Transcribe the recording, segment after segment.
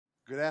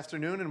Good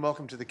afternoon and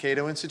welcome to the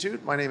Cato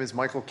Institute. My name is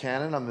Michael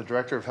Cannon. I'm the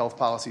Director of Health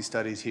Policy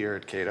Studies here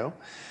at Cato.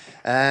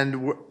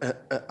 And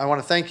I want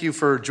to thank you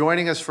for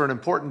joining us for an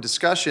important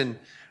discussion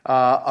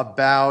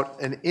about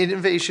an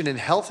innovation in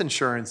health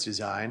insurance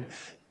design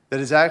that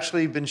has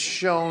actually been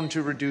shown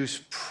to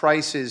reduce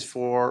prices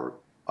for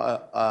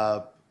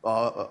a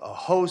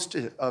host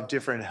of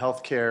different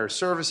healthcare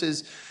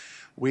services.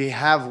 We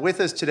have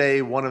with us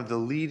today one of the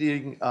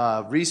leading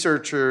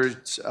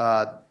researchers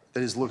that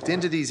has looked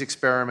into these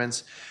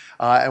experiments.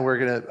 And we're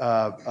going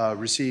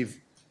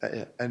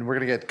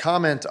to get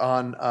comment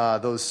on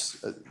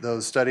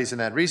those studies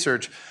and that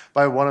research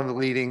by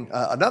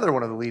another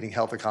one of the leading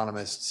health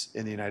economists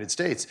in the United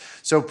States.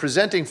 So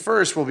presenting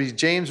first will be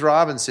James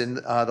Robinson,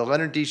 the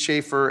Leonard D.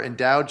 Schaefer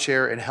Endowed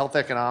Chair in Health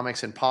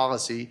Economics and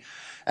Policy,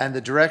 and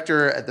the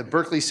Director at the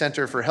Berkeley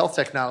Center for Health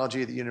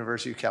Technology at the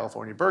University of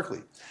California,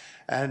 Berkeley.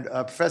 And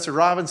Professor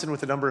Robinson,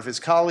 with a number of his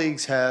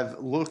colleagues, have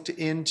looked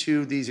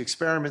into these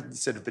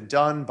experiments that have been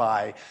done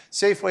by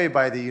Safeway,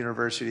 by the the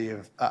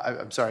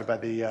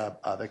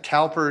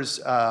CalPERS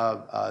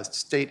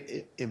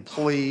state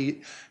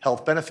employee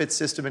health benefits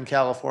system in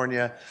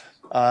California,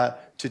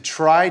 to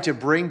try to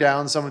bring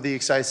down some of the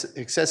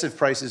excessive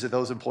prices that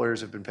those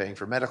employers have been paying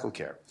for medical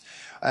care.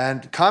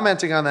 And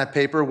commenting on that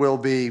paper will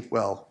be,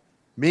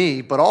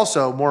 me, but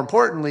also, more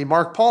importantly,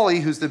 Mark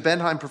Pauly, who's the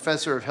Benheim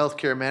Professor of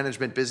Healthcare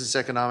Management, Business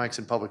Economics,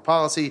 and Public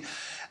Policy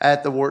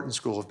at the Wharton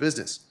School of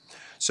Business.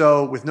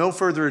 So with no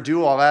further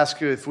ado, I'll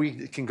ask you if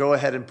we can go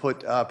ahead and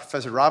put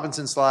Professor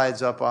Robinson's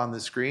slides up on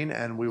the screen,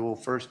 and we will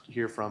first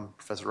hear from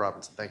Professor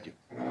Robinson. Thank you.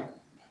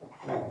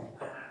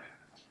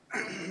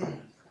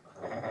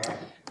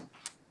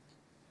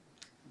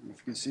 If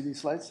you can see these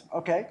slides.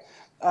 Okay.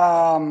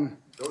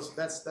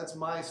 That's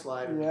my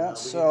slide. Yeah,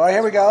 so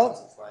here we go.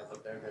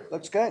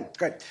 Looks good.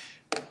 Great.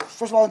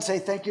 First of all, I'd say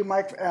thank you,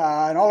 Mike,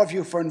 and all of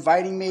you for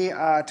inviting me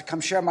to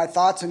come share my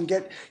thoughts and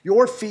get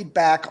your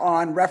feedback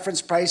on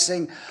reference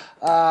pricing.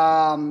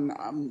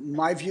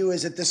 My view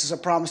is that this is a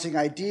promising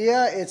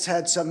idea. It's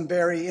had some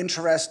very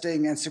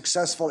interesting and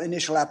successful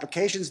initial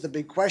applications. The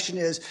big question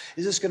is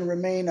this going to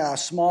remain a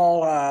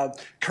small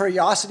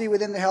curiosity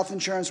within the health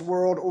insurance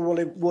world,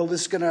 or will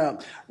this going to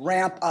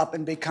ramp up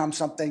and become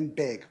something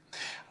big?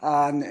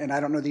 And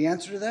I don't know the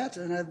answer to that,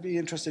 and I'd be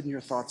interested in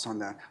your thoughts on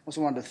that. I also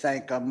wanted to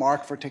thank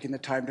Mark for taking the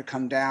time to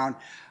come down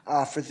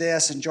for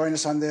this and join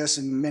us on this.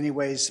 In many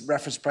ways,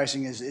 reference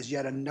pricing is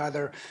yet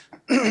another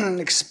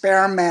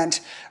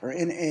experiment or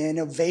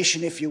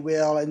innovation, if you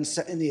will, in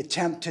the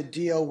attempt to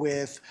deal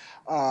with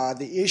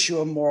the issue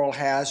of moral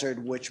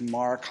hazard, which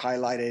Mark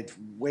highlighted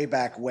way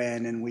back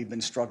when, and we've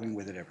been struggling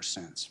with it ever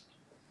since.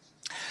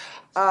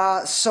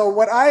 So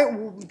what I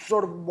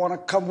sort of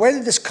want to where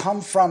did this come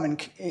from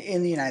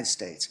in the United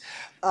States?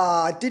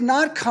 It did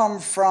not come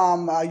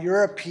from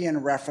European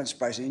reference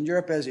pricing. In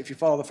Europe, if you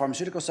follow the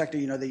pharmaceutical sector,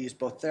 you know they use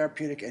both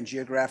therapeutic and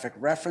geographic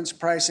reference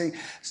pricing.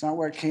 It's not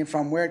where it came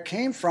from. Where it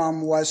came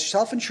from was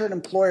self-insured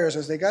employers,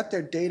 as they got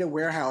their data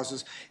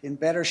warehouses in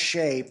better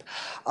shape,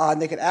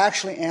 they could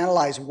actually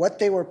analyze what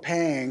they were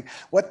paying.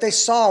 What they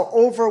saw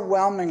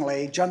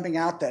overwhelmingly jumping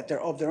out that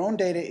of their own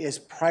data is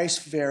price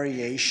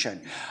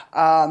variation.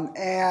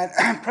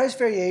 And price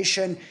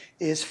variation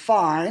is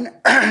fine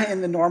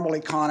in the normal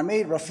economy.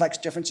 It reflects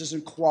differences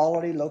in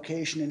quality,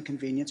 location, and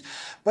convenience.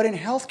 But in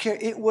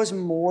healthcare, it was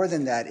more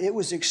than that. It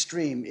was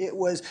extreme. It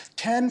was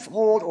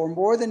tenfold or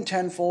more than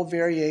tenfold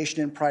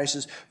variation in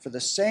prices for the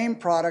same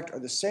product or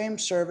the same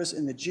service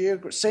in the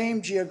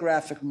same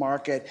geographic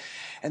market.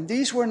 And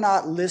these were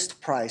not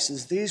list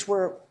prices. These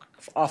were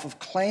off of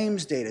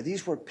claims data.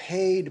 These were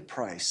paid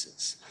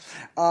prices.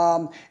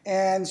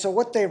 And so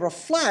what they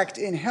reflect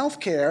in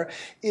healthcare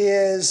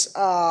is,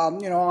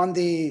 on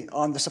the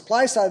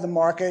supply side of the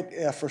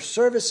market, for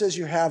services,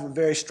 you have a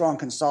very strong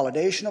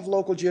consolidation of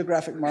local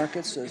geographic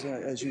markets,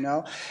 as you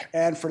know.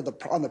 And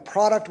on the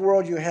product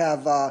world, you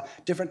have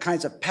different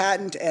kinds of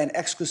patent and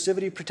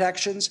exclusivity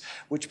protections,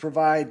 which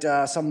provide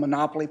some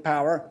monopoly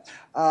power.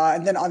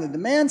 And then on the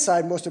demand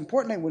side, most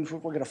importantly, which we're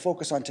going to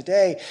focus on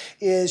today,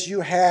 is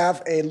you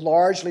have a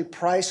largely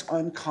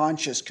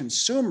price-unconscious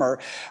consumer.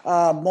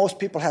 Most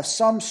people have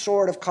some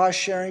sort of cost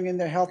sharing in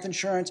their health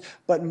insurance,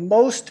 but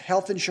most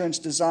health insurance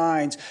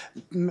designs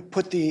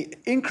put the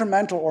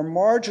incremental or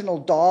marginal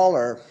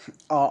dollar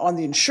on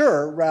the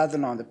insurer rather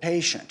than on the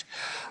patient.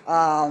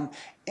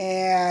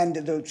 And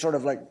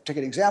take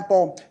an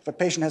example, if a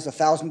patient has a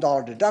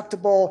 $1,000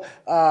 deductible,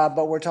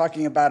 but we're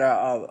talking about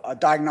a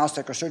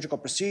diagnostic or surgical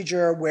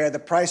procedure where the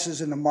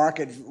prices in the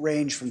market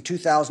range from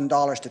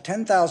 $2,000 to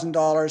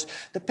 $10,000,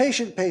 the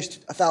patient pays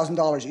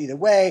 $1,000 either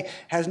way,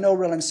 has no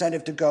real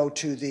incentive to go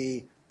to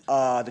the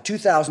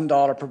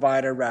 $2,000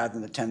 provider rather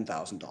than the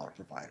 $10,000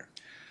 provider.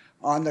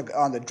 On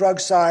the drug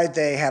side,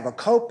 they have a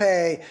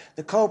copay.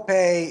 The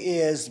copay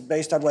is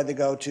based on whether they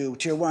go to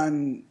Tier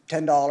 1,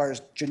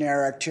 $10,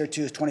 generic. Tier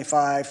 2 is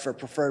 $25 for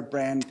preferred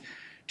brand.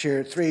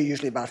 Tier 3,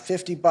 usually about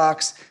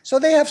 $50. So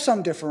they have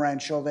some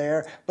differential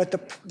there. But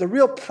the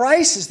real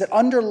prices that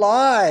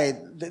underlie,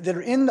 that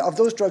are of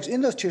those drugs in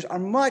those tiers are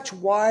much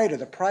wider.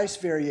 The price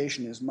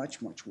variation is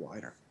much, much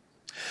wider.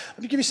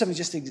 Let me give you some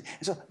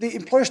so the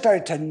employer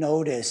started to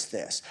notice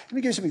this. Let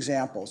me give you some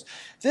examples.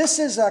 This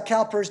is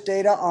CalPERS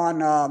data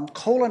on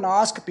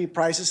colonoscopy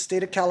prices,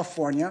 state of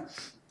California.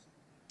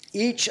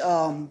 Each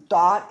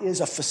dot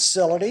is a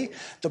facility.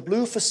 The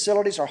blue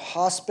facilities are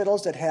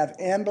hospitals that have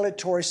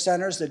ambulatory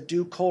centers that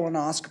do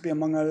colonoscopy,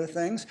 among other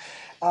things.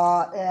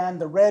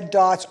 And the red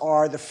dots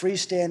are the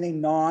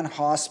freestanding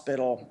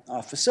non-hospital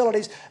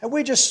facilities. And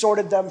we just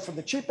sorted them from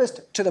the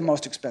cheapest to the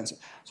most expensive.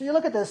 So you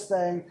look at this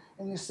thing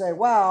and you say,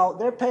 wow,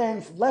 they're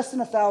paying less than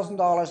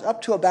 $1,000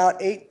 up to about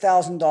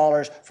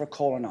 $8,000 for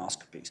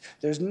colonoscopies.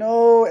 There's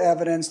no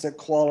evidence that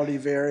quality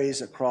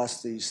varies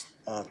across these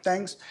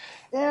things.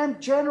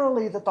 And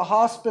generally that the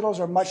hospitals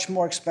are much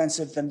more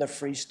expensive than the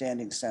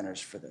freestanding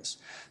centers for this.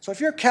 So if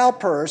you're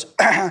CalPERS,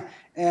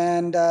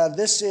 and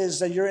this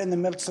is, you're in the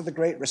midst of the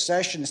Great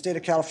Recession, the state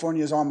of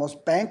California is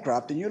almost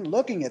bankrupt, and you're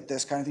looking at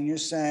this kind of thing, you're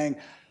saying,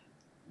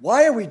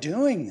 why are we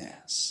doing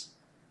this?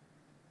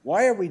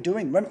 Why are we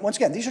doing, once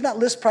again, these are not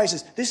list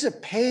prices, these are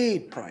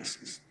paid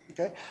prices,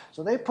 okay?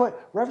 So they put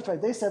reference price,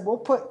 they said, we'll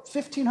put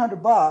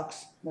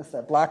 $1,500, that's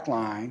that black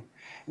line,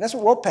 and that's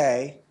what we'll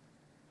pay,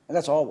 and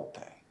that's all we'll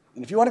pay.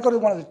 And if you want to go to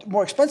one of the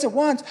more expensive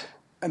ones,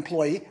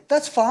 employee,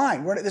 that's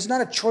fine. There's not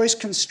a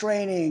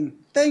choice-constraining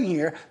thing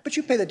here, but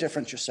you pay the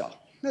difference yourself.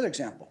 Another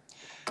example.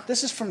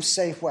 This is from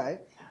Safeway.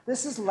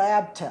 This is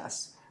lab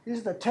tests. These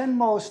are the 10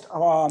 most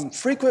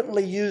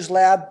frequently used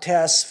lab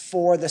tests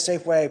for the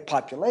Safeway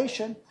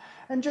population.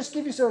 And just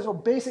give you sort of a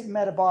basic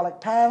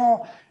metabolic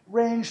panel,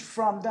 ranged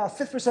from now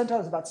 5th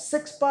percentile is about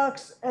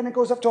 $6, and it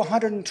goes up to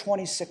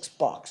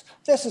 $126.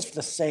 This is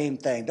the same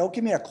thing. Don't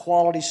give me a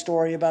quality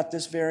story about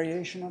this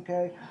variation,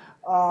 okay?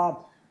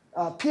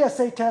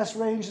 PSA test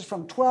ranges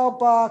from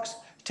 $12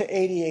 to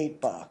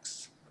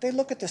 $88. They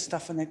look at this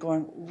stuff and they're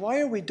going, why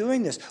are we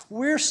doing this?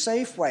 We're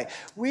Safeway.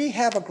 We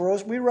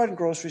run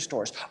grocery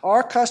stores.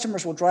 Our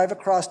customers will drive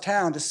across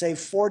town to save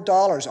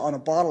 $4 on a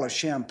bottle of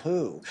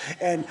shampoo.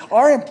 And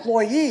our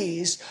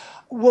employees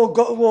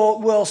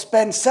will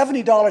spend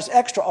 $70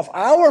 extra of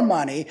our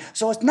money,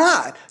 so it's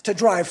not to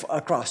drive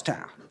across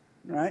town,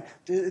 right?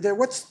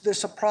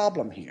 There's a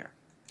problem here.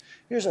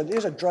 Here's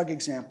a drug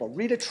example.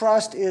 Rita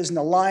Trust is an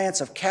alliance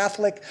of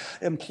Catholic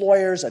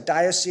employers, a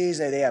diocese.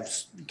 They have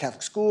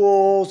Catholic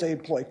schools, they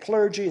employ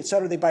clergy, et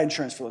cetera. They buy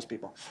insurance for those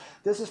people.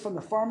 This is from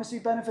the pharmacy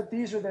benefit.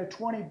 These are their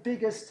 20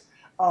 biggest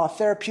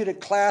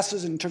therapeutic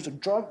classes in terms of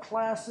drug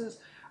classes.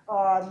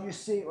 You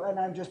see, and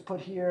I've just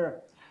put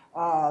here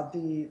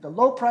the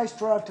low-price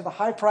drug to the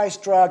high-price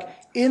drug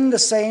in the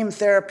same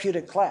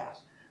therapeutic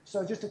class.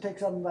 So just to take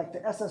something like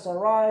the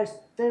SSRIs,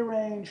 they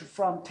range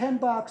from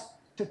 $10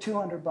 to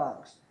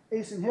 $200.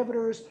 ACE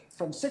inhibitors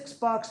from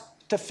 $6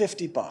 to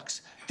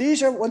 $50.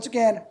 These are, once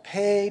again,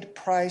 paid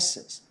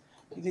prices.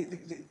 They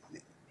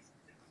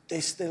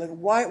like,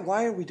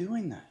 why are we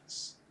doing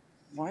this?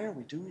 Why are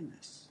we doing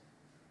this?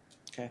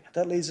 Okay,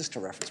 that leads us to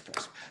reference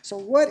pricing. So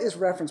what is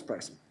reference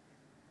pricing?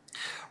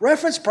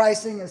 Reference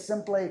pricing is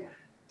simply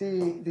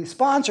the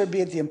sponsor, be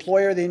it the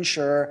employer or the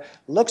insurer,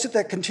 looks at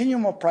the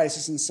continuum of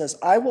prices and says,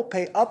 I will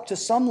pay up to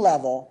some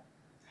level,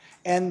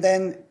 and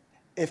then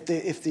if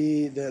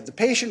the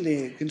patient,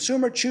 the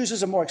consumer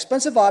chooses a more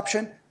expensive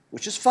option,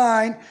 which is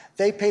fine,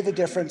 they pay the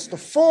difference, the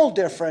full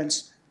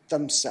difference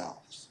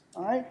themselves,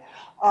 all right?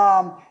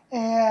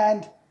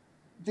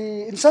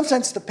 In some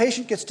sense, the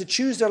patient gets to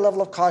choose their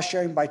level of cost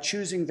sharing by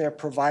choosing their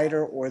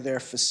provider or their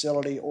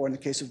facility, or in the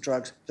case of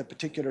drugs, the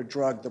particular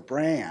drug, the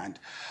brand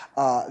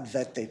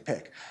that they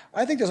pick.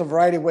 I think there's a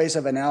variety of ways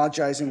of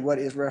analogizing what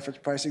is reference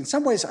pricing. In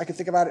some ways, I can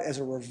think about it as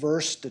a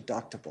reverse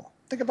deductible.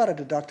 Think about a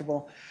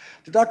deductible.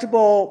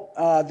 Deductible,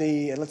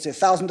 let's say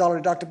 $1,000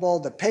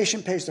 deductible, the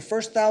patient pays the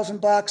first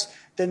 $1,000,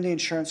 then the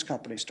insurance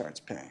company starts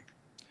paying.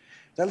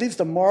 That leaves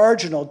the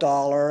marginal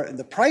dollar and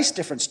the price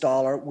difference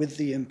dollar with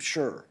the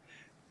insurer.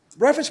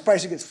 Reference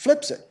pricing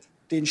flips it.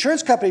 The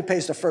insurance company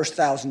pays the first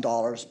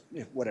 $1,000,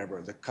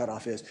 whatever the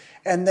cutoff is,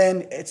 and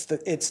then it's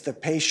the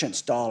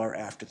patient's dollar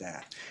after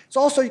that. It's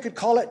also, you could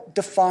call it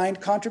defined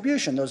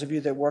contribution. Those of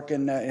you that work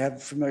in,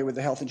 have familiar with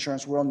the health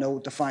insurance world know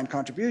defined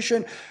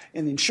contribution.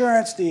 In the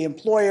insurance, the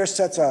employer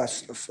sets a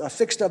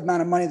fixed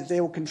amount of money that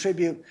they will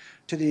contribute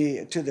to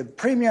the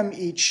premium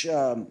each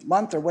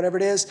month or whatever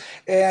it is,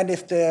 and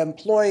if the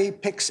employee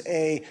picks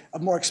a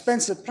more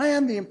expensive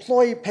plan, the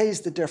employee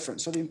pays the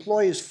difference. So the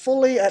employee is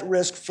fully at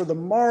risk for the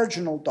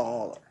marginal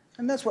dollar.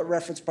 And that's what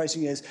reference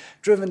pricing is,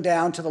 driven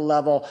down to the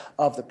level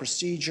of the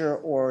procedure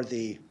or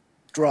the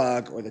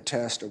drug or the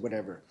test or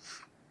whatever.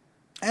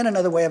 And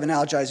another way of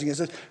analogizing is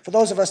that for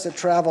those of us that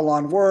travel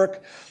on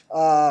work,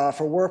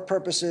 for work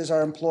purposes,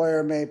 our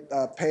employer may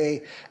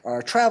pay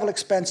our travel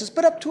expenses,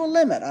 but up to a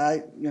limit.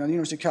 The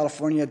University of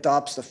California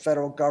adopts the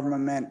federal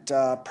government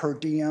per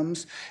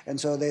diems, and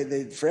so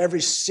they for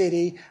every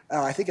city,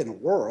 I think in the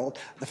world,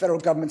 the federal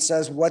government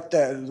says what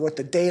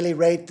the daily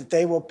rate that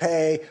they will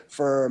pay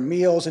for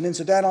meals and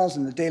incidentals,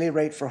 and the daily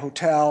rate for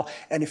hotel.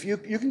 And if you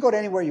can go to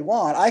anywhere you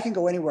want, I can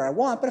go anywhere I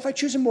want, but if I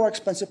choose a more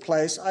expensive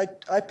place,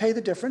 I pay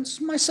the difference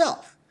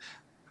myself.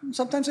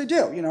 Sometimes I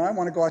do. I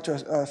want to go out to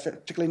a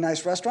particularly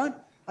nice restaurant.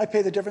 I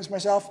pay the difference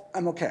myself,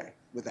 I'm okay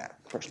with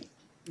that personally.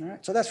 All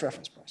right, so that's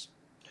reference price.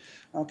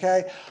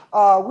 Okay,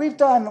 we've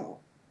done.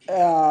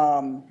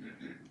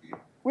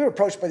 We were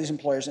approached by these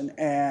employers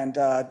and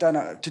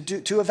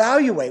to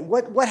evaluate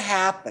what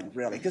happened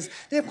really, because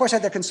they of course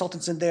had their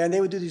consultants in there and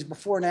they would do these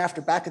before and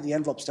after, back of the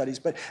envelope studies,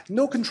 but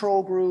no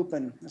control group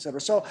and et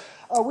cetera. So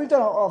we've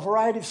done a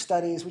variety of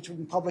studies which have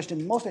been published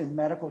in mostly in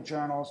medical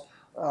journals,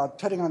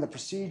 depending on the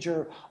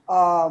procedure.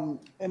 And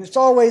it's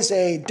always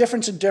a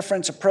difference in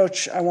difference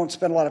approach. I won't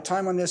spend a lot of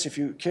time on this. If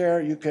you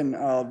care, you can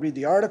read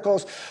the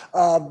articles.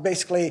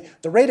 Basically,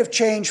 the rate of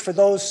change for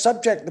those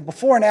subject, the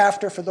before and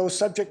after for those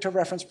subject to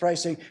reference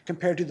pricing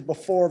compared to the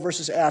before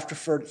versus after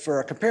for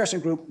a comparison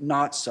group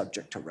not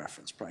subject to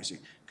reference pricing,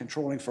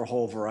 controlling for a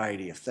whole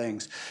variety of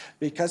things.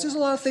 Because there's a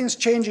lot of things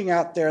changing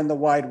out there in the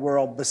wide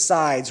world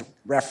besides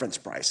reference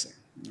pricing.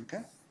 Okay?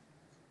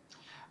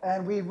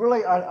 And we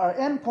really, our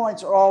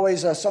endpoints are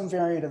always some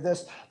variant of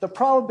this. The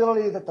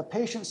probability that the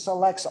patient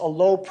selects a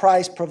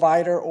low-price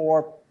provider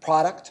or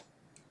product,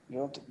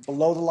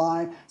 below the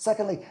line.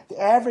 Secondly, the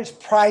average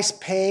price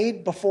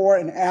paid before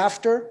and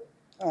after.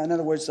 In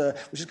other words,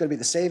 which is going to be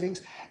the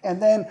savings.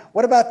 And then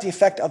what about the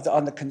effect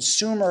on the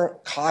consumer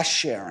cost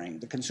sharing,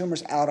 the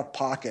consumer's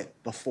out-of-pocket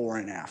before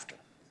and after?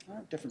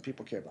 Different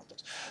people care about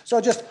those.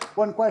 So just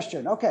one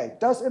question. Okay,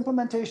 does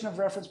implementation of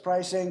reference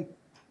pricing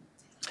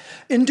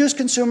induce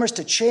consumers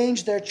to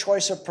change their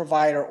choice of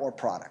provider or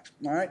product?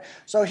 All right.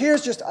 So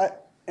here's just,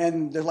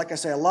 and there's, like I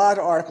say, a lot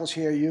of articles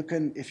here. You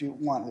can, if you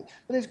want,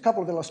 but there's a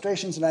couple of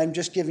illustrations, and I'm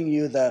just giving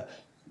you the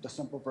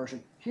simple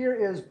version. Here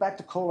is back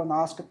to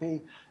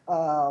colonoscopy.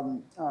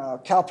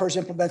 CalPERS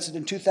implements it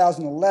in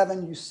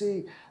 2011. You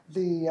see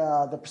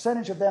the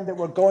percentage of them that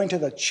were going to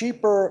the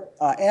cheaper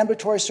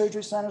ambulatory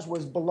surgery centers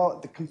was below.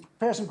 The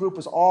comparison group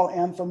was all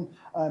Anthem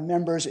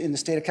members in the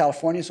state of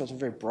California, so it's a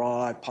very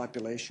broad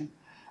population.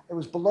 It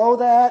was below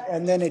that,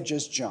 and then it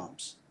just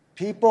jumps.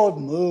 People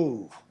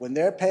move. When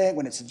they're paying,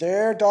 when it's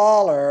their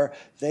dollar,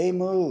 they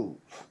move.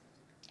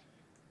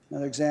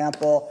 Another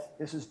example,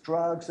 this is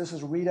drugs. This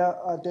is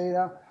RITA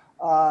data.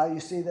 You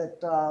see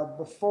that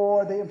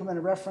before they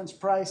implemented reference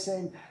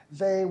pricing,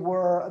 they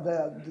were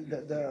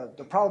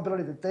the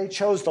probability that they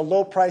chose the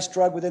low-price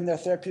drug within their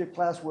therapeutic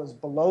class was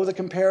below the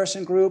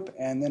comparison group,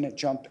 and then it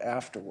jumped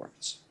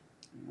afterwards.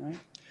 All right?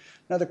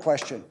 Another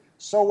question,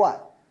 so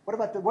what?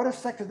 What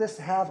effect did this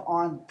have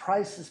on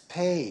prices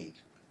paid?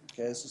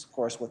 Okay, this is, of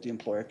course, what the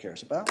employer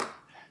cares about.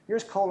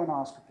 Here's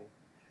colonoscopy.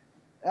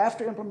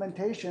 After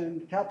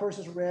implementation, CalPERS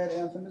is red,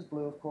 Anthem is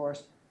blue, of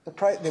course. The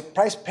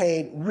price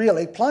paid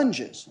really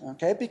plunges,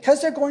 okay,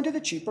 because they're going to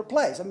the cheaper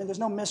place. I mean, there's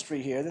no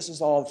mystery here. This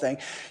is all the thing.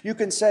 You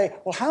can say,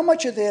 well, how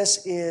much of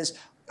this is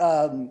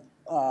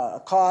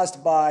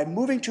caused by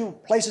moving to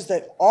places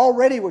that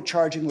already were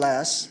charging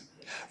less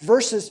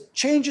versus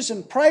changes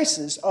in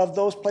prices of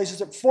those places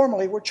that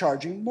formerly were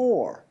charging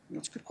more?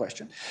 That's a good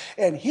question.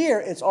 And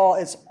here, it's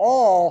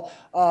all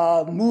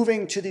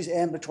moving to these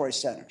ambulatory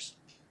centers.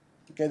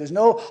 Okay, there's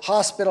no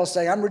hospital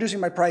saying, I'm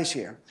reducing my price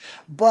here.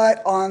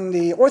 But on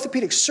the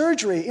orthopedic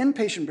surgery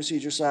inpatient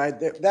procedure side,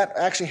 that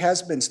actually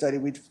has been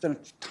studied. We've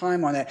spent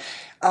time on that.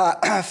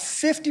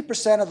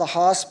 50% of the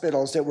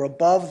hospitals that were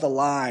above the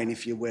line,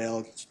 if you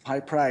will, high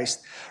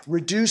priced,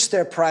 reduced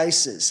their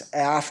prices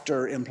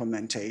after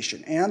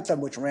implementation. Anthem,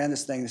 which ran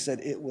this thing,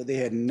 said they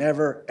had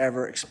never,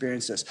 ever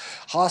experienced this.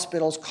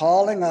 Hospitals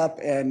calling up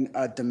and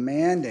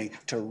demanding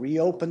to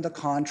reopen the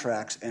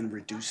contracts and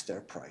reduce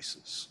their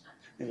prices.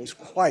 It was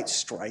quite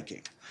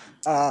striking.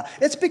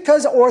 It's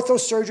because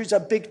orthosurgery is a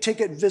big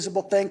ticket,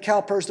 visible thing.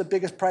 CalPERS, the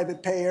biggest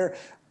private payer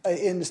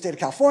in the state of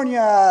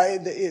California,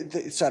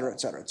 et cetera, et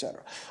cetera, et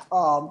cetera.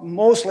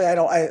 Mostly,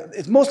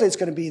 it's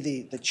going to be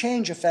the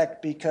change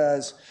effect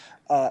because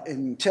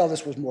until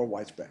this was more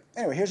widespread.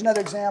 Anyway, here's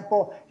another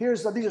example.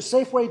 These are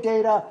Safeway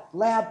data,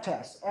 lab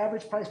tests,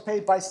 average price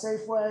paid by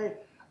Safeway.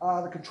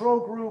 The control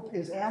group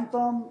is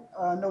Anthem,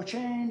 no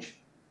change.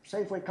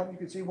 Safeway, you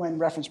can see when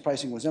reference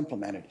pricing was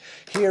implemented.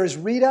 Here is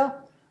RITA,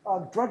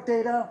 drug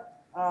data,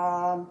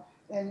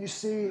 and you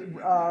see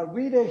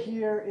RITA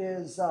here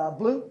is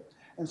blue,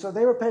 and so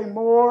they were paying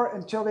more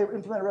until they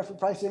implemented reference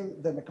pricing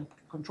than the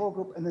control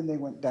group, and then they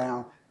went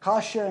down.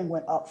 Cost sharing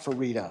went up for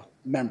RITA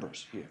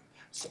members here.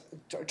 So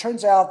it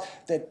turns out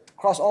that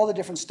across all the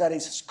different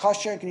studies,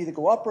 cost sharing can either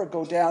go up or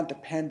go down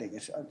depending,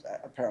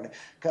 apparently,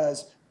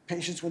 because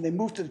patients, when they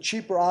move to the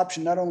cheaper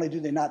option, not only do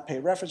they not pay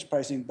reference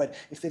pricing, but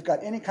if they've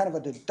got any kind of a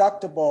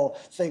deductible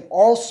thing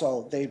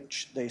also,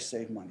 they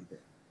save money there.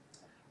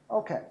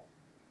 Okay.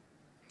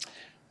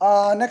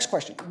 Next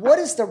question. What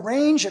is the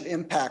range of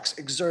impacts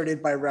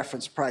exerted by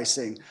reference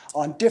pricing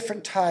on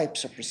different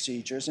types of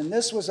procedures? And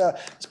this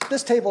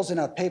table's in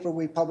a paper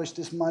we published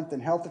this month in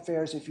Health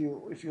Affairs, if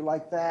you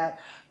like that.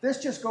 This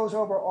just goes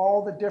over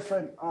all the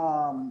different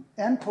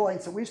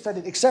endpoints that we've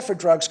studied, except for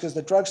drugs, because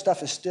the drug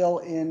stuff is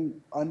still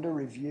under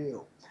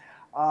review.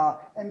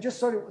 And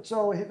just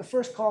so the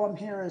first column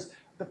here is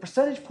the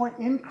percentage point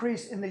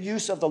increase in the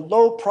use of the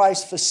low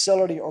price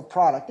facility or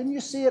product. And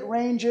you see it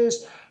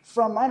ranges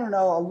from, I don't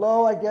know, a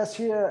low, I guess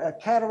here, a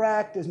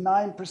cataract is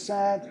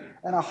 9%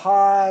 and a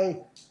high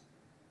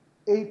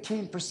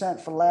 18%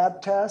 for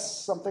lab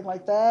tests, something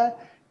like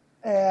that.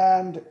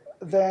 And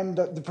then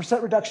the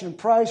percent reduction in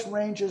price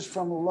ranges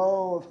from a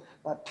low of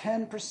about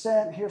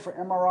 10% here for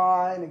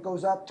MRI, and it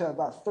goes up to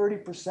about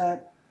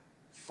 30%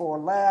 for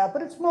lab,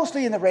 but it's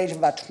mostly in the range of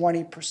about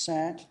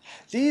 20%.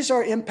 These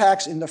are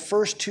impacts in the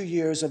first 2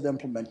 years of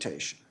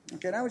implementation.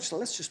 Okay, now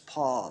let's just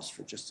pause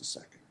for just a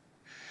second.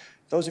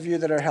 Those of you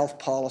that are health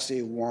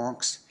policy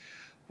wonks,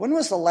 when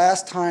was the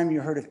last time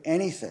you heard of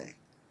anything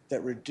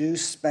that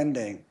reduced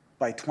spending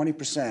by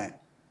 20%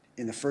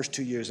 in the first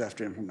 2 years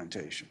after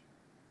implementation?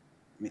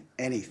 I mean,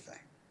 anything.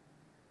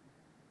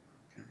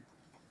 Okay.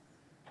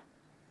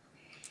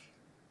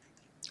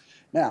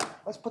 Now,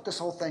 let's put this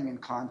whole thing in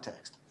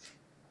context.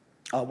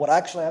 What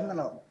actually I'm going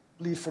to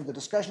leave for the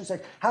discussion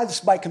sake, how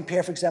this might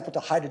compare, for example,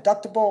 to high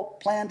deductible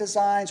plan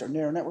designs or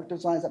narrow network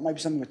designs. That might be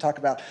something we talk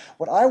about.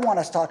 What I want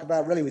us to talk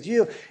about really with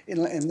you,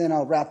 and then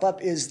I'll wrap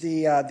up, is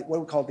the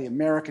what we call the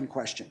American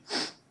question,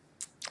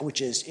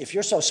 which is, if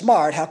you're so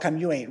smart, how come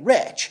you ain't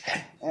rich?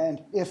 And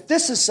if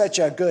this is such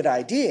a good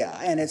idea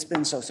and it's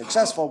been so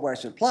successful where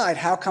it's applied,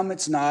 how come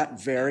it's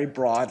not very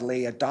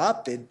broadly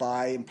adopted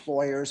by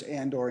employers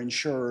and or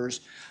insurers?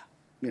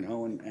 You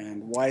know,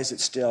 and why is it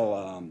still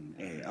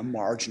a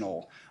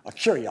marginal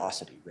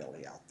curiosity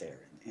really out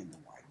there in the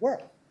wide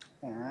world?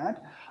 And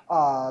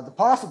the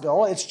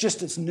possibility,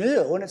 it's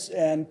new,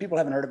 and people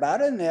haven't heard about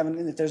it,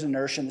 and there's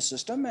inertia in the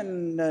system,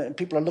 and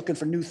people are looking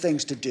for new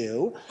things to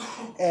do,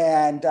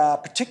 and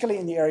particularly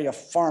in the area of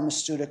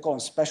pharmaceutical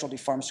and specialty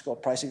pharmaceutical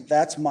pricing.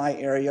 That's my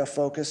area of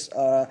focus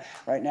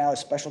right now, is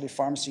specialty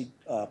pharmacy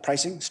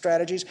pricing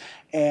strategies,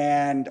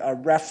 and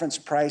reference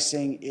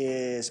pricing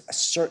is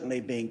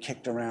certainly being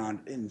kicked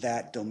around in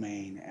that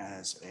domain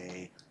as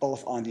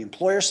both on the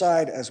employer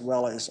side as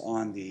well as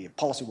on the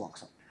policy wonk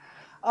side.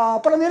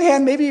 But on the other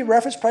hand, maybe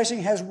reference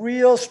pricing has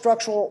real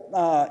structural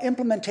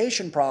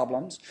implementation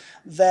problems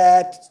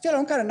that,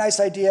 got a nice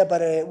idea,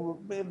 but it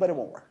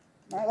won't work.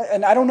 Right?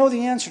 And I don't know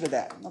the answer to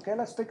that. Okay,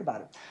 let's think about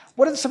it.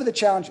 What are some of the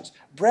challenges?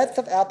 Breadth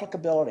of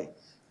applicability.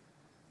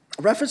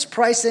 Reference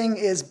pricing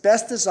is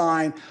best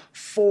designed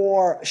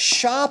for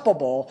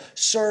shoppable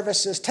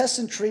services, tests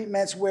and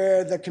treatments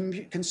where the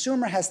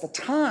consumer has the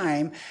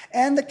time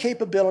and the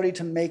capability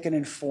to make an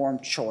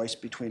informed choice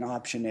between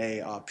option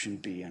A, option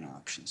B, and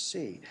option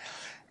C.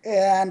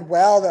 And,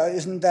 well,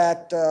 isn't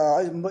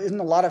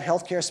a lot of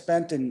healthcare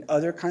spent in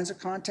other kinds of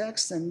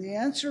contexts? And the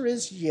answer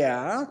is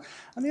yeah.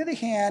 On the other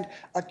hand,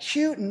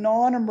 acute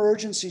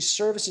non-emergency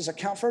services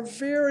account for a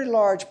very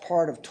large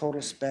part of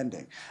total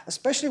spending,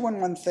 especially when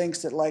one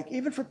thinks that, like,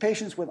 even for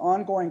patients with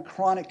ongoing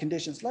chronic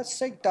conditions, let's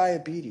say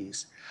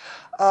diabetes,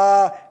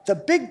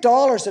 the big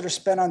dollars that are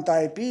spent on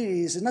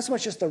diabetes is not so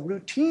much just the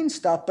routine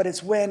stuff, but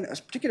it's when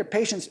particular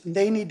patients,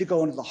 they need to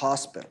go into the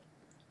hospital.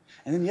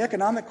 And then the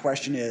economic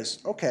question is,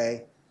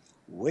 okay,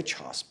 which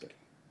hospital?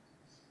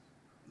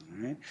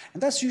 All right?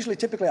 And that's usually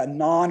typically a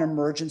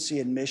non-emergency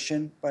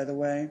admission, by the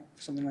way,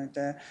 something like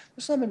that.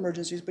 There's some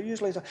emergencies, but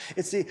usually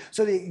it's the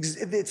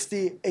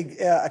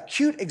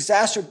acute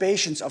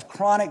exacerbations of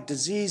chronic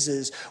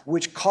diseases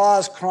which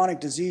cause chronic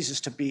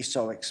diseases to be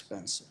so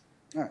expensive.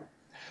 All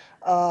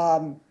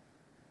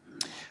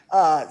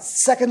right.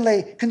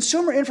 Secondly,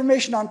 consumer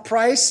information on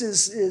price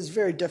is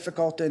very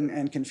difficult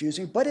and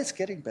confusing, but it's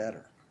getting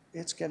better.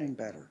 It's getting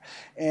better.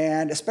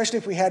 And especially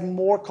if we had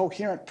more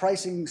coherent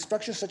pricing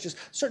structures, such as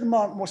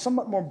somewhat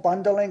more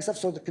bundling stuff,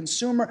 so the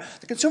consumer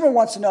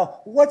wants to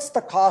know what's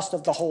the cost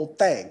of the whole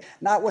thing,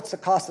 not what's the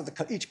cost of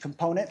each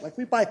component. Like,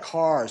 we buy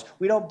cars,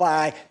 we don't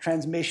buy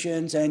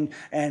transmissions and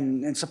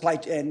supply,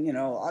 and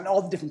on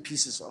all the different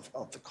pieces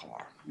of the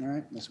car. All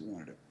right, that's what we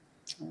want to do.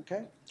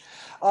 Okay.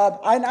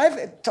 And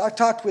I've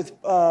talked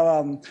with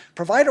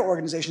provider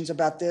organizations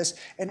about this,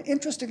 and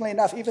interestingly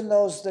enough, even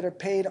those that are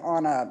paid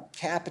on a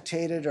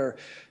capitated or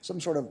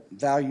some sort of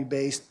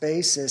value-based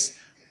basis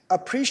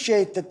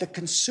appreciate that the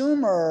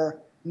consumer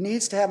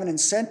needs to have an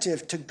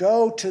incentive to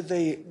go to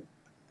the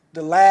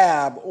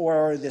lab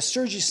or the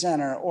surgery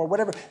center or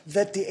whatever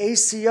that the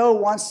ACO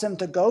wants them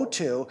to go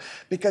to,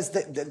 because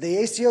the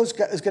ACO is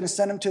going to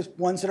send them to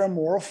ones that are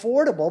more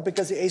affordable,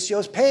 because the ACO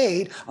is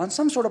paid on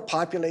some sort of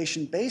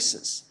population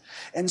basis.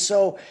 And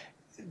so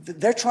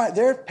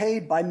they're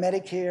paid by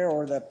Medicare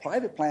or the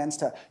private plans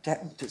to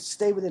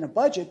stay within a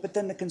budget, but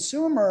then the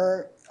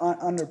consumer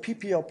under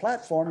PPO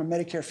platform or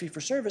Medicare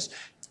fee-for-service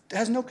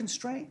has no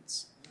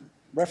constraints.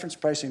 Reference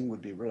pricing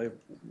would be really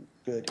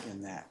good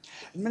in that.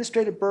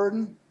 Administrative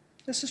burden.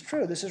 This is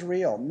true. This is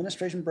real.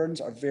 Administration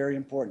burdens are very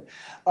important.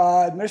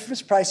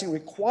 Reference pricing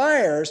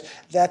requires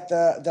that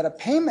a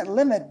payment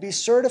limit be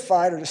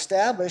certified or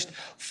established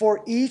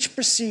for each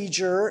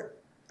procedure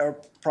or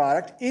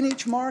product in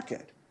each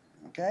market.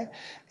 Okay?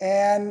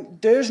 And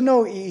there's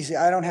no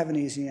I don't have an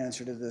easy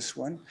answer to this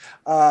one.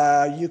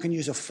 You can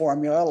use a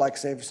formula, like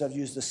say if I've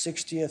used the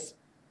 60th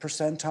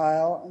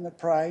percentile in the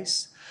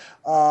price.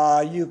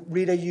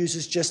 Rita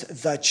uses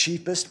just the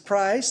cheapest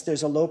price.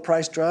 There's a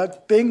low-price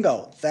drug.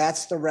 Bingo,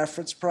 that's the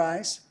reference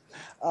price.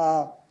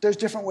 There's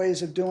different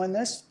ways of doing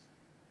this.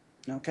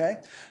 Okay.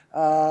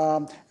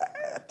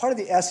 Part of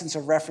the essence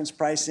of reference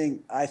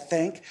pricing, I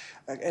think,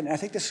 and I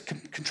think this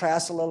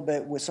contrasts a little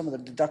bit with some of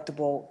the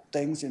deductible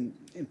things in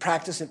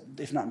practice,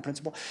 if not in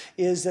principle,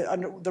 is that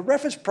under the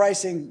reference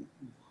pricing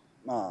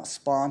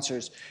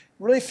sponsors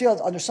really feel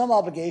under some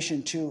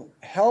obligation to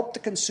help the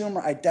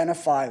consumer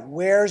identify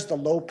where's the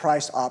low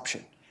price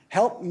option.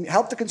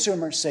 Help the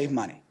consumer save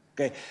money.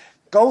 Okay,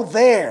 go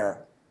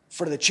there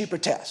for the cheaper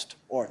test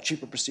or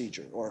cheaper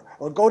procedure, or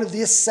go to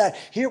this set.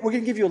 Here, we're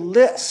going to give you a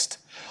list,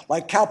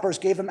 like CalPERS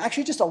gave them,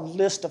 actually just a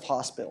list of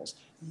hospitals.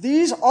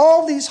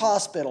 All these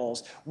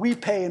hospitals, we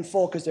pay in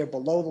full because they're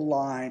below the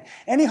line.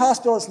 Any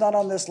hospital that's not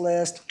on this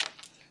list,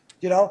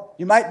 you don't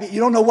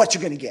know what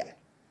you're going to get.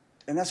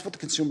 And that's what the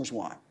consumers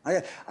want.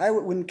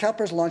 When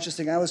CalPERS launched this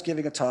thing, I was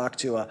giving a talk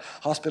to a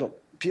hospital,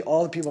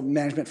 all the people in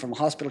management from a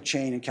hospital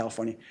chain in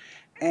California.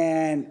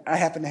 And I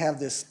happened to have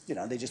this,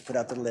 they just put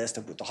out the list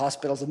of the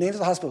hospitals, the names of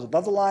the hospitals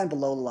above the line,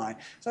 below the line.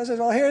 So I said,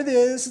 well, here it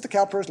is. This is the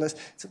CalPERS list.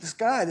 So this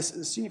guy, this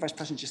senior vice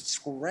president,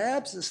 just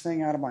grabs this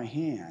thing out of my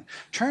hand,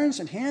 turns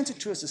and hands it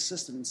to his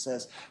assistant and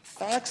says,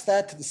 fax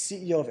that to the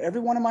CEO of every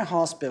one of my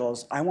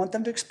hospitals. I want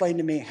them to explain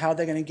to me how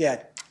they're going to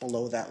get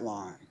below that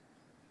line.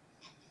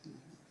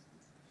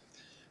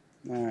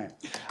 All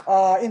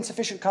right.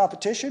 Insufficient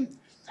competition.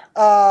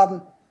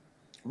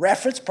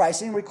 Reference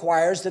pricing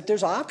requires that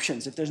there's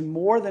options, if there's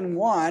more than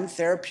one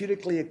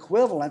therapeutically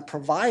equivalent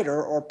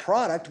provider or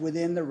product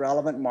within the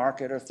relevant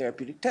market or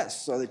therapeutic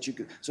test, so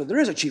there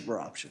is a cheaper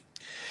option.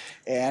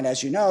 And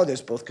as you know,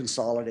 there's both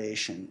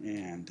consolidation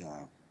and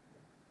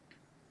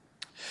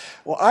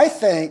well, I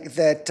think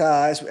that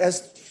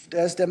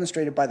as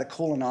demonstrated by the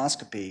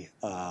colonoscopy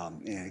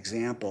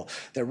example,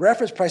 that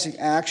reference pricing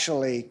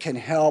actually can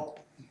help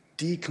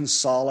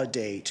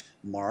deconsolidate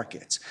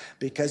markets,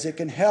 because it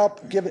can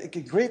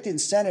create the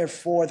incentive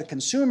for the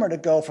consumer to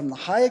go from the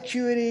high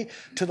acuity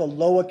to the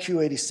low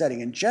acuity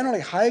setting. And generally,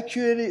 high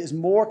acuity is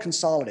more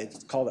consolidated.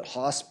 It's called it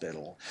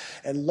hospital.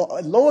 And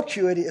low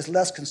acuity is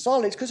less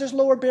consolidated because there's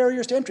lower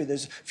barriers to entry.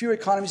 There's fewer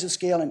economies of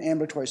scale in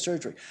ambulatory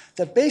surgery.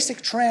 The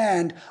basic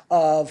trend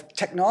of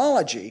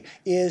technology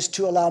is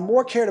to allow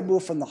more care to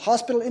move from the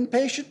hospital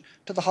inpatient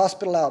to the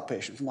hospital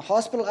outpatient, from the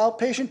hospital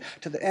outpatient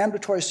to the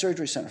ambulatory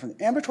surgery center, from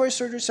the ambulatory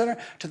surgery center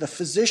to the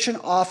physician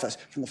office,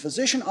 from the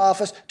physician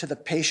office to the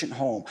patient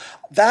home.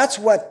 That's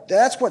what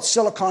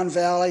Silicon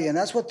Valley and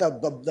that's what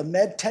the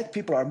med tech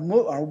people are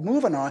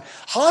moving on.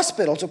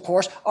 Hospitals, of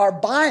course, are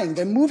buying.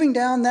 They're moving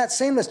down that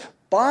same list,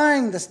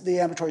 buying the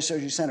ambulatory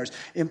surgery centers,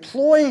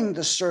 employing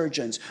the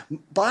surgeons,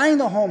 buying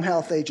the home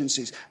health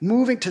agencies,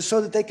 moving to so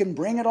that they can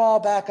bring it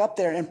all back up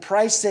there and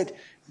reprice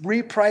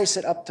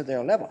it up to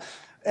their level.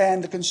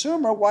 And the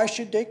consumer, why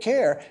should they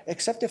care?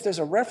 Except if there's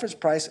a reference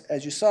price,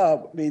 as you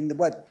saw. I mean,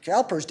 what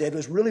CalPERS did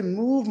was really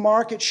move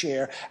market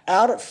share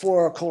out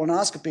for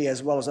colonoscopy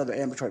as well as other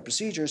ambulatory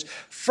procedures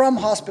from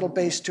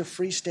hospital-based to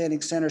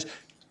freestanding centers.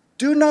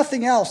 Do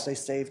nothing else, they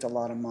saved a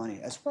lot of money,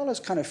 as well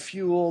as kind of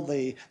fuel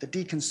the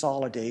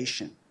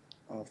deconsolidation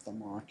of the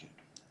market.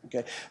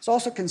 Okay, it's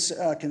also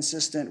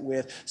consistent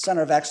with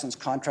Center of Excellence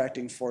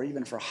contracting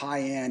even for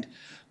high-end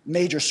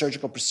major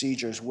surgical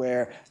procedures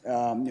where,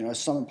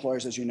 some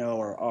employers, as you know,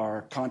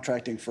 are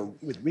contracting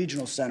with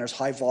regional centers,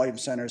 high-volume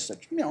centers,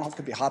 such, it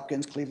could be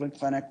Hopkins, Cleveland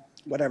Clinic,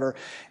 whatever,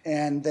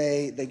 and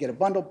they get a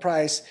bundled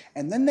price,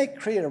 and then they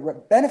create a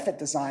benefit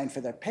design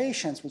for their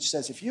patients, which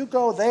says if you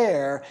go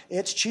there,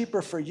 it's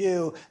cheaper for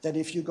you than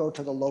if you go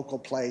to the local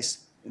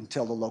place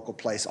until the local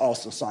place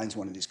also signs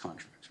one of these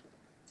contracts.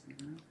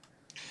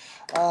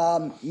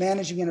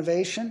 Managing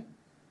innovation.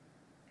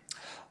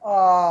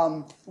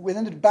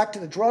 Back to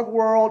the drug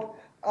world,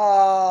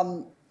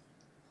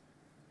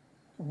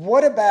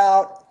 what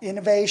about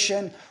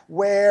innovation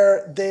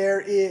where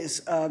there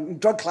is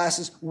drug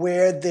classes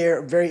where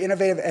they're very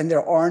innovative and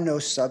there are no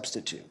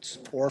substitutes,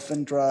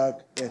 orphan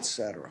drug,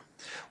 etc.?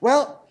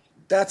 Well,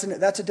 that's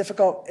a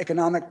difficult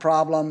economic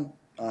problem.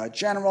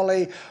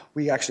 Generally,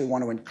 we actually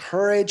want to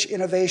encourage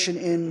innovation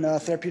in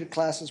therapeutic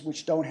classes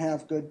which don't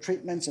have good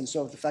treatments, and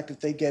so the fact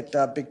that they get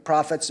big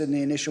profits in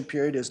the initial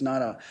period is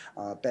not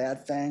a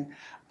bad thing.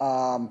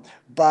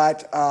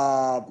 But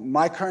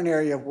my current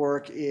area of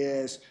work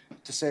is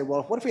to say,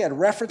 well, what if we had a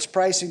reference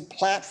pricing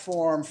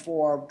platform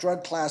for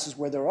drug classes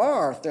where there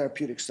are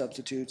therapeutic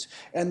substitutes,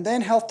 and then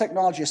health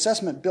technology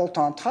assessment built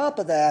on top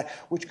of that,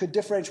 which could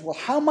differentiate, well,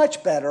 how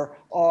much better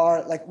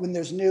are, like when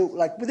there's new,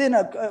 like within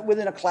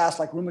a class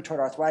like rheumatoid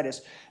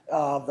arthritis,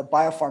 the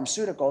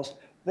biopharmaceuticals,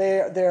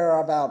 there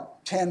are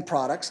about 10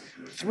 products,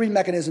 3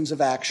 mechanisms of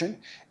action,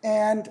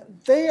 and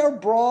they are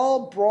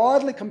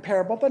broadly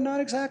comparable, but not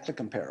exactly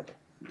comparable.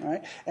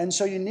 Right? And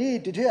so you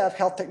need to have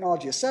health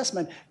technology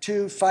assessment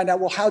to find out,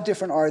 well, how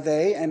different are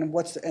they, and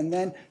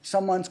then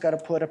someone's got to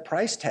put a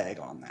price tag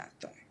on that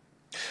thing.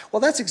 Well,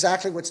 that's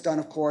exactly what's done,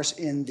 of course,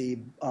 in the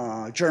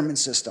German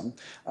system.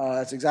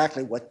 That's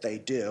exactly what they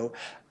do.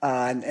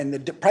 And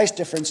the price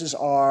differences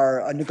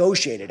are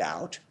negotiated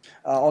out.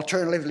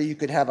 Alternatively, you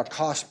could have a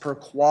cost per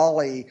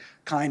quality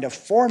kind of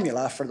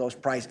formula for those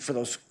price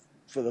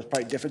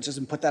differences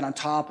and put that on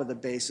top of the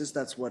basis.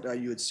 That's what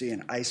you would see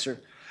in ICER.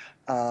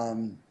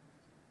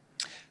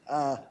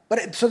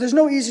 So there's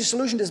no easy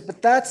solution to this,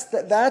 but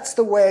that's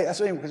the way,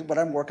 that's what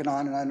I'm working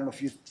on, and I don't know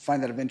if you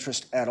find that of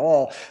interest at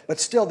all. But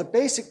still, the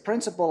basic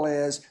principle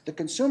is the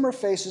consumer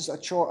faces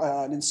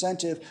an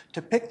incentive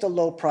to pick the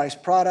low-price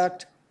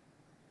product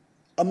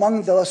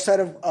among the set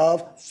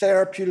of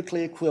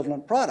therapeutically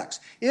equivalent products.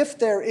 If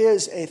there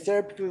is a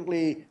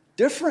therapeutically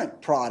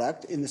different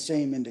product in the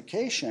same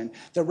indication,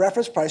 the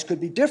reference price could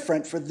be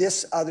different for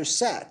this other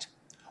set.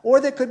 Or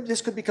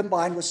this could be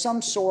combined with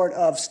some sort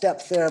of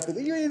step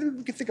therapy.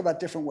 You can think about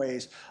different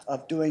ways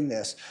of doing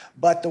this.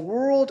 But the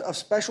world of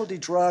specialty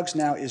drugs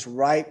now is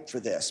ripe for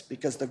this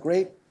because the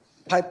great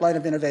pipeline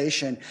of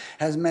innovation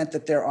has meant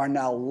that there are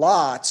now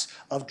lots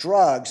of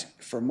drugs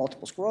for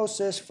multiple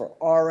sclerosis, for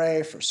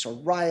RA, for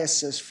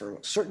psoriasis, for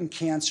certain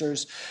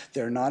cancers.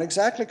 They're not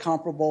exactly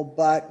comparable,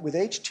 but with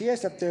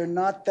HTS, they're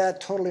not that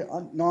totally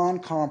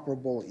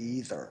non-comparable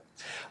either.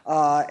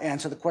 And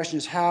so the question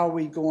is, how are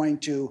we going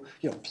to,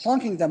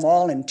 plunking them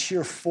all in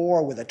tier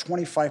 4 with a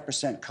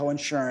 25%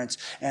 coinsurance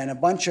and a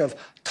bunch of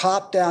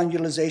top-down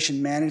utilization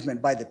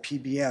management by the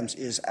PBMs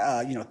is,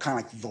 kind of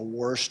like the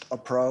worst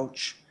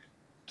approach.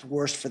 It's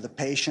worst for the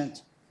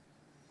patient.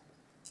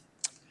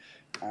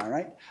 All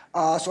right.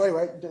 So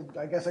anyway,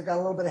 I guess I got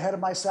a little bit ahead of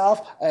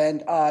myself,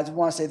 and I just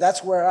want to say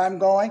that's where I'm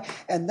going.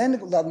 And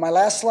then my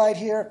last slide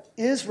here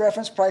is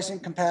reference pricing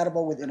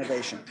compatible with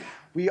innovation.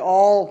 We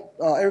all,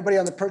 everybody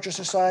on the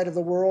purchaser side of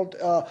the world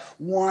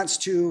wants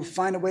to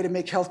find a way to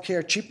make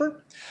healthcare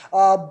cheaper,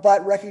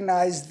 but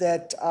recognize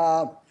that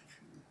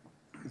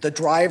the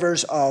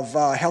drivers of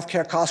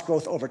healthcare cost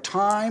growth over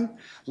time.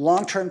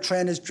 Long-term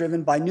trend is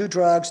driven by new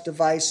drugs,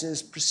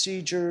 devices,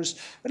 procedures,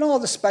 and all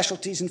the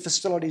specialties and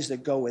facilities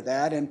that go with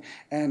that.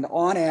 And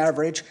on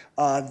average,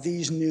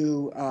 these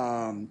new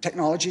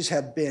technologies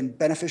have been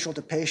beneficial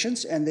to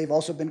patients, and they've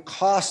also been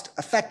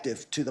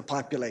cost-effective to the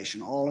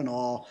population. All in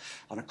all,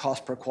 on a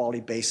cost per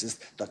quality basis,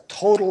 the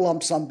total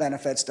lump sum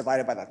benefits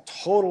divided by the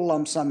total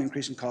lump sum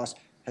increase in cost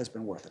has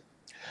been worth it.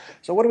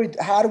 So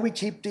how do we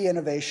keep the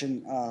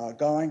innovation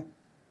going?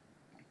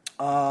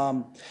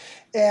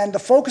 And the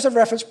focus of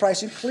reference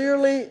pricing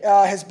clearly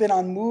has been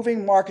on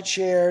moving market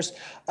shares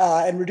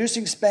and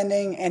reducing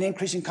spending and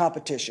increasing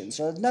competition.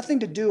 So it's nothing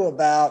to do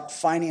about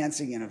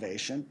financing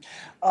innovation.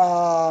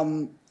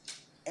 And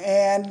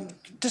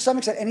to some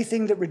extent,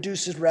 anything that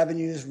reduces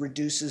revenues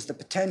reduces the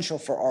potential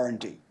for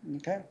R&D.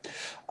 Okay?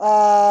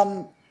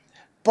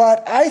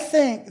 But I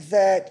think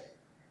that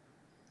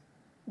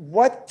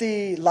what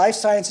the life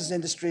sciences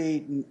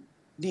industry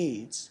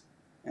needs,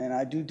 and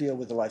I do deal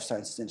with the life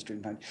sciences industry,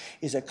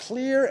 is a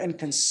clear and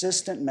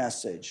consistent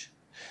message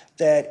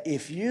that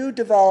if you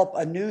develop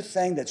a new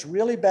thing that's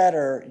really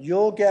better,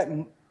 you'll get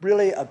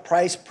really a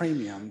price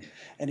premium.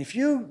 And if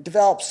you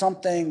develop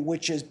something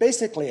which is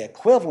basically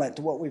equivalent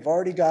to what we've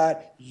already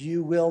got,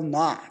 you will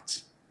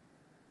not.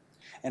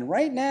 And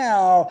right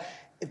now,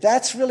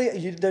 that's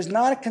really, there's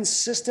not a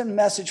consistent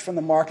message from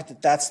the market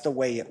that that's the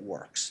way it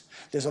works.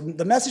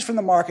 The message from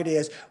the market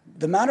is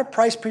the amount of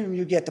price premium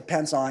you get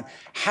depends on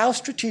how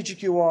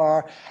strategic you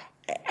are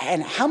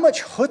and how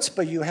much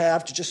chutzpah you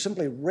have to just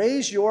simply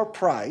raise your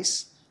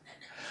price.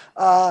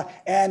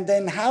 And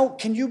then how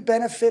can you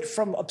benefit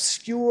from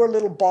obscure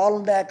little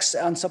bottlenecks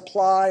on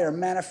supply or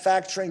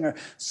manufacturing or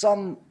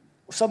some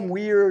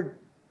weird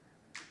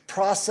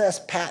process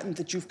patent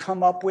that you've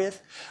come up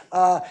with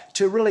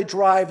to really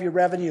drive your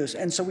revenues.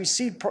 And so we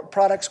see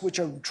products which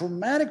are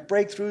dramatic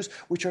breakthroughs,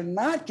 which are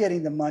not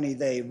getting the money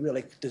they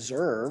really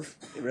deserve,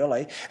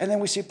 really. And then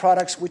we see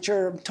products which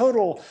are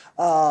total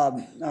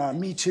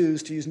Me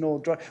Too's, to use an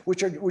old drug,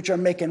 which are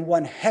making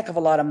one heck of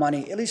a lot of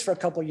money, at least for a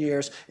couple of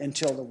years,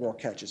 until the world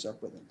catches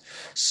up with them.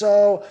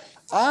 So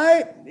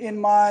in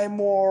my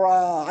more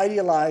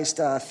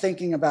idealized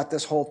thinking about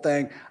this whole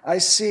thing, I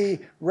see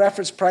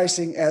reference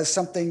pricing as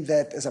something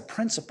that is a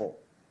principle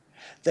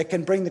that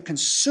can bring the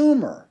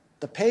consumer,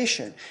 the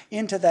patient,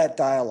 into that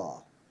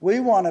dialogue. We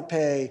want to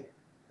pay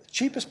the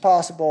cheapest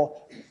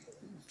possible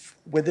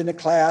within a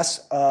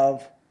class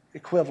of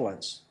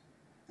equivalence,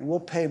 and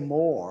we'll pay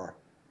more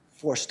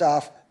for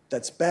stuff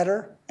that's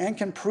better and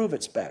can prove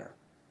it's better.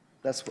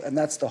 That's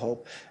the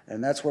hope,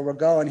 and that's where we're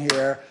going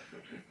here.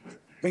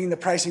 Bringing the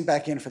pricing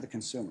back in for the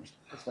consumers.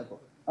 That's my goal.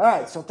 All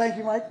right, so thank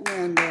you, Mike,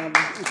 and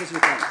interesting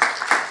comments.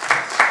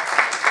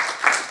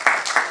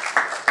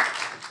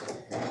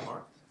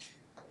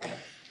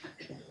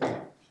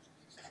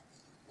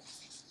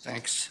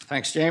 Thanks,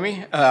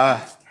 Jamie.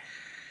 It's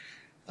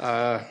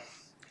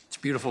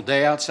Beautiful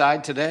day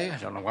outside today. I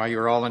don't know why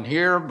you're all in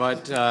here,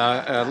 but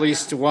at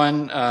least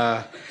one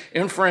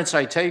inference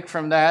I take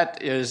from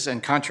that is,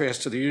 in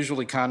contrast to the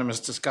usual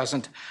economist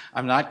discussant,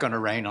 I'm not going to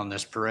rain on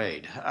this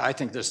parade. I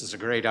think this is a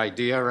great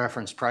idea,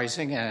 reference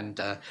pricing, and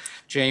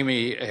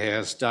Jamie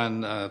has done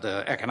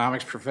the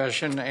economics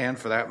profession, and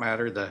for that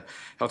matter, the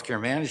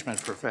healthcare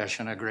management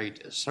profession, a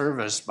great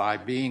service by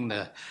being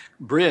the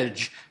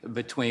bridge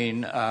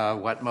between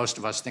what most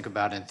of us think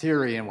about in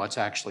theory and what's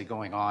actually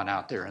going on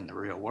out there in the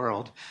real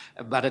world,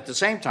 but at the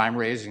same time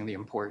raising the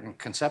important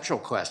conceptual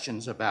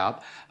questions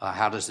about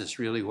how does this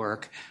really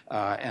work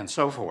and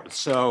so forth.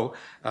 So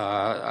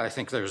I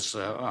think there's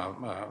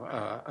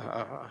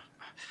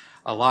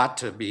a lot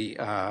to be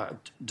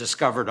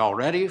discovered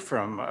already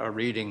from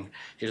reading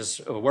his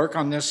work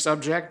on this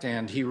subject,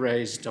 and he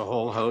raised a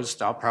whole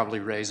host. I'll probably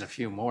raise a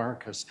few more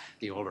because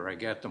the older I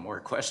get, the more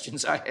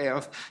questions I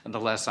have and the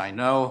less I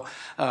know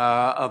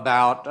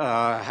about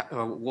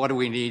what do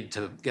we need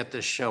to get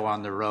this show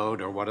on the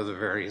road, or what are the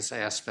various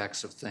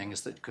aspects of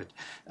things that could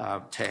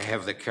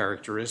have the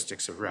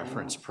characteristics of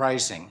reference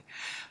pricing.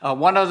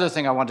 One other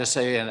thing I want to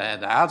say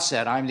at the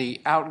outset, I'm the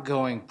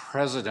outgoing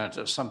president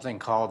of something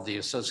called the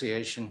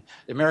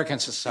American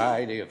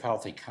Society of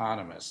Health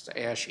Economists,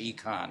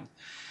 ASHE-Econ.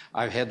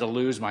 I've had to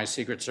lose my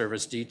Secret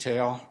Service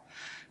detail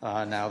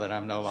now that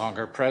I'm no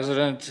longer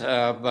president,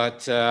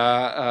 but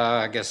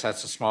I guess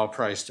that's a small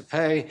price to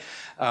pay.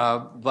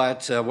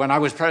 But when I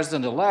was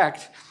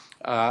president-elect,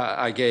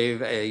 I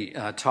gave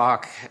a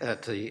talk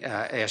at the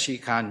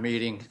ASHE-Econ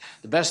meeting.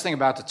 The best thing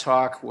about the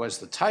talk was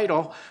the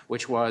title,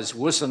 which was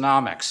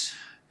Wussonomics.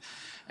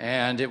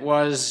 And it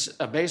was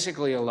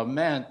basically a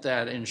lament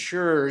that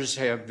insurers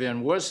have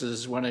been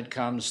wusses when it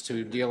comes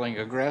to dealing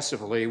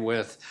aggressively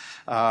with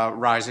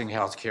rising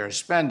healthcare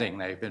spending.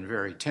 They've been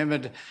very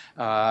timid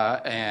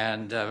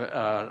and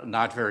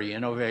not very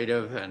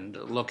innovative, and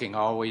looking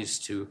always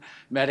to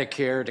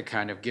Medicare to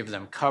kind of give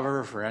them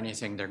cover for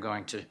anything they're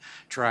going to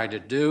try to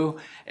do.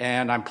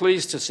 And I'm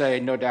pleased to say,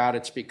 no doubt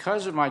it's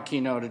because of my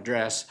keynote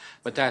address,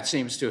 but that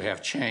seems to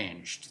have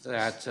changed,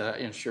 that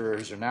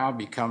insurers are now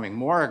becoming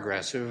more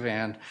aggressive,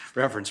 and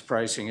reference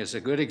pricing is a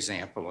good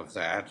example of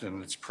that,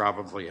 and it's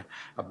probably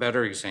a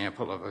better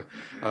example of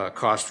a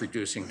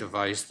cost-reducing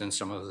device than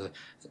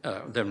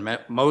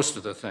most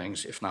of the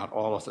things, if not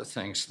all of the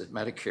things, that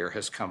Medicare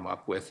has come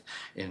up with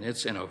in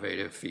its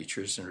innovative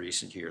features in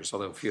recent years,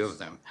 although a few of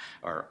them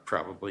are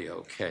probably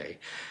okay.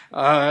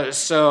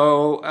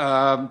 So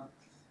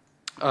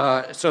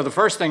the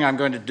first thing I'm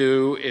going to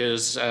do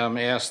is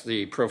ask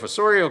the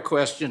professorial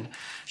question.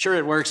 Sure,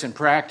 it works in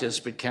practice,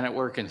 but can it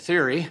work in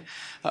theory?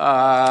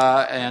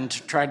 And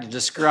try to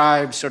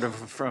describe, sort of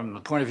from the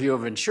point of view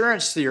of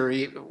insurance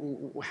theory,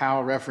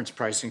 how reference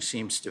pricing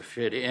seems to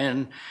fit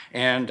in.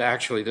 And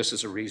actually, this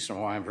is a reason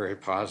why I'm very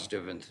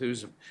positive,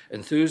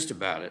 enthused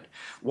about it.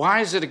 Why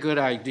is it a good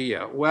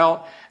idea?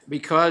 Well,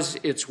 because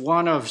it's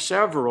one of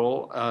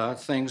several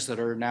things that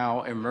are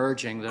now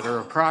emerging that are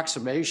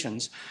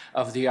approximations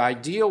of the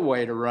ideal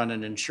way to run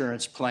an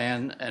insurance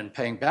plan and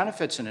paying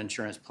benefits in an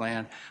insurance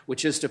plan,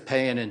 which is to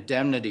pay an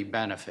indemnity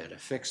benefit, a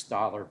fixed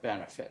dollar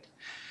benefit.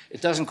 It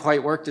doesn't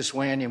quite work this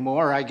way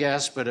anymore, I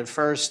guess, but at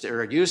first,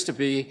 or it used to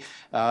be,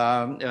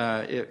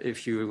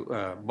 if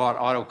you bought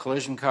auto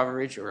collision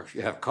coverage, or if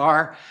you have a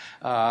car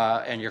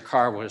and your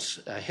car was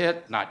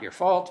hit, not your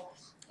fault,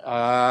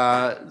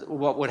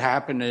 what would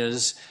happen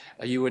is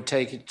you would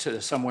take it to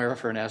somewhere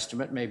for an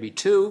estimate, maybe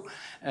two,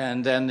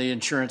 and then the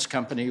insurance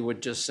company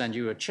would just send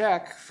you a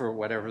check for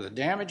whatever the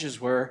damages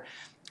were,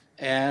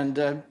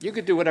 and you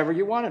could do whatever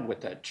you wanted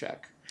with that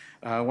check.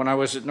 When I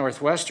was at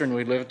Northwestern,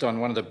 we lived on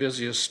one of the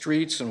busiest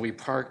streets, and we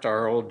parked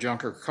our old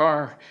junker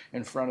car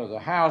in front of the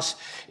house.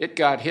 It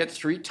got hit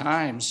 3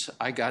 times.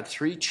 I got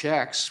 3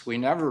 checks. We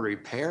never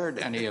repaired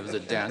any of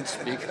the dents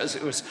because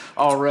it was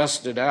all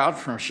rusted out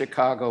from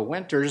Chicago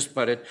winters,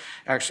 but it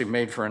actually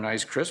made for a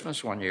nice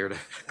Christmas one year to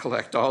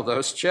collect all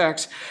those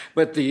checks.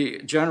 But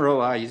the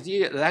general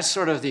idea, that's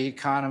sort of the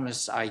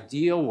economist's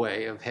ideal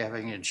way of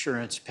having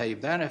insurance pay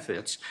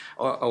benefits,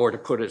 or to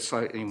put it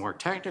slightly more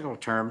technical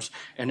terms,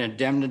 an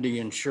indemnity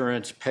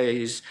insurance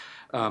pays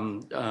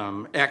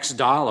X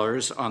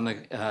dollars on the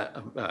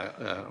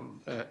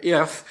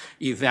if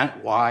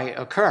event Y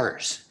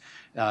occurs,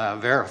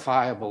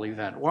 verifiable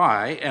event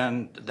Y,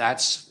 and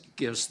that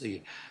gives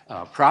the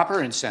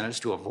proper incentives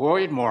to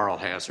avoid moral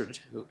hazard,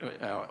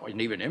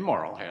 and even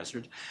immoral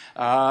hazard,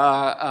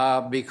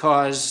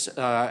 because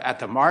at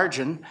the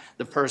margin,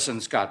 the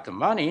person's got the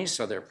money,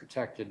 so they're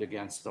protected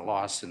against the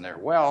loss in their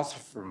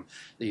wealth from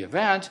the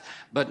event,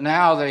 but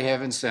now they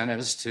have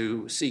incentives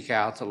to seek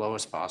out the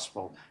lowest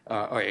possible,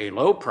 or a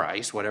low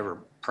price, whatever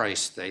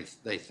price they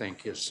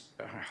think is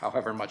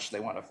however much they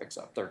want to fix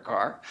up their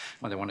car,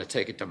 when they want to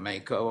take it to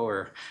Maaco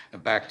or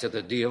back to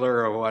the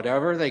dealer or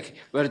whatever.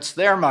 But it's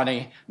their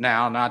money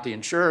now, not not the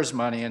insurer's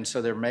money, and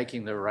so they're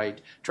making the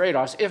right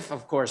trade-offs, if,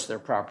 of course, they're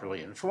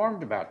properly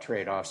informed about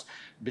trade-offs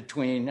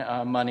between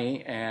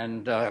money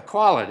and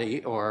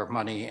quality, or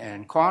money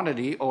and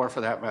quantity, or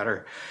for that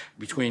matter,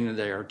 between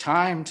their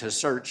time to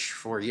search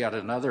for yet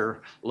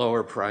another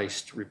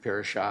lower-priced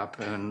repair shop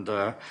and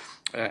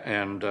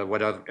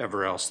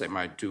whatever else they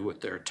might do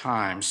with their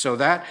time. So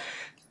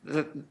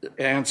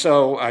and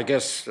so I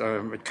guess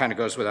it kind of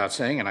goes without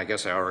saying, and I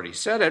guess I already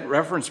said it,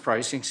 reference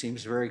pricing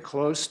seems very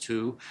close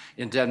to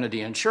indemnity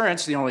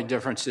insurance. The only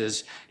difference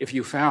is if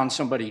you found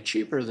somebody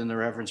cheaper than the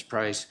reference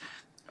price,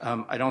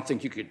 I don't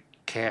think you could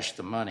cash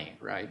the money,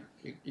 right?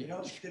 They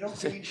don't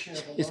gain share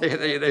below.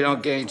 They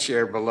don't gain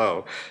share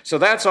below. So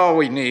that's all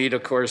we need.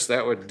 Of course,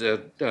 that would They're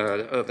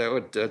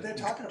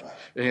talking about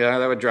it. yeah,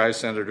 that would drive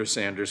Senator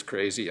Sanders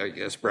crazy, I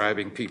guess,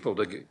 bribing people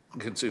to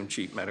consume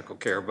cheap medical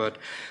care. But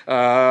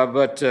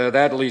that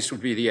at least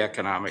would be the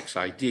economics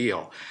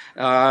ideal.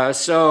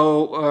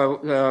 So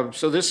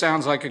this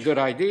sounds like a good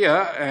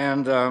idea,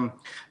 and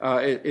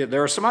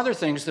there are some other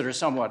things that are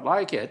somewhat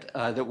like it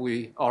that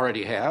we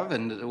already have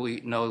and that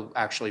we know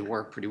actually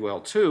work pretty well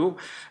too.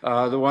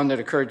 The one that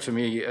occurred to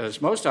me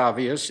as most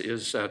obvious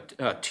is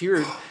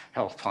tiered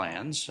health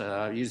plans,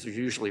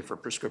 usually for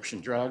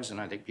prescription drugs,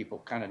 and I think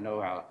people kind of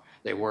know how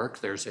they work.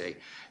 There's a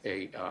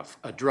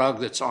drug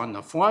that's on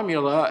the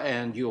formula,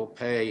 and you'll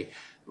pay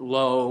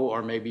low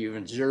or maybe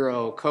even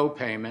zero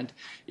copayment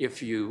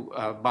if you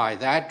buy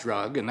that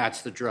drug, and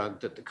that's the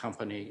drug that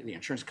the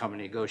insurance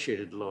company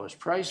negotiated the lowest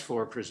price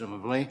for,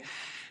 presumably.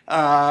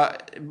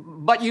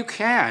 But you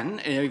can,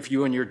 if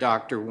you and your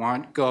doctor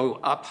want, go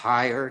up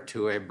higher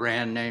to a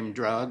brand name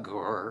drug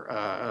or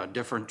a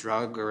different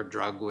drug, or a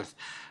drug with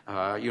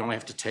you only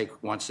have to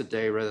take once a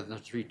day rather than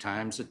 3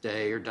 times a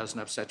day, or doesn't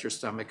upset your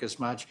stomach as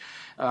much.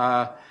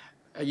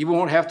 You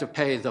won't have to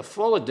pay the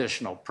full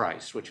additional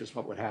price, which is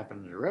what would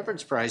happen in the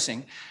reference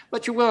pricing,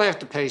 but you will have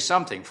to pay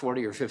something,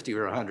 $40 or $50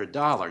 or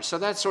 $100. So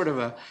that's sort of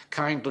a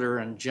kinder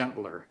and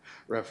gentler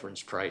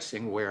reference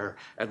pricing, where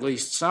at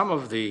least some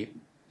of the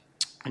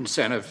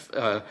incentive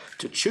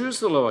to choose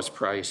the lowest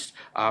priced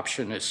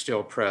option is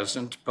still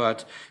present,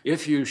 but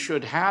if you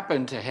should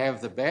happen to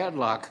have the bad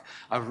luck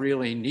of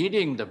really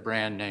needing the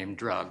brand name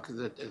drug,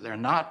 that they're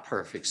not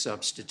perfect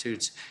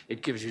substitutes,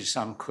 it gives you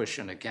some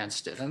cushion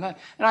against it. And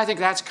I think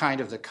that's kind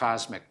of the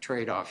cosmic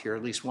trade-off here,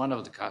 at least one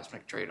of the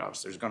cosmic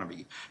trade-offs. There's going to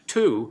be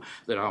 2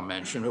 that I'll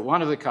mention, but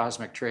one of the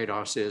cosmic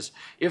trade-offs is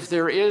if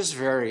there is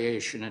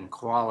variation in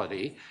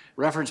quality,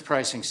 reference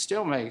pricing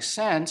still makes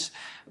sense,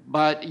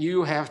 but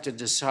you have to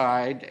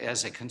decide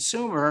as a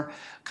consumer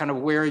kind of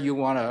where you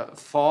want to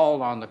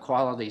fall on the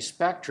quality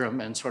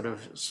spectrum and sort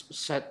of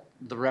set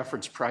the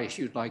reference price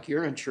you'd like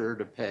your insurer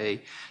to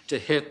pay to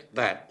hit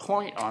that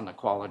point on the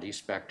quality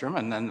spectrum,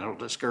 and then it'll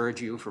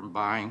discourage you from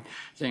buying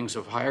things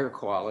of higher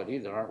quality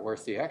that aren't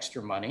worth the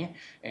extra money,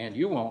 and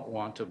you won't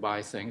want to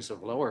buy things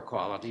of lower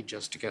quality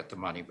just to get the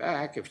money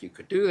back if you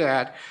could do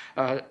that.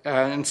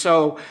 And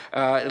so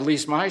at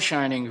least my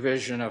shining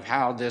vision of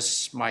how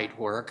this might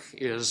work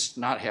is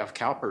not have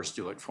CalPERS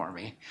do it for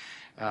me,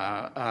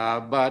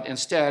 but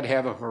instead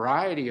have a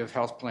variety of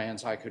health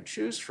plans I could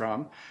choose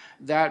from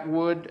that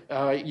would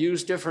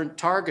use different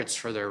targets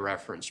for their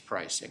reference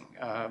pricing,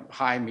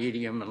 high,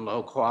 medium, and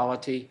low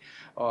quality,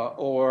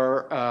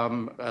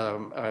 and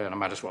I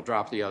might as well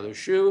drop the other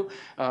shoe.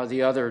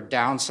 The other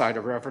downside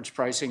of reference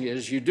pricing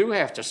is you do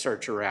have to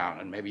search around,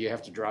 and maybe you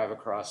have to drive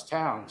across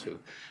town to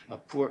a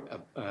poor,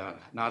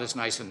 not as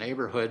nice a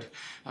neighborhood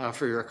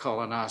for your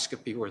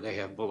colonoscopy where they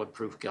have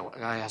bulletproof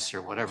glass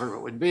or whatever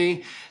it would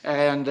be,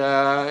 and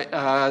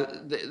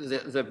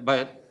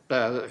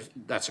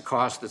that's a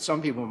cost that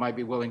some people might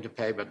be willing to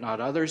pay, but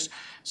not others.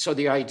 So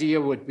the idea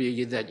would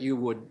be that you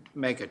would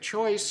make a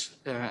choice,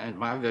 and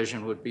my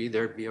vision would be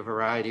there'd be a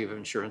variety of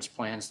insurance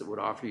plans that would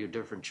offer you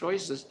different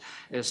choices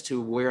as to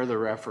where the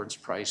reference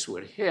price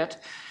would hit.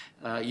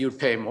 You'd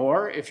pay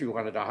more if you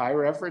wanted a high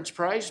reference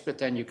price, but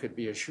then you could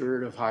be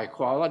assured of high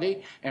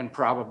quality and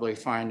probably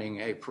finding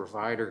a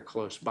provider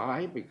close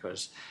by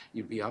because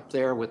you'd be up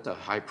there with the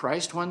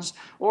high-priced ones,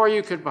 or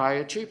you could buy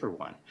a cheaper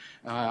one.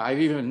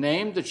 I've even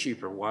named the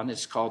cheaper one.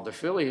 It's called the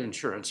Philly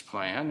Insurance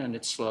Plan, and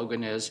its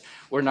slogan is,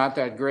 "We're not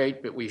that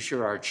great, but we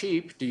sure are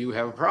cheap. Do you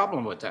have a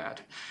problem with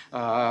that?"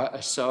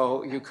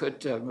 So you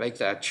could make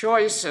that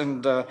choice,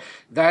 and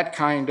that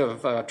kind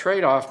of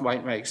trade-off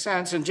might make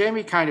sense. And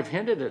Jamie kind of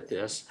hinted at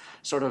this,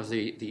 sort of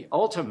the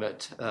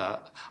ultimate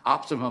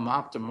optimum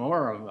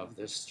optimorum of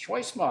this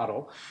choice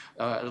model,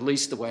 at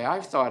least the way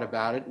I've thought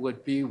about it,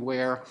 would be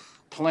where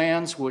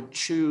plans would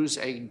choose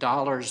a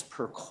dollars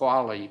per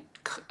quality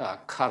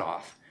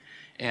cutoff.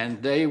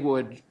 And they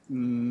would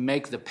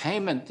make the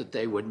payment that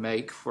they would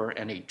make for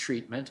any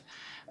treatment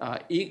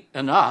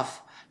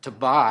enough to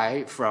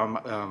buy from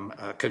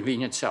a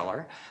convenience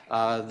seller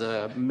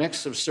the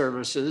mix of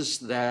services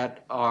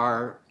that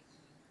are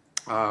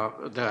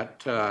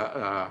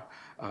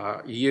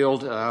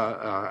yield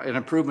an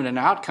improvement in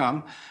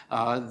outcome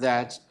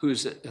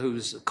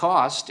whose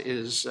cost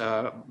is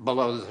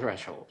below the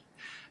threshold.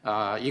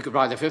 You could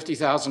buy the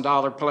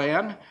 $50,000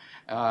 plan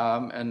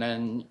and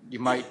then you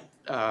might,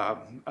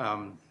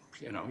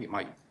 you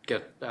might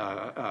get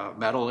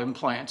metal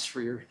implants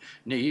for your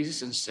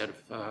knees instead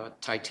of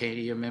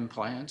titanium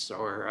implants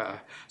or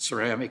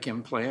ceramic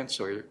implants,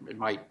 or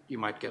you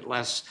might get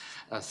less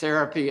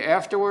therapy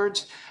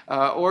afterwards,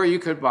 or you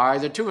could buy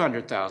the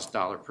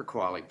 $200,000 per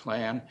QALY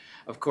plan.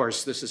 Of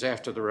course, this is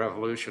after the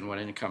revolution when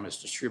income is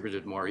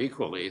distributed more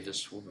equally.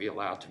 This will be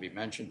allowed to be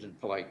mentioned in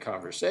polite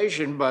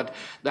conversation, but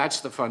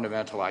that's the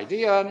fundamental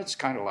idea, and it's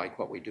kind of like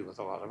what we do with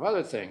a lot of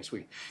other things.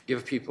 We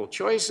give people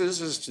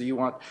choices as to you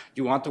want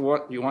the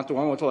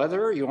one with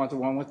leather, or you want the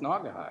one with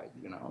naugahyde,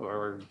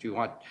 or do you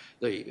want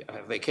the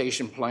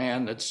vacation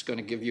plan that's going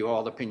to give you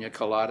all the pina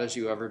coladas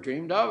you ever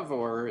dreamed of,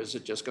 or is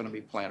it just going to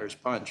be Planter's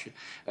Punch?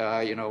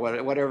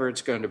 Whatever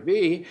it's going to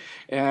be.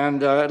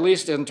 And at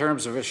least in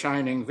terms of a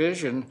shining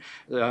vision,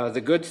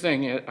 the good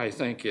thing, I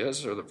think,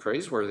 is, or the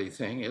praiseworthy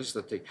thing, is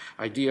that the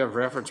idea of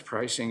reference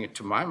pricing,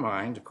 to my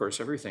mind, of course,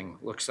 everything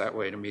looks that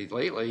way to me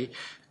lately,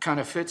 kind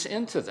of fits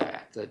into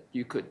that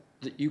you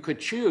could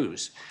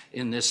choose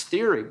in this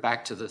theory,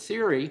 back to the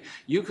theory,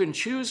 you can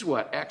choose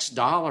what X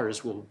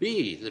dollars will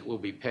be that will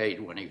be paid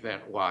when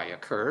event Y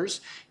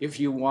occurs. If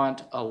you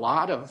want a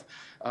lot of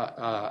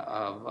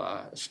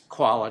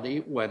quality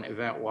when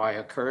event Y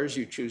occurs,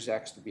 you choose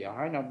X to be a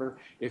high number.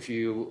 If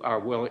you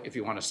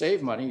want to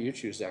save money, you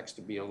choose X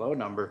to be a low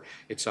number.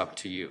 It's up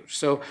to you.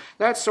 So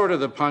that's sort of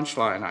the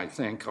punchline, I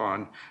think,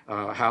 on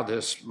how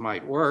this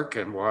might work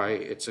and why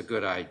it's a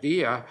good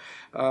idea.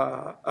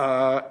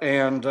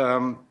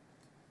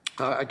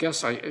 I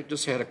guess I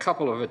just had a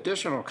couple of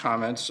additional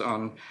comments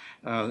on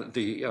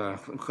the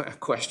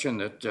question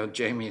that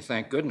Jamie,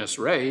 thank goodness,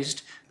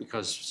 raised,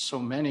 because so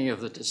many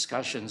of the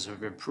discussions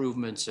of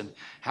improvements and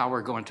how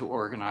we're going to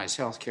organize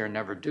healthcare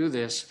never do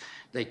this.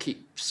 They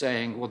keep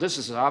saying, well, this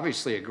is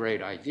obviously a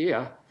great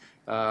idea.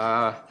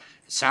 It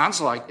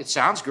sounds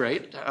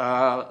great.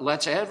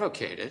 Let's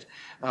advocate it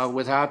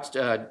without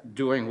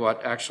doing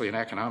what actually in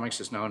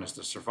economics is known as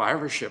the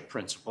survivorship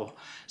principle,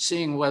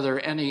 seeing whether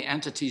any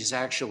entities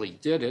actually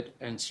did it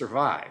and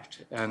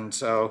survived. And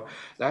so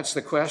that's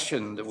the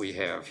question that we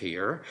have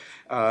here.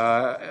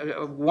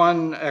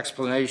 One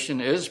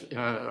explanation is,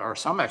 or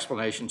some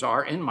explanations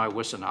are in my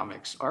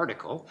Wissonomics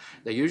article.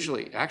 They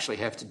usually actually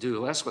have to do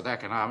less with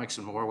economics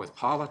and more with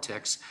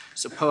politics.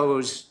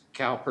 Suppose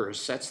CalPERS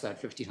sets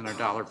that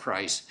 $1,500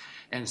 price,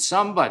 and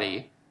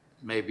somebody,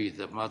 maybe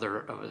the mother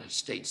of a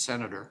state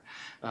senator,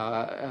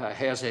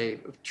 has a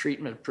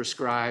treatment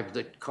prescribed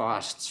that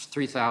costs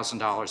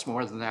 $3,000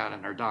 more than that,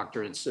 and her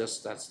doctor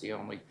insists that's the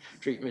only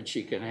treatment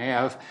she can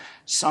have.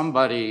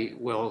 Somebody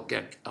will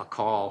get a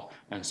call,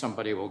 and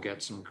somebody will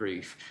get some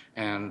grief.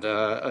 And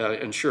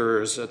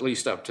insurers, at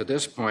least up to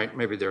this point,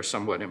 maybe they're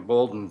somewhat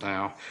emboldened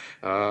now,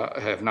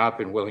 have not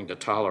been willing to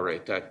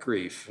tolerate that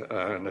grief,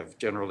 and have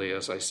generally,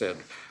 as I said,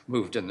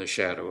 moved in the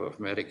shadow of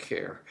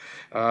Medicare.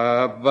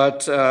 And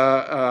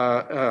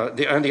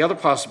the other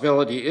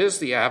possibility is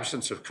the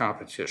absence of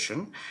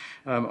competition.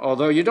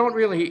 Although you don't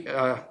really,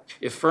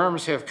 if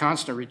firms have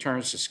constant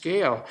returns to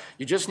scale,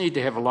 you just need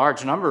to have a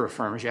large number of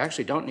firms. You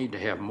actually don't need to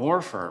have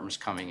more firms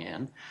coming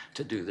in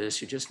to do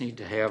this. You just need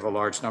to have a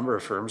large number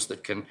of firms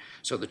that can,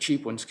 so the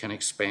cheap ones can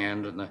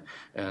expand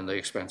and the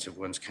expensive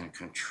ones can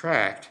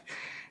contract.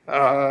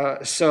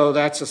 So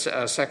that's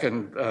a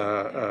second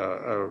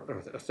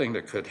thing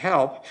that could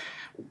help.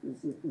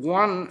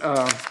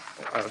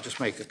 I'll just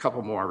make a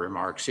couple more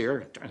remarks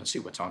here and see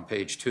what's on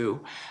page 2.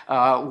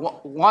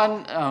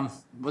 Well,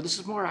 this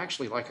is more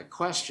actually like a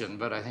question,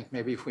 but I think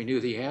maybe if we knew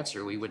the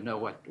answer, we would know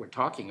what we're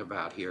talking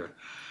about here.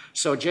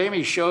 So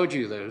Jamie showed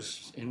you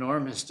those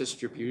enormous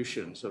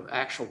distributions of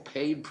actual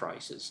paid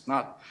prices.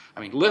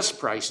 List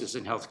prices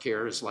in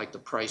healthcare is like the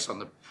price on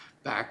the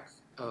back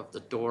of the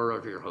door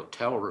of your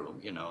hotel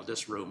room.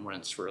 This room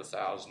rents for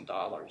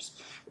 $1,000.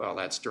 Well,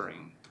 that's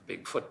during the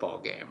big football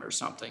game or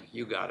something.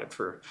 You got it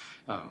for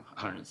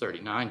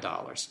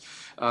 $139.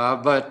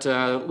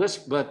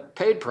 But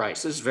paid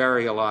prices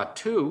vary a lot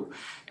too.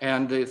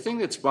 And the thing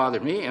that's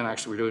bothered me, and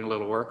actually we're doing a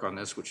little work on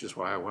this, which is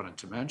why I wanted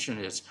to mention,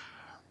 is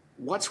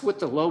what's with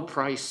the low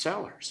price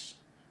sellers?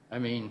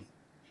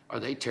 Are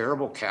they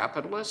terrible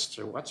capitalists,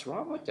 or what's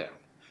wrong with them?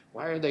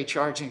 Why are they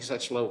charging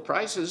such low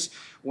prices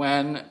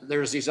when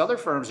there's these other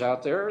firms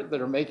out there that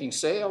are making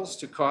sales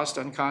to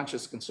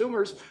cost-unconscious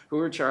consumers who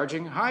are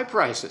charging high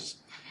prices?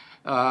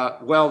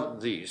 Well,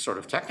 the sort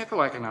of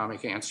technical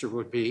economic answer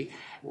would be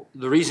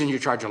the reason you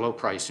charge a low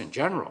price in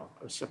general,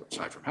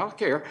 aside from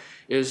healthcare,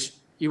 is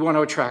you want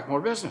to attract more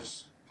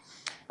business.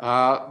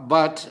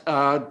 But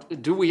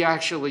do we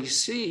actually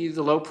see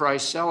the low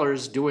price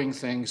sellers doing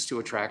things to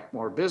attract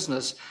more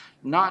business?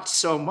 Not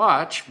so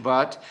much,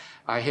 but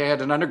I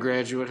had an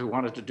undergraduate who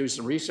wanted to do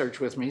some research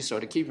with me, so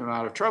to keep him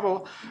out of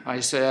trouble, I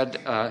said,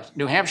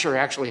 New Hampshire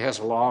actually has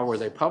a law where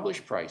they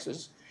publish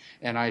prices.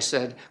 And I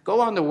said,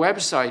 go on the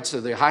websites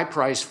of the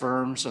high-price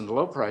firms and the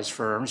low-price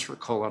firms for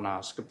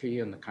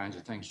colonoscopy and the kinds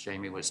of things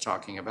Jamie was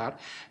talking about,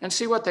 and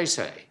see what they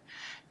say.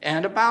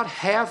 And about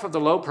half of the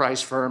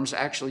low-price firms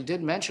actually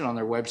did mention on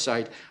their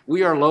website,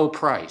 we are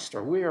low-priced,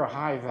 or we are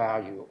high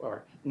value,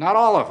 or not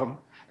all of them,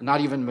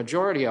 not even the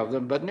majority of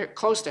them, but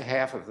close to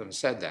half of them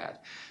said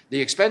that. The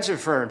expensive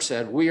firms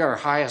said, we are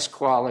highest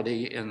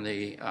quality in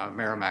the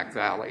Merrimack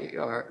Valley,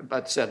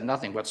 but said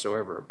nothing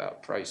whatsoever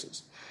about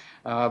prices.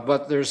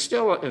 But there's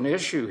still an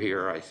issue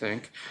here, I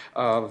think,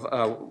 of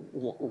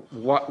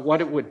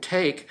what it would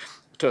take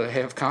to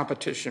have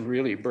competition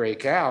really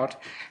break out.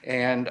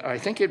 And I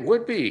think it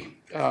would be,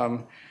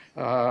 and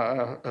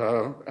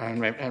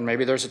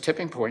maybe there's a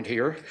tipping point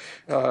here,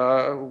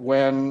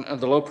 when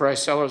the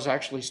low-price sellers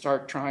actually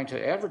start trying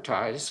to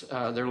advertise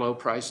their low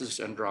prices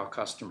and draw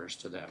customers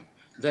to them.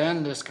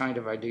 Then this kind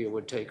of idea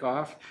would take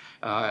off.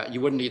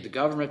 You wouldn't need the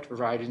government to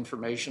provide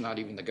information, not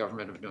even the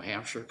government of New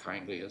Hampshire,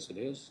 kindly as it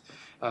is.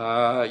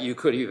 You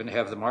could even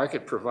have the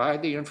market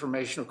provide the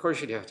information. Of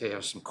course, you'd have to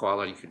have some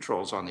quality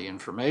controls on the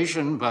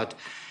information, but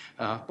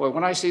boy,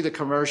 when I see the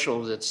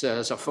commercial that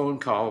says a phone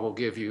call will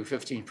give you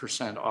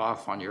 15%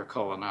 off on your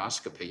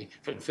colonoscopy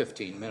in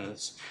 15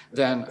 minutes,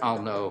 then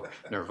I'll know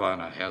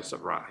nirvana has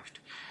arrived.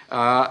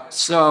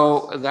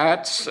 So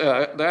that's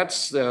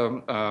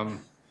the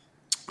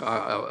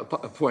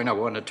a point I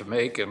wanted to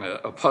make, and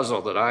a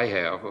puzzle that I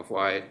have of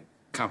why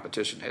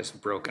competition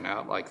hasn't broken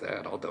out like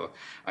that, although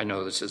I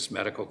know this is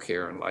medical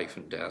care and life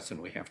and death,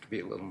 and we have to be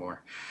a little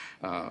more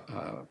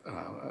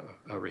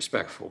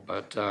respectful,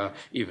 but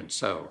even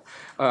so.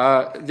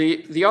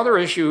 The other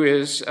issue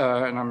is,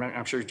 and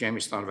I'm sure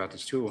Jamie's thought about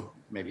this too,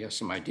 maybe has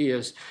some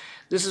ideas,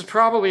 this is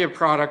probably a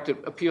product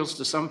that appeals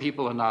to some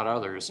people and not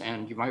others,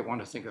 and you might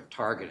want to think of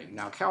targeting.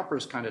 Now,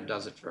 CalPERS kind of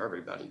does it for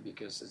everybody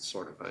because it's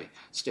sort of a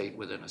state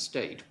within a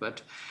state,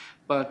 but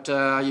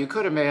you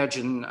could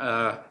imagine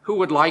who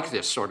would like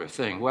this sort of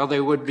thing. Well,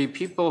 they would be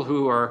people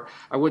who are,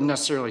 I wouldn't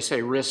necessarily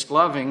say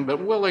risk-loving, but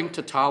willing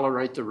to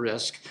tolerate the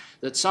risk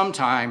that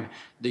sometime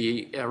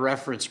the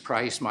reference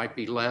price might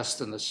be less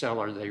than the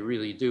seller they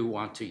really do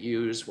want to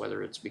use,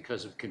 whether it's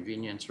because of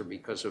convenience or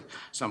because of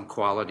some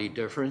quality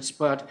difference.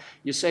 But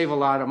you save a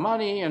lot of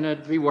money and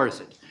it'd be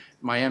worth it.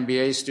 My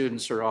MBA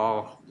students are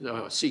all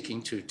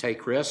seeking to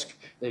take risk.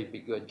 They'd be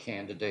good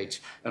candidates.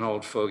 An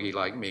old fogey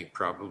like me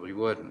probably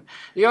wouldn't.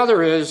 The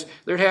other is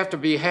there'd have to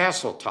be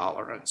hassle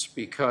tolerance,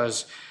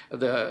 because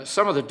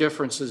some of the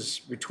differences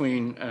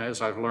between,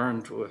 as I've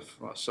learned with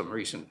some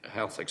recent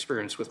health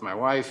experience with my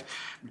wife,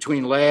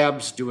 between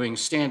labs doing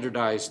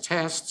standardized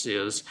tests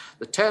is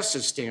the test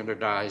is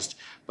standardized,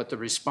 but the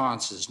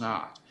response is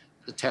not.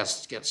 The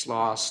test gets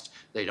lost.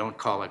 They don't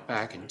call it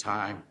back in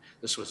time.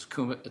 This was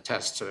a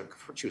test,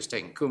 she was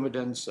taking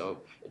Coumadin,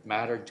 so it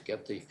mattered to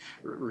get the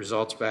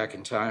results back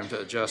in time to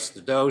adjust the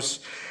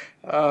dose.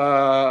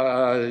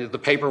 The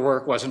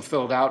paperwork wasn't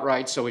filled out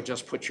right, so it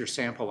just put your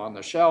sample on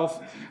the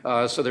shelf.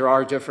 So there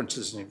are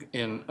differences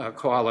in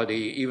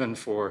quality, even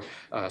for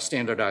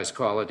standardized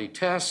quality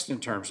tests in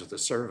terms of the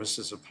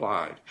services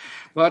applied.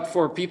 But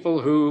for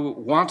people who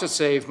want to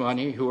save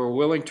money, who are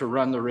willing to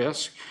run the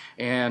risk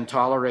and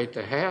tolerate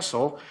the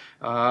hassle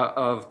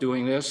of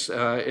doing this,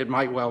 it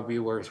might well be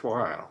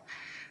worthwhile.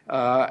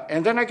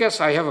 And then I guess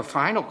I have a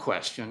final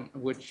question,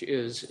 which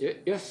is,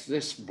 if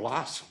this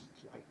blossomed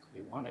like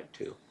we want it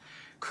to,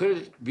 could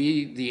it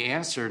be the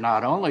answer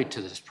not only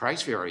to this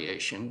price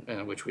variation,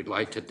 which we'd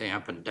like to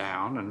dampen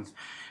down, and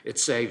it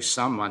saves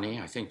some money.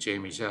 I think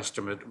Jamie's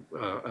estimate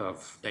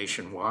of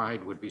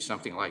nationwide would be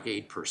something like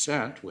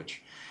 8%,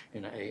 which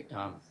in a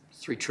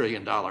 $3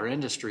 trillion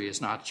industry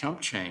is not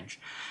chump change.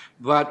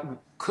 But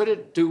could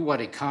it do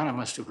what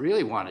economists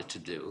really want it to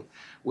do,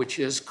 which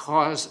is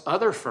cause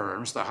other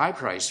firms, the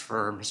high-priced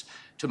firms,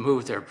 to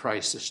move their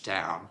prices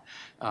down?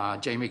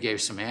 Jamie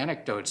gave some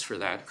anecdotes for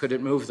that. Could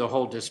it move the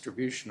whole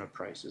distribution of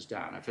prices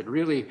down? If it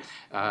really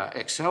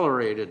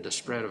accelerated the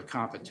spread of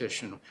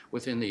competition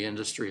within the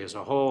industry as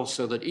a whole,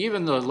 so that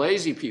even the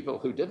lazy people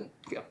who didn't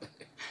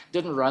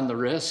run the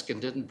risk and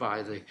didn't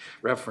buy the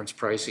reference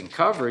pricing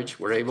coverage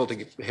were able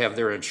to have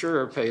their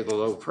insurer pay the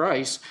low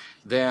price,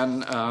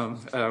 then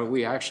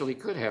we actually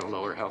could have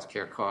lower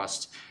healthcare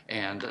costs,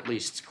 and at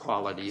least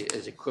quality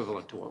is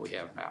equivalent to what we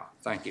have now.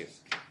 Thank you.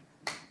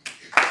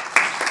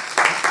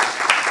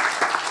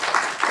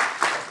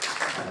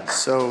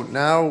 So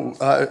now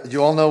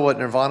you all know what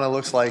nirvana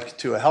looks like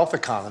to a health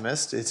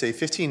economist. It's a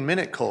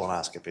 15-minute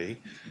colonoscopy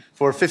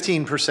for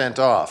 15%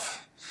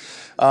 off.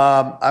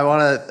 I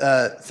want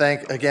to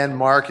thank again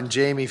Mark and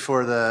Jamie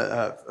for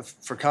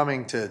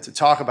coming to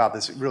talk about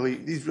these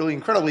really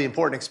incredibly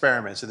important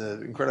experiments and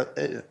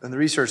the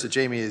research that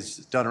Jamie has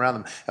done around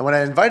them. And when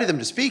I invited them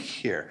to speak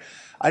here,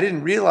 I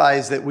didn't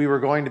realize that we were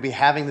going to be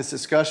having this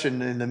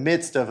discussion in the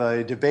midst of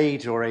a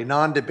debate or a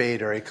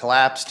non-debate or a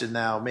collapsed and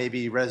now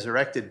maybe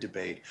resurrected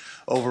debate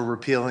over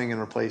repealing and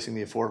replacing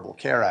the Affordable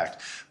Care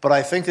Act. But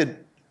I think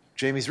that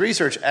Jamie's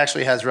research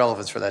actually has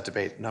relevance for that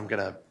debate, and I'm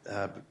going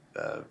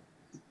to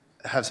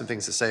have some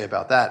things to say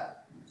about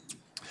that.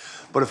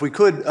 But if we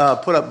could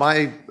put up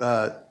my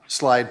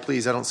slide,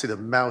 please. I don't see the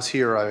mouse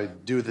here. I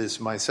would do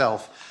this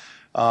myself.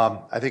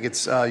 I think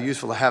it's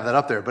useful to have that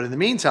up there. But in the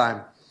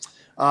meantime,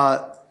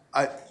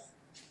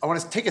 I want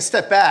to take a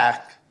step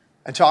back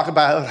and talk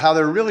about how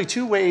there are really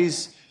two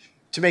ways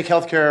to make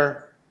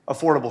healthcare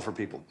affordable for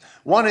people.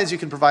 One is you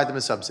can provide them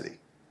a subsidy.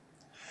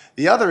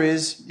 The other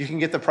is you can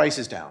get the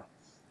prices down.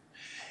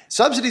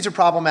 Subsidies are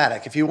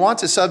problematic. If you want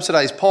to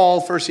subsidize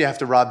Paul, first you have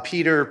to rob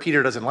Peter.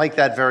 Peter doesn't like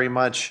that very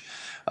much.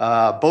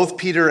 Both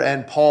Peter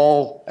and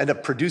Paul end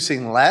up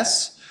producing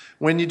less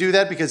when you do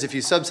that, because if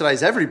you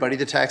subsidize everybody,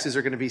 the taxes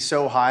are going to be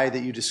so high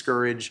that you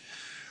discourage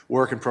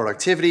work and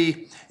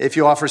productivity. If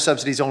you offer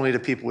subsidies only to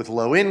people with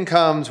low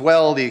incomes,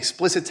 well, the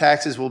explicit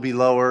taxes will be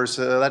lower,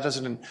 so that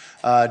doesn't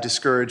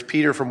discourage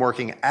Peter from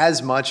working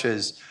as much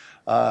as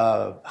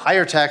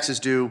higher taxes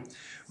do.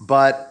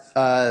 But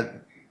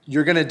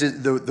you're going to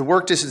the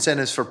work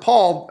disincentives for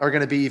Paul are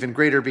going to be even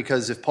greater,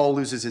 because if Paul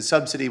loses his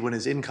subsidy when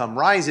his income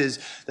rises,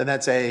 then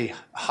that's a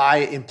high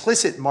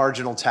implicit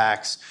marginal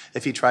tax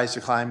if he tries to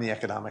climb the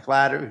economic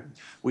ladder.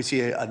 We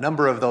see a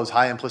number of those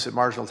high implicit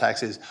marginal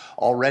taxes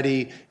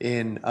already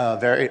in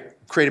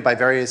created by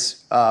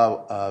various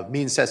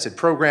means-tested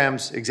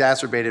programs,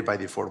 exacerbated by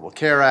the Affordable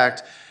Care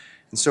Act,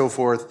 and so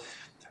forth.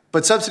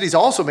 But subsidies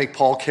also make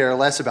Paul care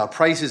less about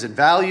prices and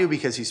value,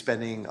 because he's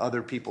spending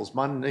other people's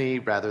money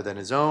rather than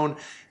his own.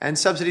 And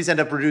subsidies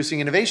end up reducing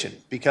innovation,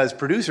 because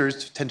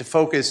producers tend to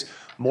focus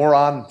more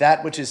on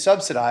that which is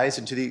subsidized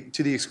and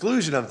to the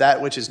exclusion of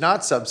that which is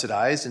not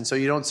subsidized. And so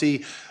you don't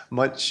see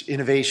much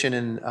innovation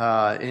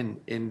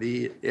in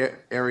the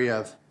area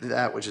of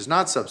that which is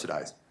not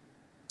subsidized.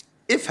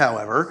 If,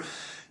 however,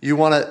 you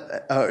want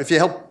to, if you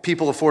help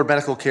people afford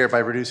medical care by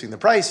reducing the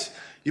price,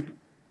 you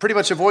pretty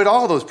much avoid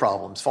all of those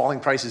problems. Falling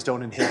prices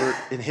don't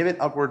inhibit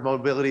upward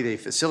mobility, they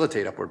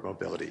facilitate upward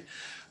mobility.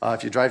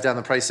 If you drive down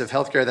the price of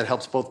healthcare, that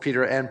helps both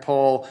Peter and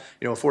Paul,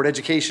 afford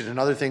education and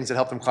other things that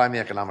help them climb the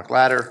economic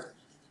ladder.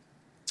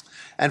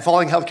 And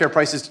falling healthcare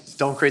prices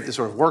don't create the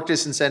sort of work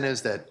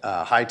disincentives that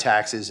high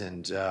taxes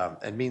and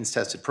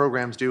means-tested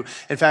programs do.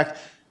 In fact,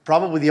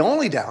 probably the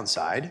only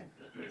downside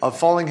of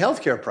falling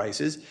healthcare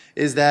prices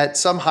is that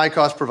some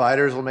high-cost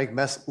providers will make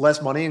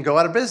less money and go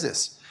out of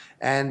business.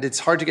 And it's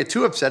hard to get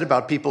too upset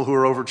about people who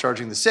are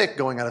overcharging the sick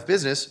going out of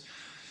business.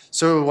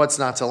 So what's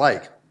not to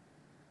like?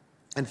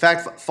 In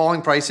fact,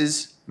 falling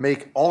prices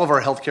make all of our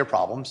healthcare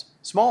problems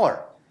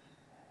smaller.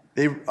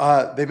 They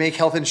make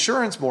health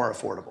insurance more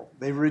affordable.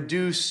 They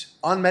reduce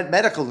unmet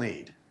medical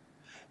need.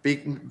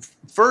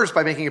 First,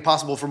 by making it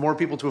possible for more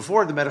people to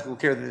afford the medical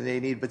care that they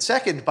need, but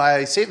second,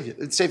 by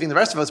saving the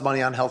rest of us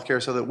money on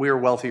healthcare so that we're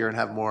wealthier and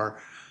have more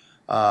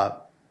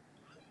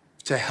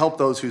to help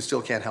those who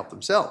still can't help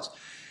themselves.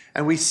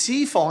 And we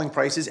see falling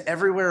prices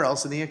everywhere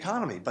else in the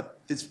economy,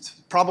 but this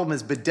problem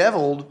has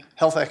bedeviled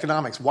health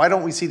economics. Why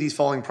don't we see these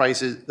falling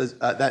prices,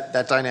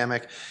 that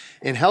dynamic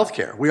in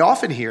healthcare? We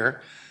often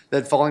hear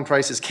that falling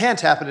prices can't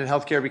happen in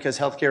healthcare because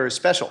healthcare is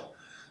special.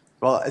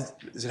 Well, as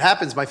it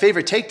happens, my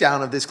favorite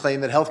takedown of this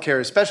claim that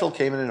healthcare is special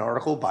came in an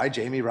article by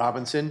Jamie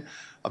Robinson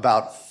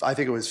about, I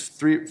think it was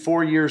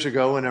 4 years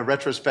ago, in a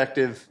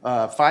retrospective,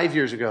 5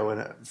 years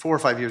ago, 4 or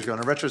 5 years ago, in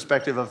a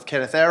retrospective of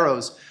Kenneth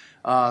Arrow's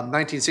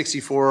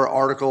 1964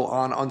 article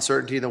on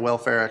uncertainty in the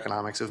welfare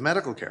economics of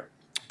medical care.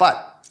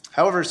 But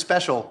however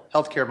special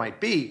healthcare might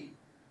be,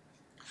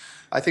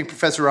 I think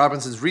Professor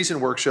Robinson's recent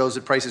work shows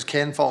that prices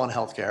can fall in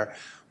healthcare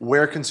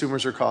where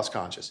consumers are cost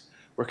conscious,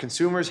 where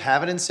consumers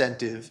have an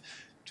incentive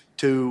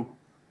to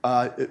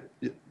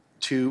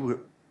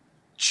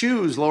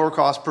choose lower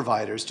cost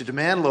providers, to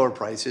demand lower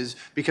prices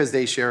because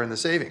they share in the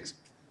savings.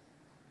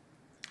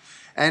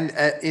 And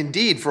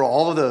indeed, for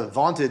all of the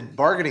vaunted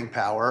bargaining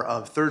power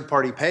of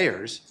third-party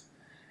payers,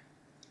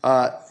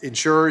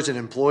 insurers and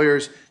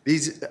employers,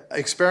 these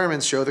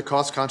experiments show that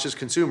cost-conscious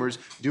consumers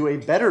do a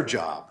better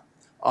job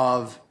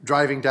of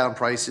driving down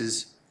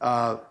prices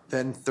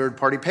than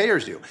third-party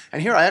payers do.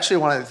 And here I actually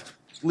want to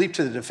leap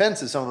to the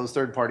defense of some of those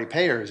third-party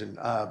payers. And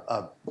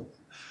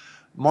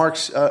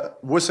Mark's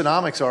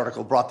Wusonomics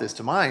article brought this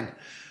to mind.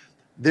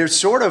 They're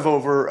sort of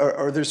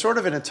they're sort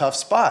of in a tough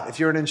spot. If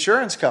you're an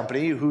insurance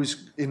company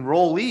whose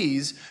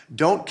enrollees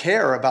don't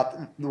care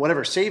about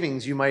whatever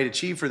savings you might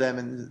achieve for them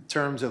in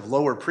terms of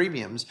lower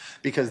premiums,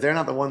 because they're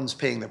not the ones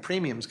paying the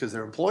premiums because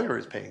their employer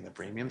is paying the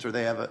premiums, or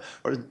they have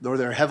or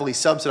they're heavily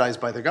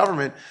subsidized by the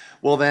government,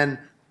 well then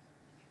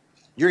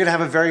you're going to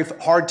have a very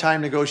hard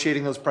time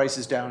negotiating those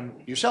prices down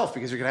yourself,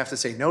 because you're going to have to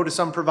say no to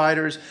some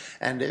providers.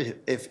 And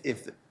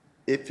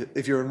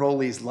if your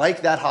enrollees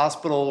like that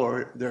hospital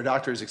or their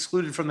doctor is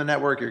excluded from the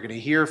network, you're going to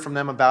hear from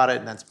them about it.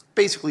 And that's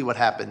basically what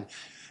happened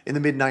in the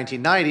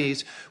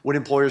mid-1990s when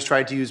employers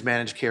tried to use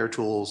managed care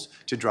tools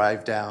to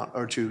drive down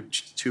or to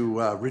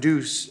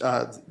reduce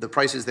the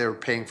prices they were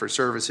paying for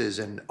services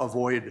and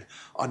avoid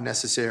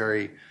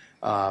unnecessary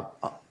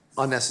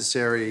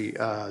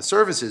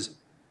services.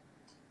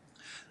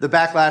 The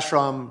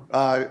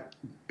backlash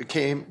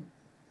came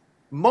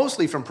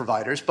mostly from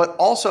providers, but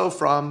also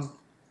from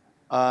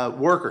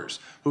workers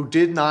who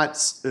did not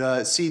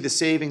see the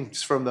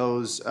savings from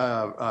those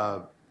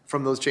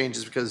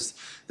changes because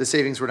the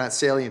savings were not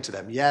salient to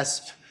them.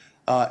 Yes,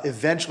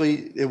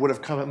 Eventually, it would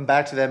have come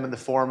back to them in the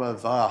form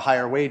of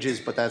higher wages,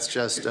 but that's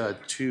just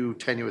too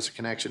tenuous a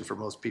connection for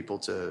most people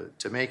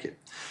to make it.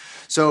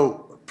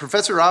 So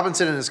Professor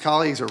Robinson and his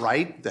colleagues are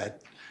right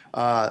that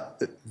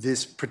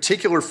this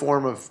particular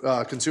form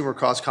of consumer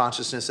cost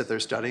consciousness that they're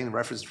studying,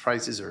 reference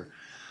prices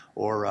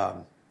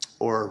or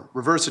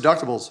reverse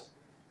deductibles,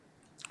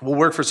 will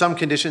work for some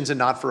conditions and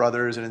not for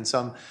others, and in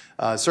some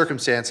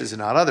circumstances and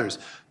not others.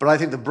 But I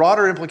think the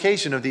broader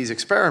implication of these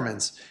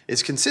experiments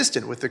is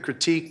consistent with the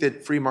critique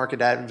that free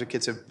market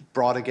advocates have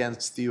brought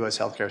against the U.S.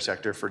 healthcare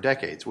sector for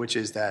decades, which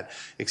is that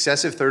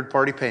excessive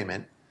third-party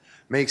payment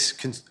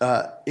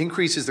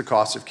increases the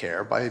cost of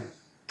care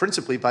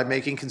principally by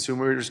making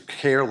consumers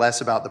care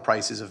less about the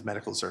prices of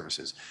medical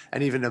services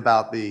and even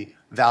about the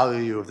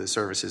value of the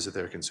services that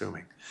they're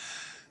consuming.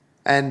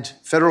 And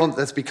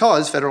that's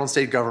because federal and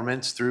state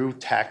governments, through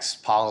tax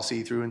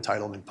policy, through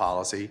entitlement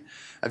policy,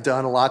 have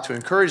done a lot to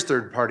encourage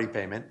third-party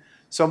payment,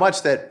 so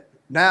much that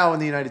now in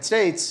the United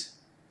States,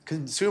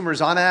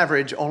 consumers on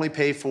average only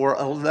pay for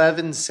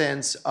 11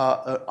 cents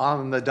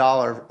on the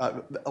dollar,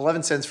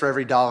 11 cents for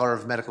every dollar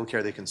of medical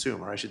care they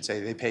consume, or I should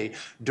say they pay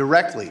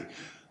directly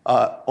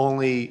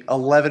only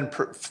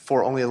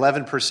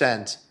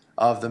 11%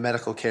 of the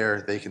medical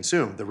care they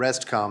consume. The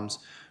rest comes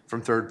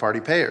from third-party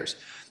payers.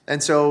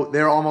 And so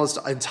they're almost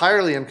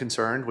entirely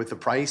unconcerned with the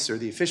price or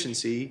the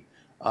efficiency,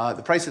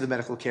 the price of the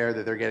medical care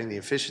that they're getting, the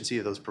efficiency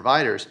of those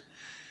providers.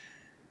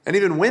 And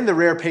even when the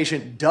rare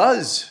patient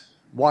does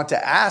want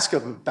to ask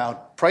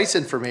about price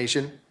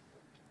information,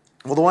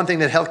 well, the one thing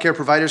that healthcare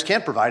providers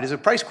can't provide is a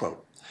price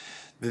quote.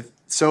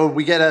 So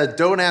we get a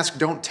don't ask,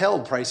 don't tell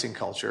pricing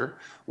culture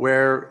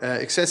where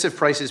excessive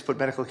prices put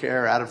medical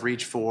care out of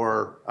reach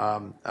for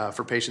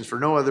patients for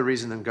no other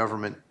reason than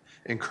government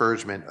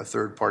encouragement. A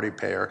third-party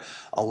payer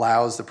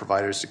allows the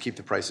providers to keep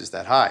the prices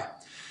that high.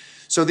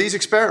 So these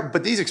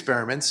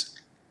experiments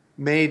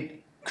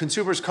made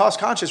consumers cost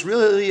conscious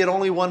really at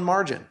only one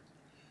margin,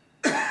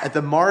 at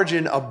the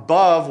margin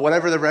above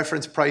whatever the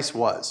reference price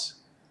was.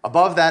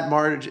 Above that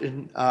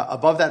margin,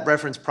 above that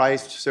reference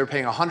price, they're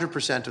paying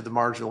 100% of the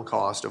marginal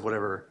cost of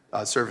whatever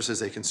services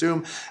they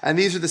consume. And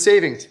these are the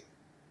savings,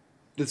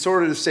 the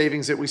sort of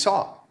savings that we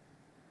saw.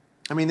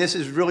 I mean, this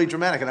is really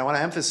dramatic, and I want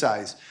to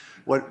emphasize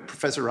what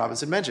Professor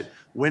Robinson mentioned.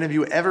 When have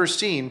you ever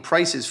seen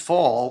prices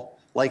fall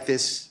like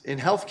this in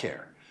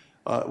healthcare?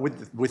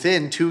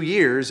 Within 2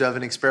 years of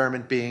an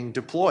experiment being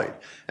deployed.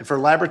 And for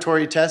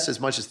laboratory tests,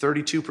 as much as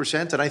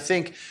 32%. And I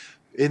think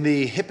in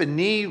the hip and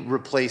knee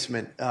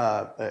replacement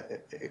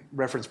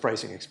reference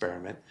pricing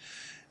experiment,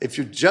 if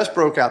you just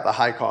broke out the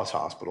high-cost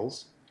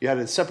hospitals, you had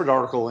a separate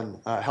article in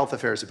Health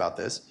Affairs about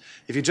this.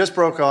 If you just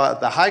broke out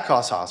the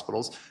high-cost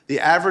hospitals, the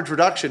average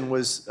reduction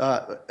was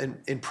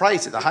in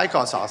price at the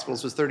high-cost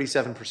hospitals was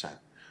 37%,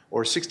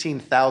 or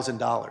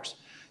 $16,000.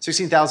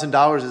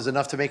 $16,000 is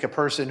enough to make a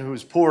person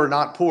who's poor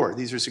not poor.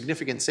 These are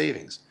significant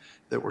savings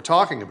that we're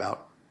talking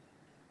about.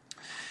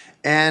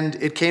 And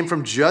it came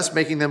from just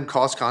making them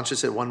cost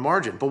conscious at one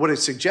margin. But what it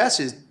suggests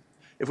is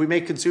if we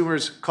make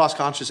consumers cost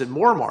conscious at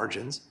more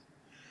margins,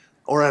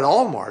 or at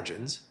all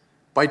margins,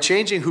 by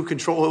changing who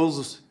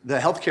controls the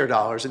healthcare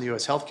dollars in the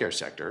U.S. healthcare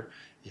sector,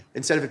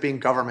 instead of it being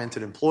government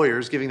and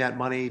employers giving that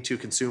money to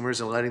consumers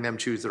and letting them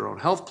choose their own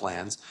health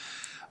plans,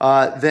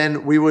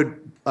 then we would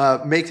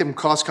make them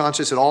cost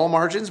conscious at all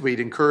margins. We'd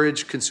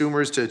encourage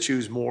consumers to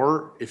choose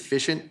more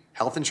efficient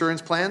health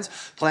insurance plans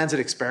that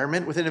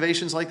experiment with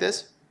innovations like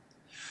this,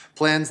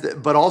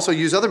 but also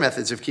use other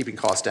methods of keeping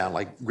costs down,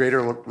 like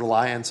greater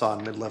reliance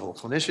on mid-level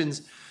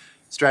clinicians,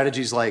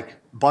 strategies like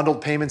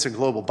bundled payments and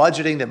global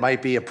budgeting that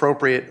might be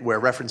appropriate where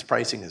reference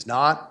pricing is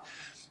not.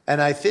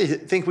 And I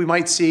think we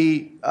might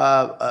see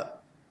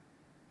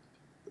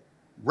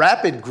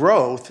rapid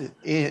growth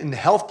in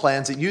health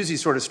plans that use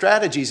these sort of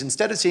strategies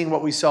instead of seeing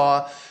what we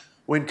saw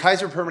when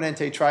Kaiser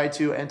Permanente tried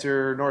to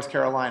enter North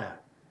Carolina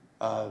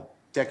a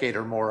decade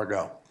or more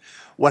ago.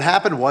 What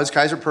happened was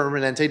Kaiser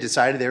Permanente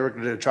decided they were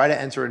going to try to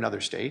enter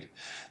another state.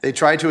 They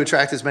tried to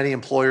attract as many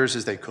employers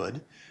as they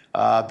could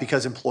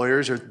because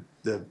employers are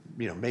the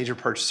major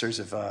purchasers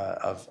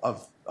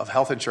of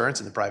health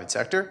insurance in the private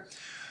sector.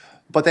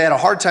 But they had a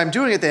hard time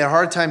doing it. They had a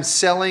hard time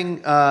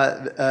selling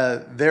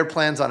their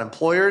plans on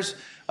employers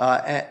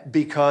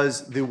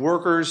because the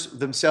workers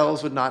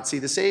themselves would not see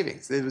the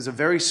savings. There was a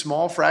very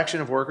small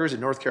fraction of workers in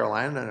North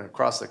Carolina and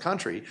across the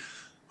country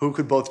who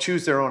could both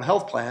choose their own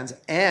health plans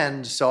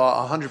and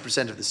saw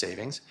 100% of the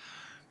savings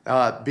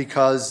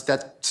because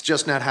that's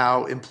just not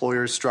how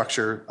employers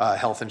structure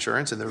health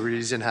insurance. And the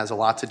reason has a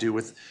lot to do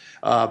with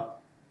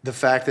the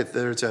fact that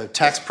there's a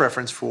tax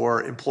preference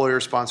for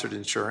employer-sponsored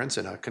insurance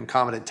and a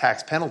concomitant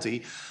tax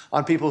penalty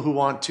on people who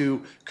want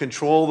to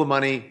control the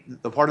money,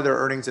 the part of their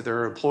earnings that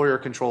their employer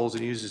controls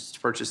and uses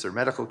to purchase their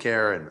medical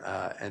care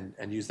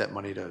and use that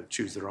money to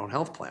choose their own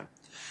health plan.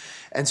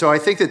 And so I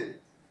think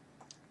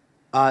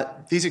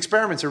that these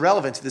experiments are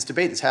relevant to this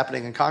debate that's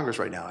happening in Congress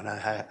right now and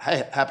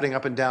happening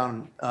up and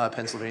down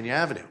Pennsylvania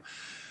Avenue.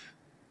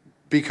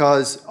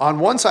 Because on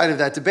one side of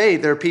that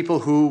debate, there are people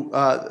who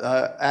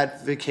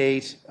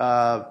advocate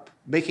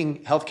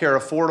making healthcare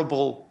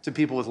affordable to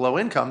people with low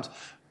incomes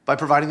by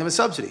providing them a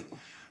subsidy.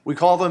 We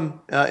call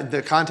them, in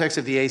the context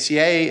of the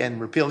ACA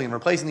and repealing and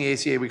replacing the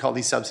ACA, we call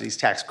these subsidies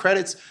tax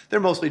credits. They're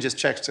mostly just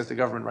checks that the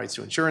government writes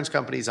to insurance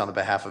companies on the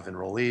behalf of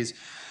enrollees.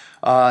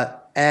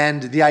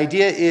 And the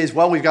idea is,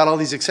 well, we've got all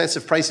these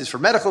excessive prices for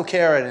medical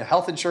care and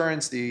health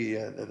insurance.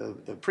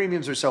 The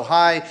premiums are so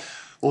high.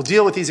 We'll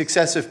deal with these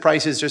excessive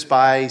prices just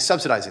by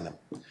subsidizing them,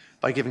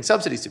 by giving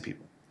subsidies to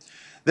people.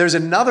 There's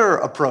another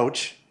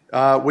approach,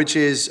 which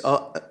is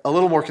a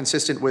little more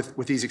consistent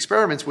with these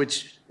experiments,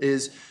 which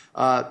is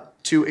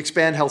to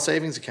expand health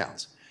savings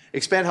accounts.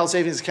 Expand health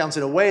savings accounts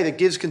in a way that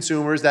gives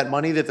consumers that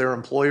money that their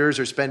employers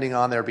are spending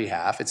on their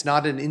behalf. It's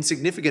not an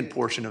insignificant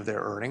portion of their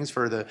earnings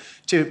for the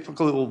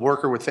typical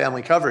worker with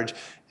family coverage.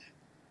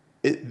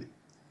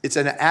 It's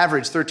an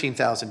average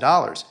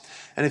 $13,000.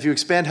 And if you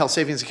expand health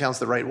savings accounts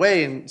the right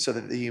way, and so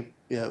that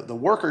the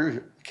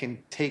worker can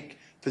take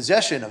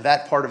possession of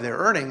that part of their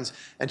earnings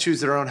and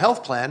choose their own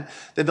health plan,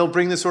 then they'll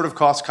bring this sort of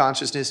cost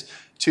consciousness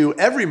to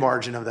every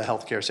margin of the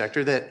healthcare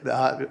sector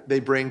that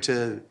they bring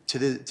to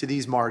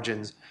these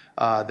margins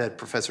that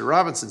Professor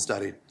Robinson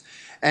studied.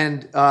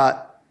 And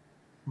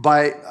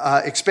by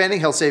expanding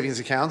health savings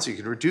accounts, you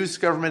can reduce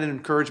government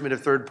encouragement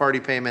of third-party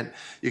payment,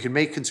 you can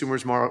make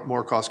consumers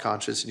more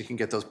cost-conscious, and you can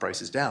get those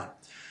prices down.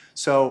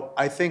 So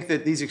I think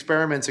that these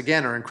experiments,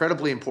 again, are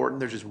incredibly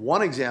important. They're just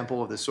one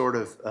example of the sort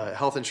of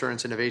health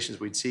insurance innovations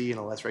we'd see in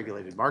a less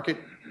regulated market.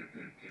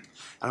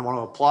 And I want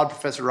to applaud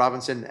Professor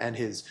Robinson and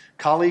his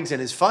colleagues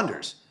and his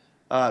funders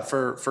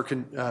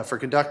for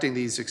conducting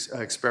these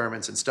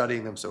experiments and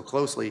studying them so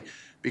closely,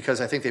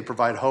 because I think they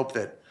provide hope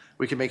that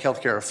we can make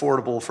healthcare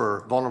affordable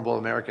for vulnerable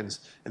Americans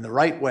in the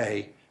right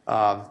way.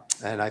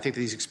 And I think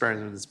these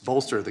experiments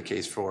bolster the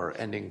case for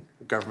ending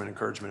government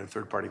encouragement of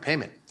third-party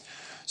payment.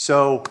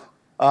 So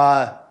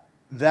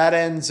that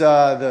ends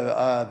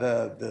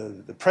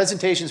the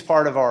presentations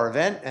part of our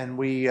event, and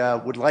we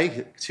would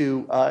like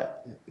to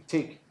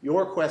take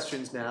your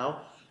questions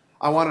now.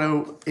 I want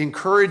to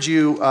encourage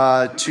you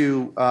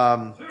to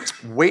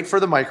wait for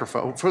the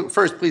microphone.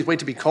 First, please wait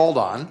to be called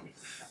on.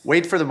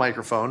 Wait for the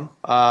microphone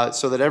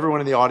so that everyone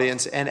in the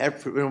audience and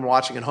everyone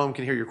watching at home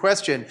can hear your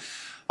question.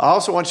 I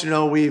also want you to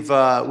know we've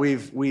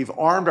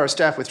armed our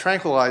staff with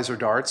tranquilizer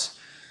darts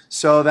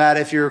so that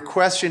if your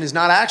question is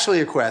not actually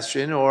a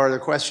question or the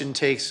question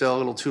takes a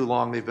little too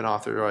long, they've been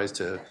authorized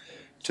to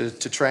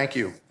trank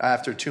you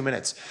after 2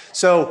 minutes.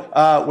 So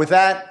with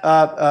that,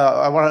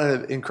 I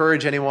want to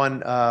encourage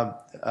anyone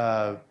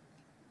to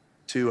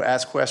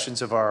ask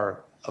questions of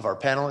our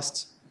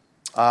panelists.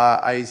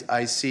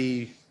 I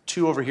see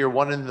two over here,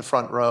 one in the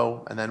front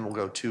row, and then we'll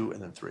go two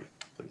and then three,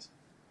 please.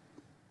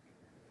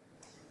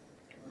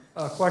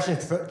 Question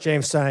for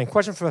James Sang.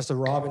 Question for Professor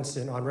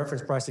Robinson on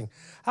reference pricing.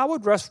 How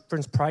would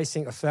reference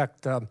pricing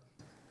affect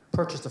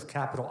purchase of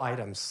capital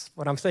items?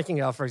 What I'm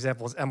thinking of, for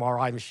example, is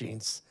MRI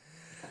machines.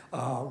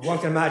 One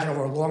can imagine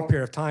over a long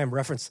period of time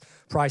reference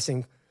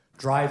pricing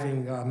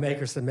driving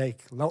makers to make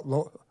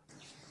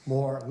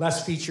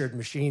less featured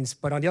machines.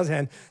 But on the other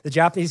hand, the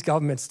Japanese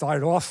government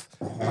started off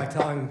by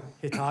telling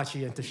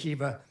Hitachi and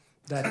Toshiba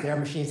that their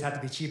machines had to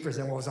be cheaper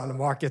than what was on the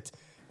market.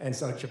 And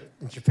so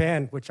in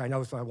Japan, which I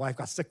know my wife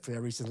got sick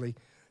there recently,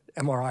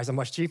 MRIs are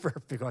much cheaper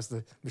because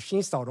the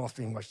machines started off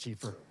being much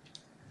cheaper.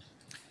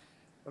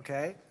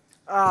 Okay.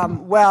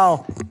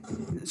 Well,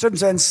 in a certain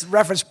sense,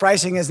 reference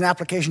pricing is an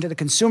application to the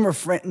consumer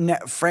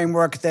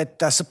framework that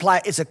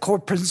it's a core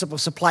principle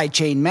of supply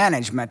chain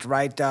management,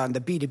 right? On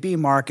the B2B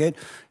market,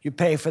 you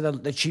pay for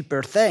the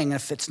cheaper thing.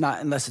 If it's not,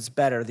 unless it's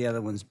better, the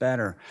other one's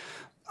better.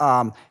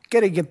 Got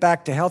to get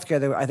back to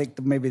healthcare. I think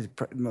maybe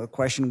the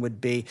question would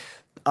be,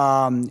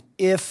 and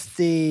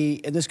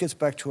this gets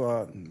back to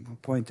a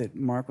point that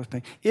Mark was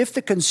making, if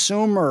the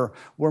consumer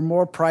were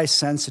more price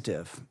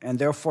sensitive and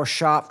therefore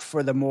shopped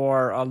for the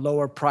more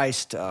lower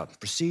priced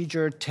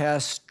procedure,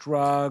 test,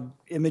 drug,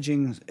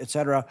 imaging, et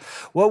cetera,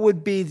 what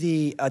would be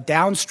the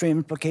downstream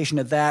implication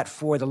of that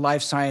for the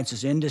life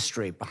sciences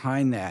industry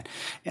behind that?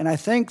 And I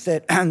think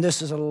that, and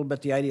this is a little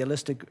bit the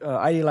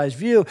idealized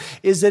view,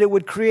 is that it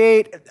would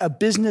create a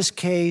business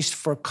case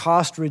for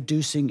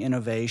cost-reducing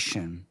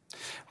innovation.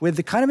 With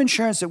the kind of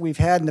insurance that we've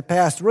had in the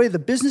past, really the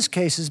business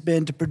case has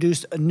been to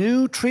produce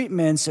new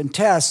treatments and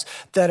tests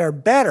that are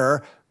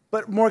better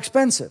but more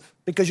expensive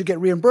because you get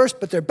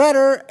reimbursed, but they're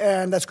better,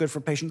 and that's good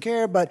for patient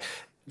care. But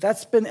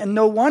that's been, and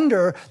no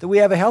wonder that we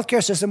have a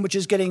healthcare system which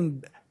is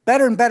getting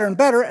better and better and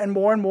better and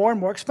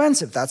more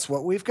expensive. That's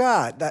what we've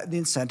got. The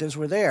incentives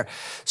were there.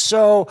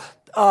 So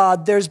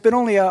there's been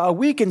only a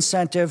weak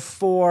incentive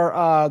for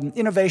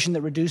innovation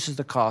that reduces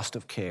the cost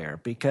of care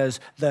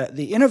because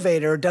the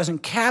innovator doesn't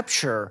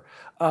capture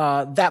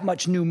that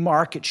much new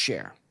market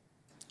share.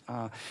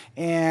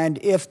 And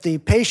if the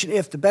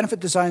benefit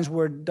designs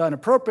were done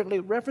appropriately,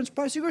 reference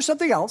pricing or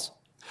something else,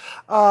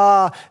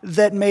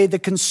 that made the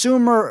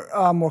consumer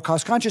more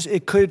cost-conscious,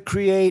 it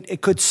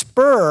could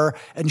spur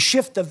and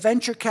shift the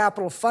venture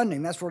capital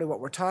funding, that's really what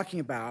we're talking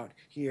about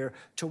here,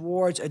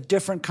 towards a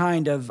different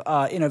kind of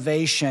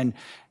innovation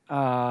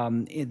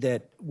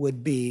that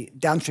would be,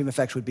 downstream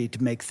effects would be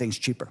to make things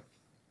cheaper.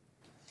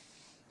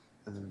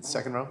 And then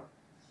second row.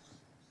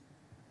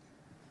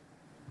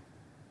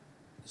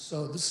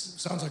 So this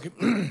sounds like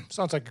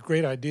sounds like a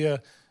great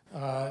idea,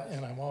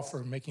 and I'm all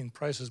for making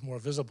prices more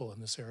visible in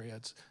this area.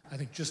 I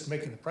think just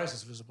making the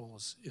prices visible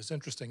is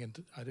interesting,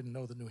 and I didn't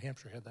know that New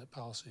Hampshire had that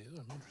policy.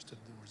 I'm interested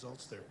in the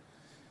results there.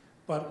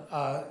 But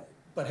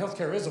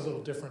healthcare is a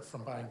little different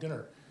from buying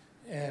dinner,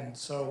 and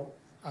so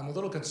I'm a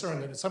little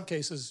concerned that in some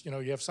cases, you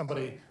have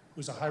somebody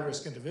who's a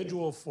high-risk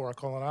individual for a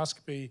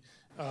colonoscopy.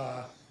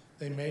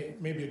 They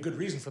may be a good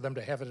reason for them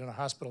to have it in a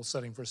hospital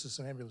setting versus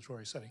an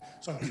ambulatory setting.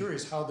 So I'm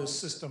curious how this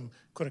system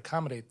could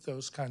accommodate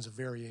those kinds of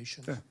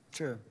variations.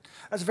 Sure.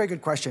 That's a very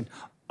good question.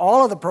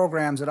 All of the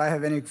programs that I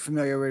have any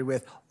familiarity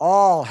with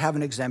all have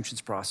an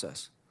exemptions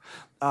process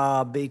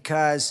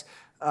because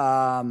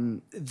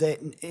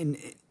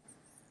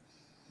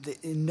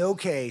in no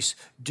case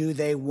do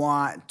they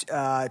want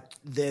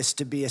this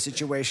to be a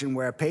situation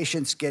where a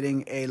patient's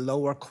getting a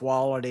lower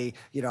quality,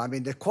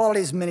 the quality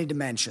is many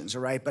dimensions,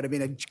 all right? But a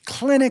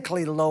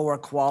clinically lower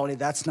quality,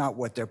 that's not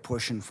what they're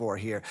pushing for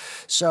here.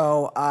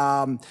 So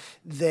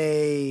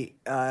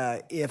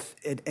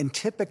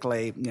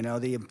typically,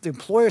 the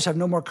employers have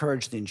no more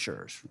courage than the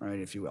insurers, right,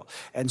 if you will.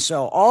 And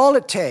so all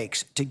it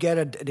takes to get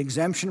an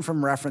exemption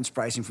from reference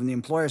pricing from the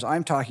employers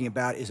I'm talking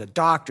about is a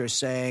doctor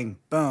saying,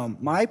 boom,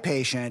 my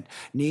patient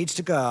needs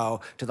to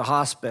go to the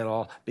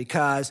hospital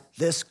because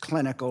this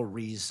clinical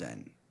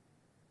reason.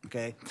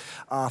 Okay,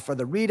 for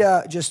the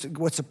Rita, just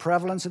what's the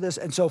prevalence of this?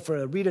 And so for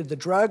the Rita, the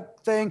drug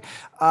thing,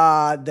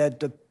 that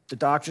the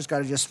doctor's got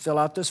to just fill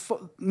out this,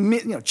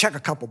 check a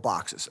couple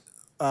boxes.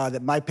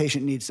 That my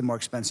patient needs the more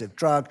expensive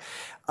drug.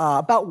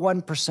 About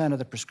 1% of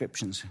the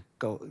prescriptions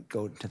go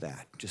to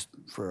that, just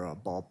for a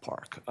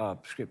ballpark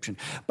prescription.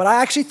 But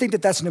I actually think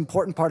that that's an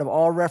important part of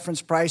all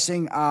reference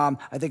pricing. I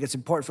think it's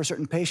important for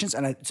certain patients,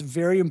 and it's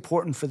very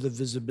important for the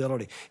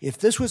visibility. If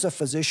this was a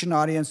physician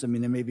audience, there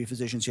may be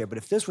physicians here, but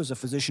if this was a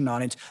physician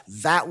audience,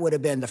 that would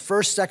have been the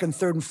first, second,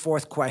 third, and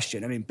fourth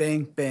question.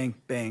 Bing, bing,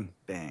 bing,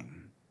 bing.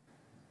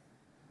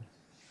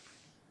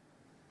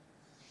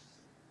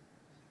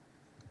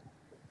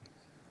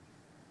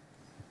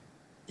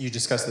 You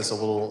discussed this a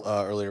little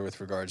earlier with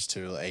regards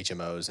to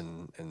HMOs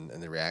and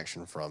the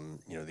reaction from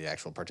the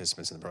actual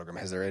participants in the program.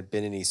 Has there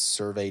been any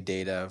survey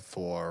data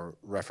for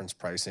reference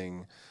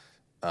pricing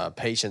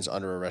patients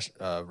under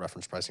a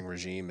reference pricing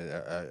regime?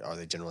 Are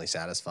they generally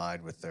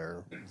satisfied with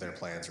their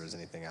plans, or is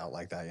anything out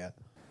like that yet?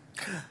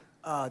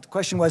 The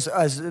question was,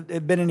 has there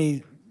been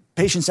any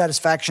patient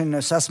satisfaction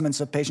assessments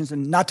of patients?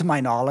 And not to my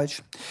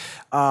knowledge.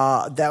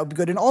 That would be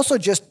good. And also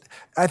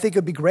I think it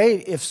would be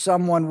great if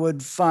someone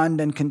would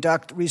fund and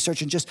conduct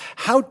research and just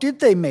how did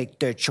they make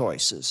their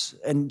choices,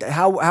 and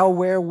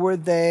where were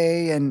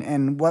they,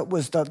 and what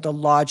was the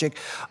logic.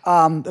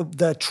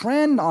 The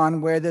trend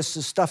on where this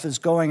stuff is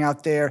going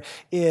out there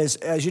is,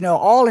 as you know,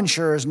 all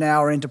insurers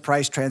now are into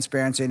price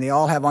transparency, and they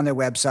all have on their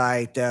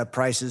website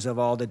prices of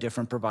all the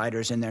different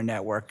providers in their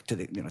network,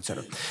 et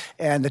cetera.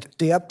 And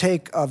the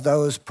uptake of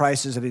those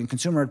prices,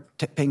 consumer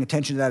paying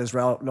attention to that is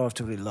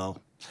relatively low.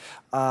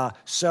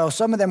 So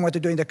some of them, what they're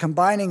doing, they're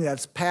combining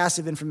that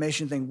passive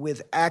information thing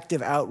with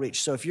active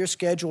outreach. So if you're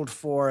scheduled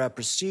for a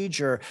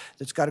procedure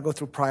that's got to go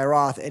through prior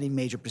auth, any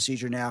major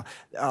procedure now,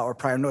 or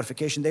prior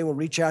notification, they will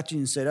reach out to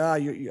you and say,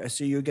 I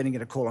see you're going to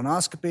get a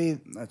colonoscopy.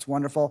 That's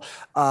wonderful.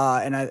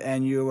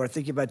 And you are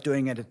thinking about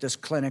doing it at this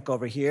clinic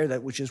over here,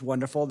 which is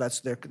wonderful.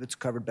 That's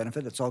covered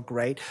benefit. That's all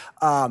great.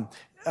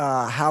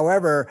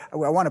 However, I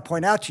want to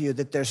point out to you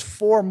that there's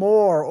 4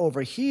 more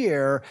over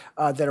here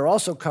that are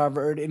also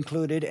covered,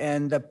 included,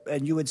 and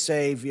you would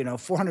save,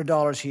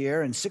 $400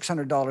 here and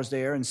 $600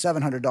 there and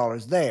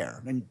 $700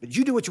 there. But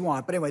you do what you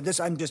want. But anyway,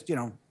 I'm just,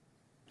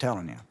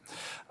 telling you.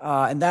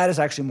 And that is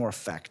actually more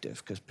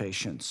effective because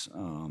patients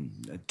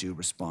do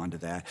respond to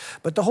that.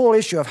 But the whole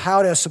issue of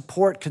how to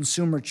support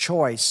consumer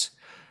choice,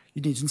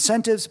 you need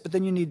incentives, but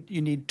then you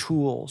need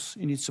tools,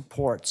 you need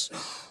supports.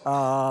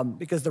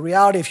 Because the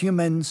reality of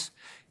humans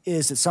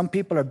is that some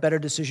people are better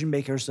decision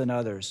makers than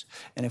others.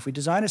 And if we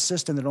design a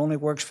system that only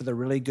works for the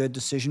really good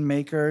decision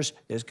makers,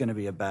 there's going to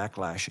be a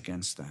backlash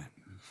against that.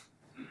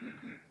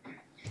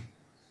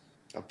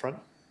 Up front.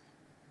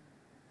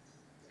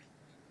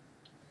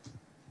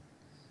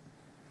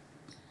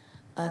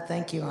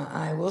 Thank you.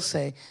 I will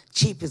say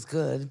cheap is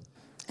good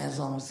as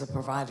long as the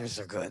providers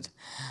are good.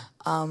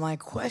 My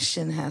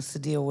question has to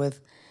deal with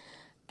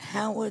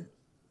how would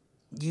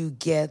you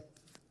get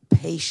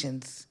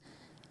patients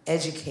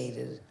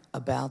educated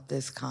about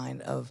this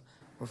kind of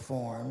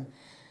reform?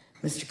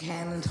 Mr.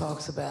 Cannon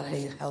talks about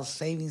health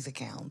savings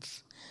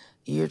accounts.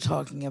 You're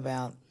talking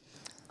about,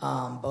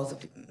 both of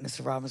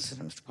Mr. Robinson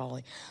and Mr.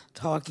 Pauly,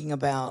 talking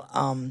about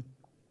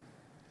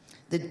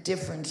the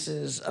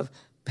differences of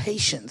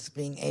patients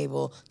being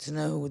able to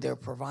know who their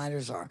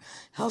providers are.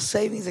 Health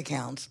savings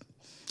accounts,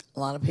 a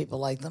lot of people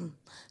like them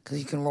because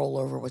you can roll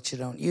over what you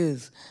don't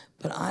use.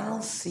 But I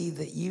don't see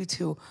that you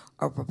two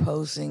are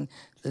proposing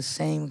the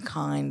same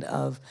kind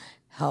of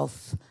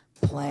health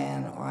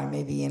plan, or I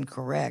may be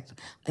incorrect.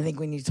 I think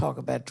when you talk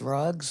about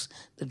drugs,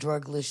 the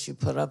drug list you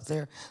put up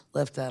there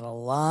left out a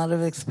lot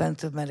of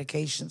expensive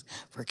medications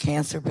for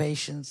cancer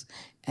patients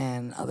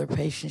and other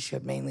patients. You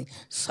have mainly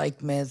psych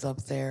meds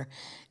up there.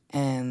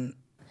 And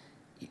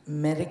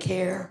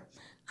Medicare,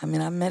 I'm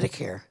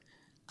Medicare.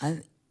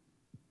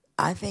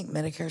 I think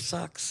Medicare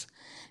sucks.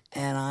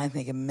 And I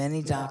think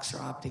many docs are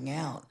opting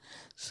out.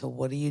 So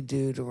what do you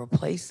do to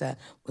replace that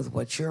with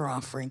what you're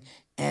offering?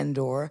 And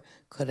or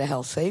could a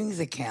health savings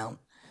account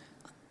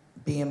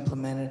be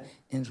implemented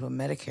into a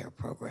Medicare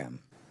program?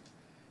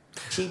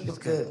 Cheap is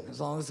good, as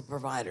long as the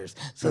providers.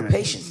 So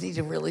patients need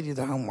to really do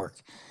their homework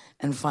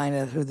and find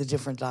out who the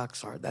different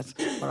docs are. That's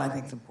what I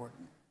think is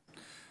important.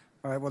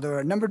 All right, well, there are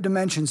a number of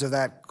dimensions of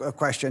that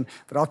question,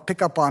 but I'll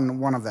pick up on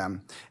one of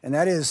them, and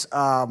that is,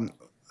 what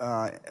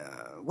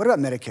about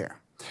Medicare?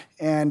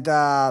 And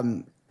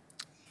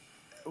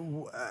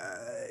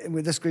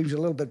this brings a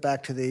little bit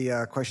back to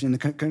the question in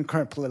the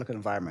current political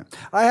environment.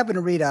 I happened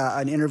to read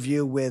an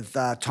interview with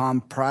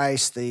Tom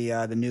Price,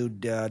 the new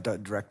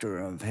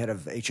director head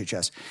of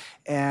HHS,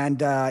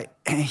 and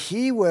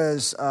he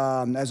was,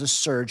 as a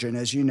surgeon,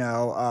 as you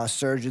know,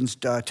 surgeons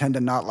tend to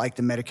not like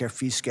the Medicare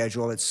fee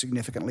schedule. It's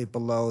significantly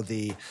below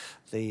the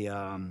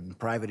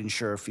private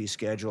insurer fee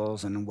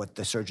schedules and what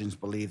the surgeons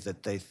believe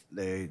that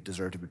they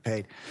deserve to be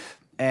paid.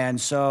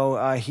 And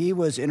so he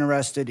was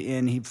interested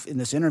in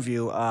this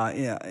interview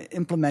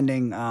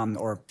implementing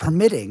or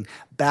permitting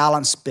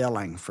balanced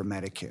billing for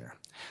Medicare.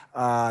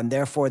 And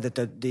therefore,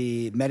 that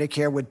the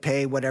Medicare would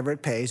pay whatever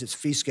it pays, its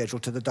fee schedule,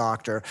 to the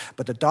doctor,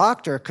 but the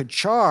doctor could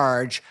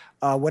charge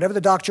whatever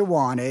the doctor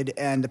wanted,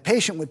 and the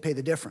patient would pay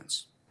the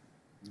difference.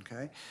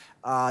 Okay.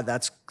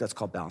 That's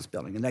called balanced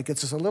billing. And that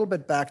gets us a little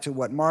bit back to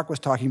what Mark was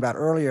talking about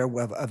earlier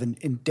of an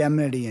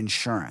indemnity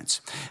insurance.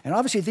 And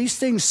obviously these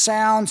things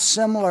sound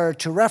similar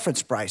to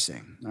reference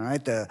pricing. All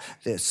right, the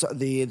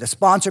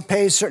sponsor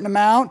pays a certain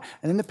amount,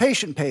 and then the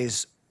patient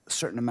pays a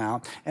certain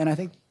amount, and I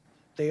think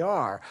they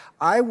are.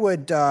 I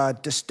would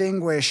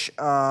distinguish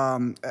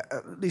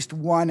at least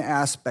one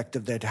aspect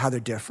of that, how they're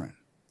different.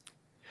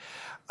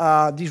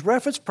 These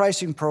reference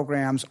pricing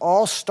programs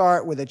all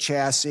start with a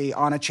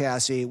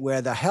chassis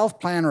where the health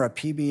plan or a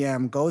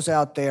PBM goes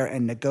out there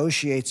and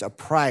negotiates a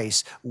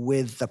price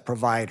with the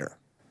provider.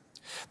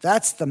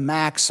 That's the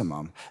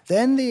maximum.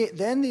 Then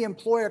the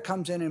employer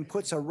comes in and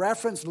puts a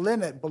reference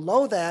limit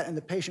below that, and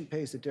the patient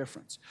pays the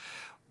difference.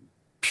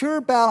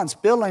 Pure balance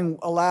billing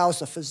allows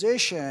the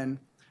physician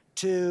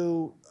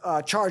to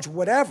charge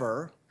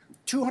whatever,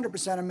 200%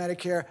 of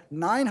Medicare,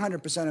 900%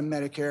 of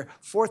Medicare,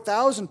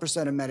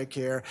 4,000% of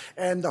Medicare,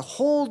 and the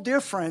whole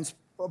difference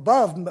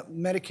above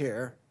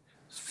Medicare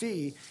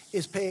fee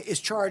is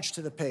charged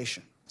to the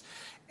patient.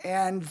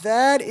 And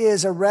that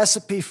is a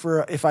recipe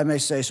for, if I may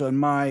say so in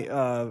my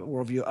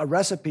worldview, a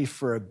recipe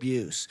for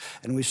abuse.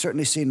 And we've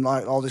certainly seen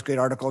all these great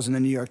articles in the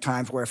New York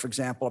Times where, for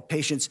example,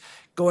 patients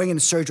going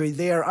into surgery,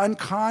 they are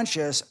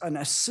unconscious, an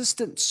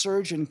assistant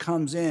surgeon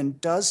comes in,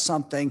 does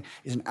something,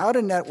 is an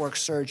out-of-network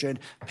surgeon,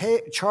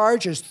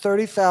 charges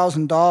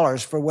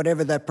 $30,000 for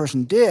whatever that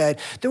person did.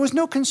 There was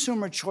no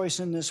consumer choice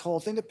in this whole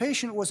thing. The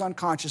patient was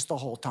unconscious the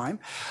whole time.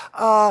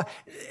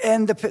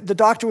 And the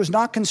doctor was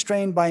not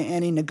constrained by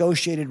any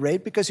negotiated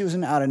rate because he was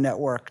an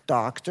out-of-network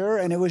doctor,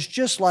 and it was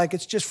just like,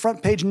 it's just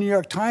front-page New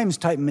York Times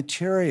type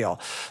material.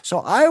 So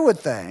I would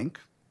think,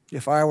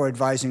 if I were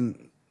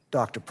advising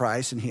Dr.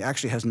 Price, and he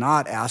actually has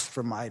not asked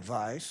for my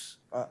advice,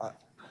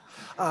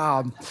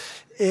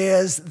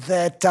 is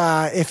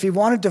that if he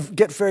wanted to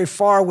get very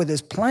far with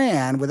his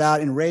plan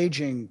without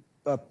enraging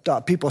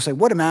people, say,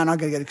 "What a man, I'm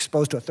going to get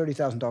exposed to a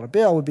 $30,000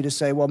 bill," would be to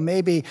say, well,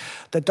 maybe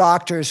the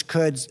doctors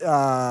could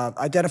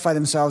identify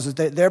themselves as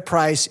their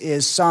price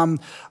is some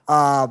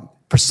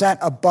percent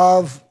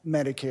above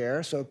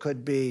Medicare, so it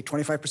could be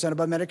 25%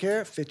 above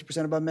Medicare,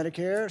 50% above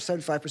Medicare,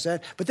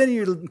 75%, but then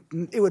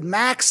it would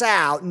max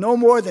out no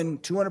more than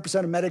 200%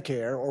 of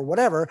Medicare or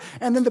whatever,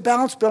 and then the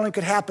balance billing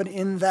could happen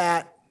in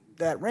that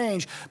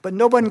range, but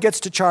no one gets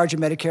to charge a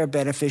Medicare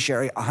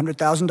beneficiary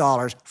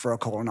 $100,000 for a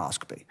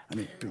colonoscopy. I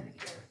mean,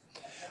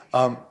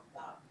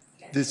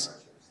 This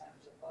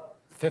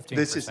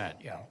 15%,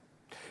 yeah.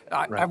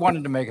 I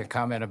wanted to make a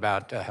comment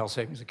about health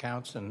savings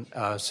accounts, and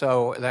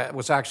so that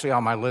was actually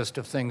on my list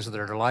of things that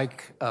are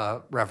like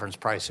reference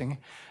pricing,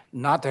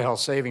 not the health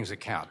savings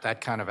account.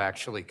 That kind of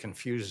actually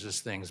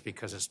confuses things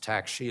because it's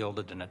tax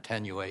shielded and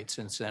attenuates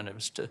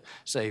incentives to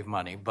save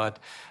money. But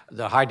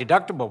the high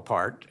deductible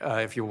part,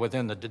 if you're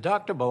within the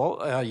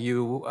deductible,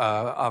 you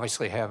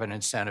obviously have an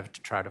incentive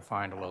to try to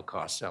find a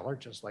low-cost seller,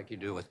 just like you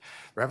do with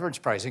reference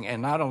pricing.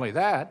 And not only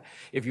that,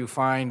 if you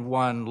find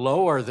one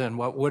lower than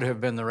what would have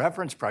been the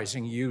reference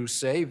pricing, you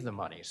save the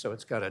money. So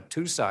it's got a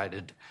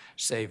two-sided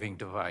saving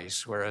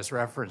device, whereas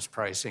reference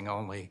pricing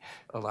only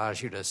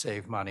allows you to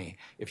save money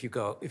if you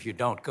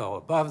don't go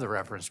above the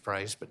reference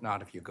price, but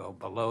not if you go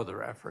below the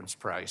reference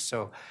price.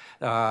 So,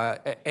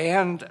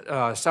 and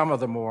some of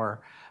the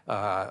more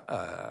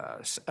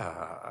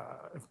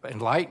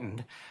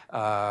enlightened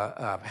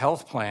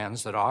health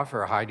plans that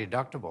offer high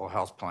deductible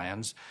health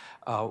plans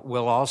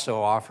will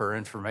also offer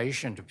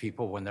information to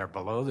people when they're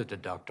below the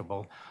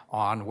deductible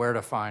on where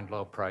to find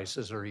low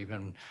prices, or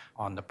even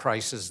on the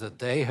prices that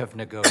they have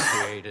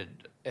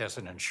negotiated as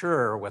an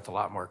insurer with a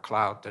lot more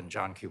clout than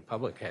John Q.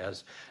 Public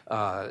has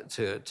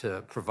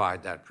to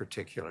provide that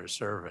particular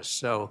service.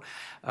 So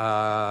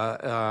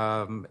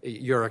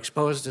you're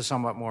exposed to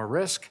somewhat more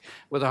risk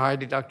with a high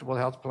deductible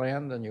health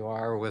plan than you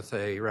are with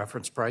a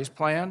reference price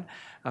plan.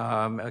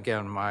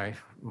 Again, my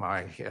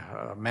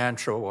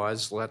mantra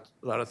was let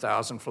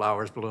 1,000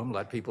 flowers bloom,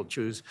 let people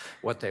choose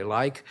what they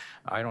like.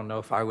 I don't know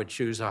if I would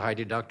choose a high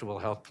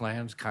deductible health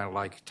plan. It's kind of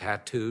like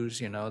tattoos,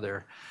 you know,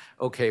 they're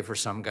okay for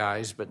some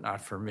guys, but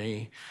not for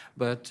me.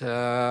 But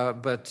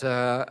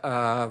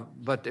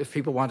if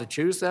people want to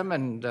choose them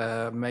and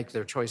make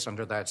their choice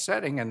under that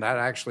setting, and that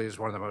actually is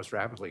one of the most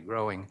rapidly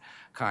growing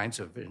kinds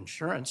of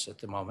insurance at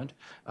the moment,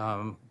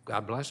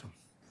 God bless them.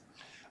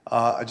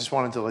 I just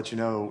wanted to let you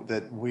know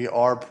that we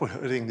are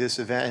putting this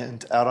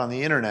event out on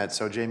the internet,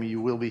 so Jamie,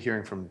 you will be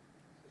hearing from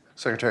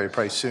Secretary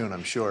Price soon,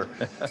 I'm sure.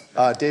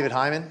 David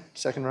Hyman,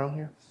 second row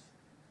here.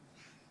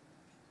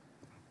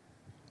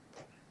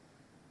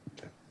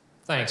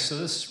 Thanks. So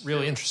this is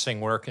really interesting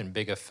work in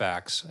big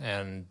effects,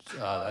 and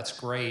that's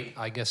great.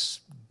 I guess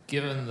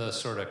given the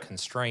sort of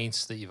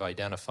constraints that you've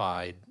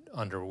identified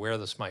under where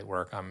this might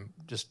work, I'm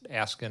just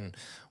asking,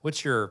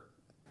 what's your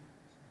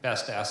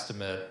best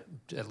estimate,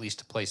 at least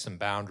to place some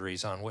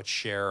boundaries on which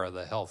share of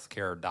the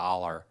healthcare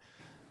dollar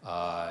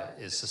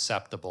is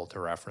susceptible to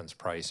reference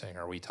pricing?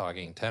 Are we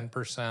talking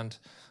 10%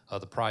 of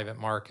the private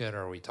market?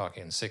 Or are we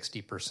talking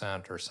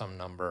 60% or some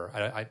number?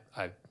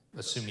 I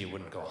assume you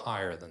wouldn't go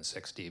higher than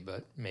 60,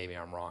 but maybe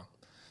I'm wrong.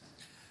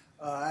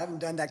 I haven't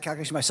done that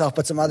calculation myself,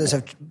 but some others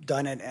have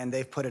done it, and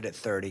they've put it at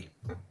 30.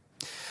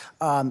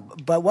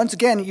 But once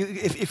again,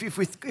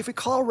 if we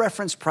call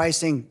reference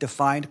pricing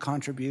defined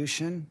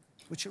contribution,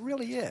 which it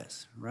really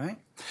is, right?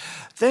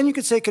 Then you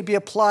could say it could be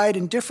applied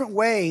in different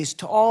ways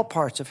to all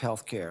parts of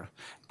healthcare.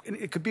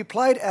 It could be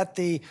applied at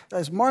the,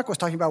 as Mark was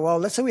talking about, well,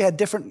 let's say we had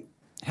different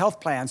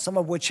health plans, some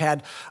of which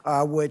had,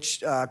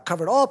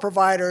 covered all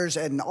providers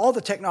and all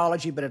the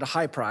technology, but at a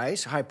high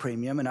price, high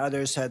premium, and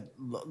others had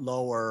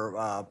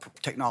lower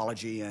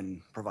technology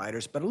and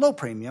providers, but a low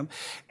premium.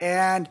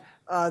 And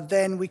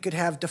then we could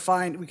have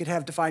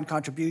defined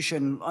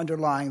contribution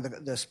underlying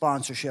the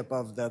sponsorship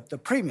of the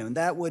premium.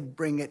 That would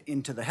bring it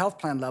into the health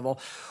plan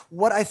level.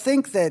 What I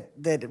think that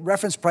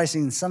reference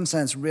pricing in some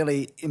sense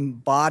really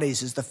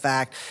embodies is the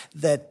fact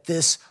that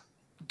this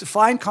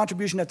defined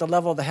contribution at the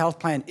level of the health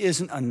plan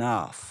isn't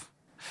enough.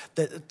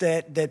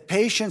 That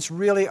patients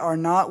really are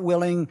not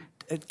willing,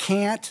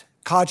 can't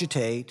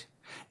cogitate,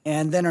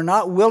 and then are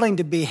not willing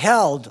to be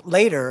held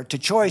later to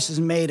choices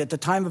made at the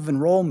time of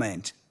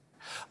enrollment.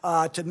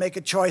 To make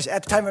a choice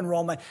at the time of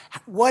enrollment,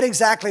 what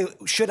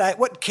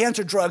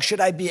cancer drug should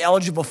I be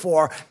eligible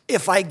for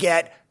if I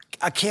get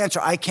a cancer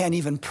I can't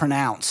even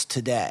pronounce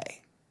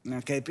today?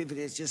 Okay,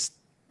 it's just,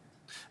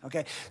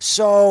 okay.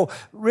 So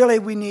really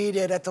we need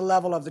it at the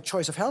level of the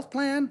choice of health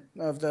plan,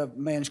 of the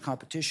managed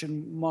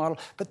competition model,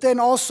 but then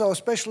also,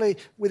 especially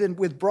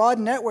with broad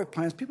network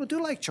plans, people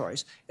do like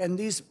choice. And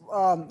these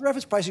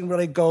reference pricing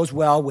really goes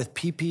well with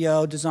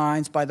PPO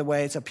designs, by the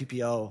way. It's a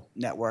PPO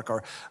network,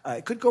 or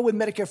it could go with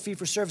Medicare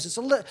fee-for-service. It's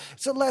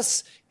a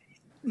less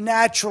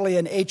naturally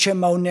an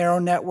HMO narrow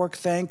network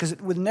thing, because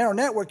with narrow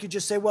network, you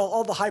just say, well,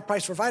 all the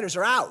high-priced providers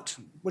are out.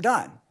 We're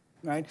done.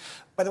 Right.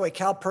 By the way,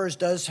 CalPERS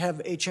does have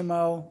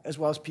HMO as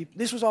well as PPO.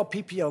 This was all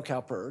PPO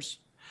CalPERS.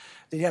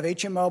 They have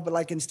HMO, but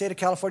like in the state of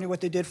California,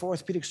 what they did for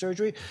orthopedic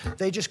surgery,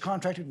 they just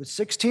contracted with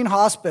 16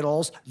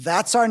 hospitals.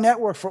 That's our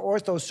network for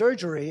ortho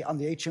surgery on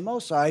the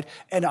HMO side,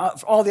 and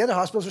all the other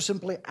hospitals are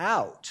simply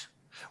out.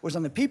 Whereas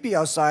on the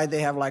PPO side,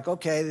 they have like,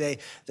 okay,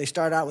 they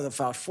start out with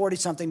about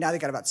 40-something. Now they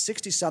got about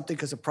 60-something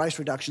because of price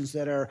reductions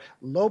that are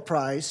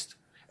low-priced,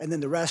 and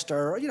then the rest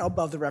are,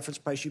 above the reference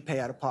price you pay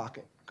out of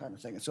pocket kind of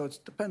thing. And so it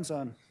depends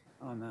on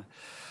that.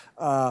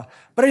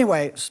 But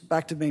anyway,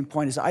 back to the main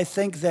point is I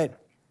think that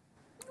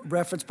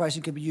reference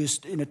pricing could be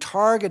used in a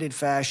targeted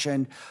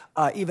fashion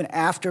even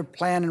after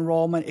plan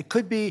enrollment. It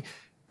could be,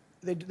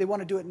 they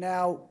want to do it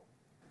now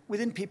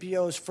within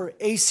PPOs for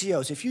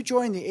ACOs. If you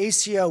join the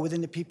ACO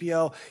within the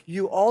PPO,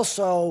 you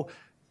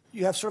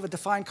have sort of a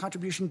defined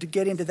contribution to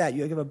get into that.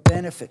 You have a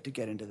benefit to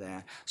get into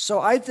that. So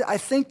I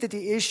think that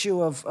the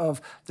issue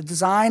of the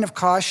design of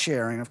cost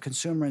sharing, of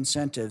consumer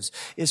incentives,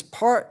 is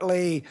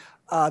partly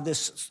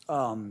this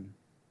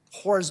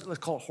let's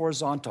call it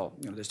horizontal.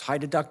 There's high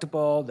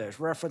deductible, there's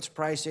reference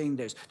pricing,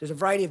 there's a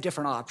variety of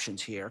different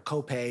options here,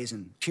 copays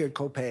and tiered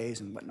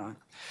copays and whatnot.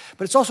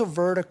 But it's also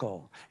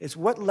vertical. It's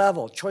what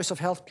level, choice of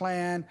health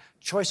plan,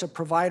 choice of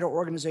provider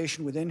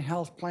organization within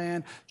health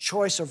plan,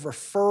 choice of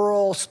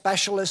referral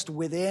specialist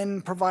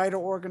within provider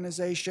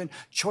organization,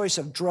 choice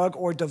of drug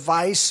or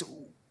device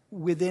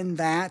within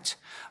that.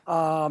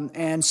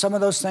 And some of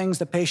those things,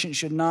 the patient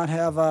should not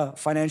have a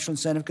financial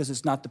incentive because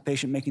it's not the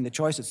patient making the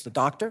choice, it's the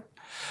doctor.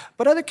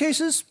 But other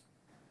cases,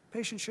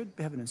 Patients should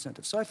have an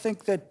incentive. So I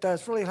think that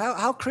it's really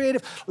how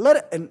creative. Let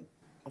it, and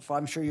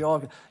I'm sure you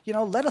all,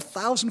 let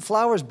 1,000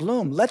 flowers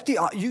bloom. Let the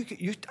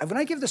when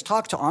I give this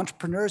talk to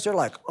entrepreneurs, they're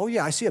like, oh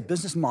yeah, I see a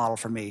business model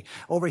for me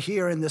over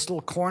here in this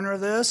little corner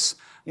of this.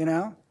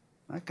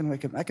 I can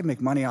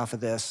make money off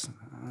of this,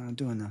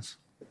 doing this.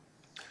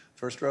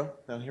 First row,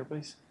 down here,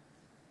 please.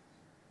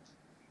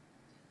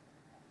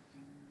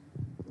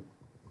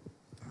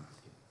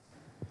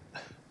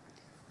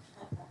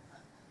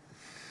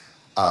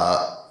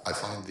 I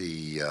find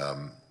the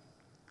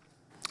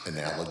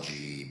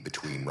analogy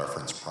between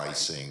reference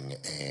pricing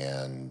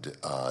and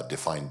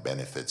defined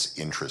benefits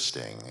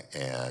interesting,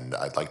 and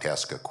I'd like to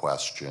ask a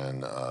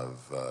question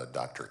of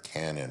Dr.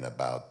 Cannon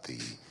about the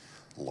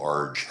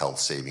large health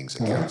savings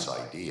accounts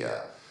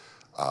idea.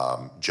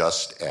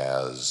 Just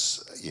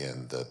as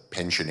in the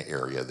pension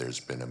area, there's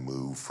been a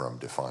move from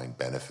defined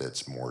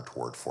benefits more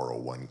toward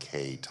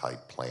 401k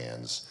type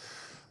plans.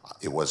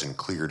 It wasn't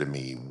clear to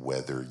me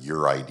whether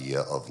your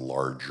idea of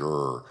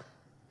larger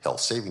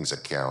health savings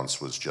accounts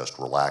was just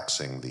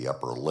relaxing the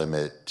upper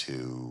limit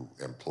to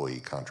employee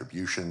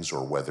contributions,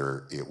 or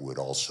whether it would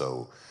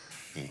also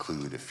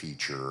include a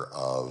feature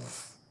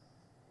of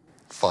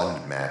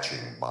fund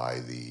matching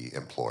by the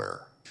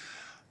employer.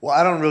 Well,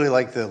 I don't really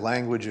like the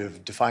language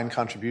of defined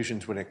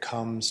contributions when it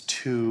comes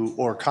to,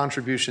 or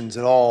contributions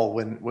at all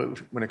when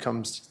it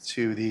comes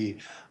to the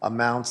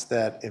amounts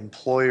that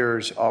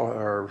employers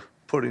are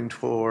putting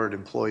toward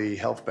employee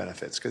health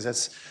benefits, because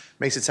that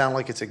makes it sound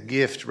like it's a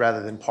gift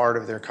rather than part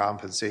of their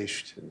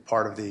compensation,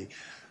 part of the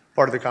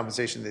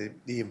compensation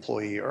the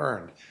employee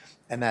earned.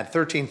 And that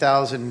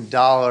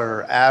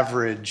 $13,000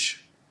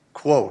 average,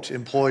 quote,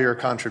 employer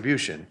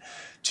contribution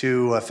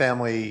to a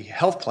family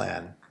health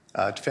plan,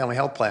 to family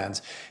health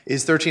plans,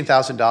 is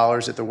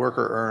 $13,000 that the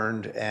worker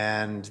earned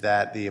and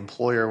that the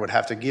employer would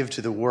have to give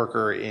to the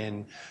worker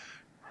in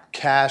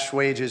cash,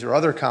 wages, or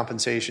other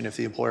compensation if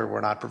the employer were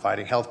not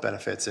providing health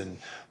benefits. And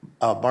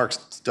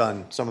Mark's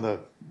done some of the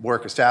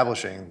work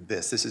establishing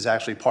this. This is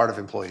actually part of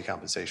employee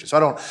compensation.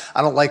 So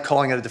I don't like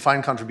calling it a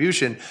defined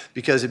contribution,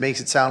 because it makes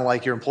it sound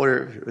like your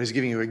employer is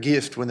giving you a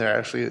gift when they're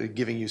actually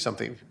giving you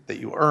something that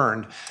you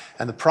earned.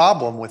 And the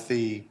problem with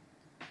the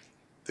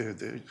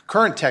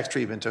current tax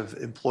treatment of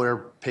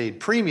employer-paid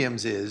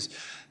premiums is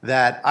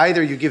that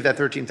either you give that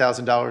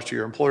 $13,000 to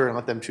your employer and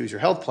let them choose your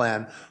health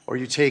plan, or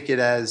you take it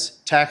as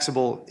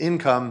taxable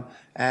income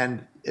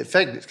and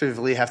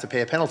effectively have to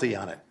pay a penalty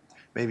on it.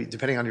 Maybe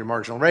depending on your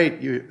marginal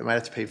rate, you might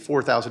have to pay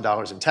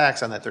 $4,000 in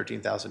tax on that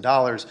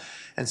 $13,000,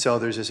 and so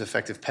there's this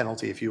effective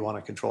penalty if you want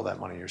to control that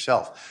money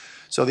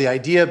yourself. So the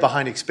idea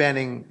behind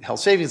expanding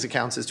health savings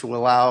accounts is to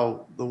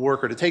allow the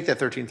worker to take that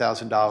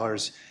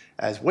 $13,000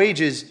 as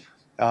wages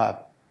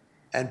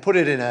and put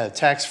it in a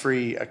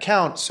tax-free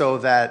account so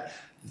that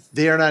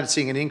they are not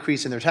seeing an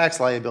increase in their tax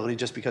liability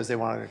just because they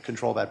want to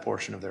control that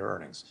portion of their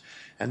earnings.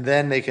 And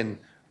then they can,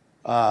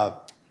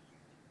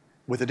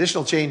 with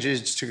additional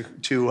changes to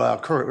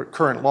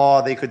current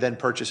law, they could then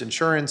purchase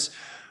insurance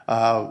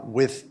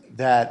with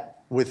that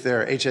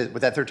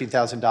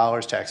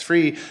 $13,000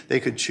 tax-free. They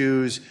could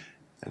choose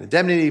an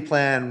indemnity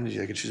plan.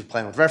 They could choose a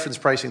plan with reference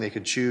pricing. They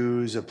could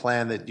choose a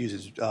plan that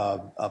uses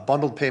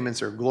bundled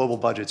payments or global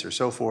budgets or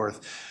so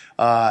forth.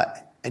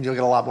 And you'll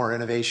get a lot more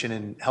innovation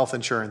in health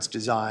insurance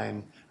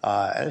design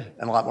and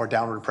a lot more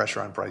downward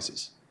pressure on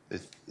prices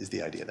is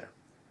the idea there.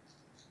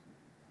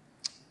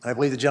 I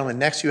believe the gentleman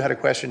next to you had a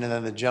question, and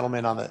then the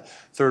gentleman on the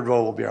third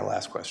row will be our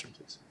last question,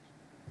 please.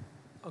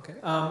 Okay.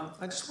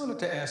 I just wanted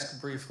to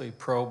briefly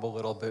probe a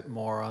little bit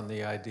more on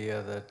the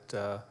idea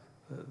that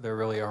there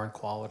really aren't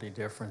quality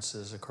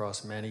differences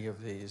across many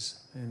of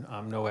these. And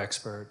I'm no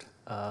expert.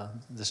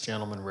 This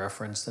gentleman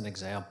referenced an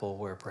example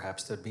where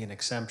perhaps there'd be an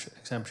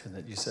exemption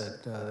that you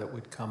said that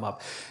would come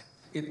up.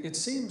 It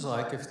seems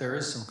like if there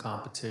is some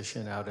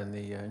competition out in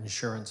the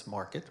insurance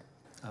market,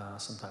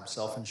 sometimes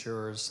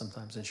self-insurers,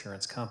 sometimes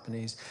insurance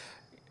companies,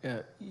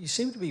 you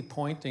seem to be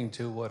pointing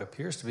to what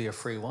appears to be a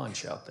free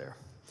lunch out there.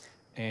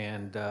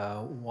 And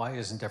why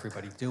isn't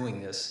everybody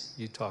doing this?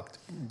 You talked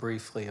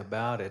briefly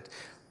about it.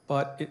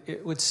 But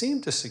it would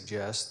seem to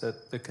suggest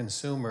that the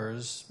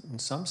consumers, in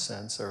some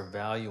sense, are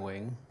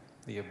valuing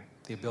the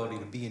ability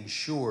to be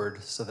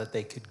insured so that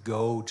they could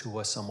go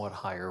to a somewhat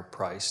higher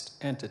priced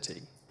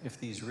entity. If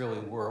these really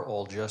were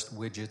all just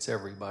widgets,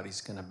 everybody's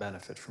going to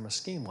benefit from a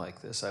scheme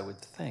like this, I would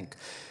think.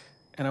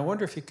 And I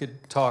wonder if you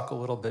could talk a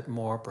little bit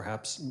more,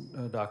 perhaps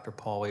Dr.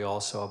 Pauly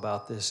also,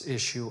 about this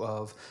issue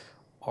of,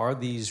 are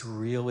these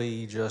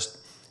really just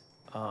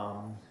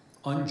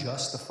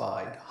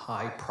unjustified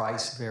high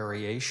price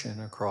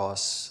variation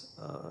across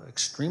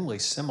extremely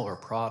similar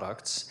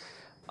products,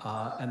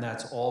 and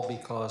that's all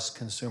because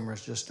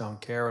consumers just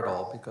don't care at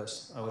all,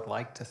 because I would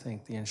like to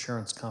think the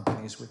insurance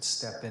companies would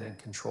step in and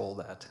control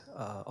that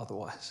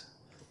otherwise.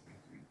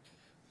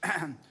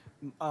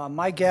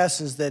 My guess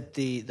is that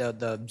the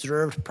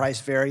observed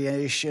price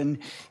variation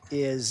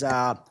is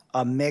a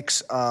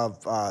mix of,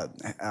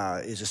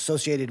 is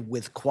associated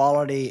with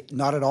quality,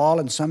 not at all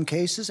in some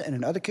cases, and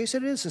in other cases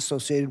it is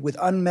associated with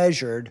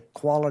unmeasured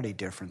quality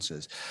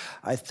differences.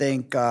 I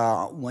think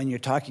when you're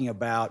talking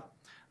about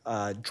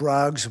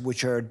drugs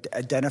which are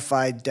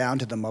identified down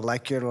to the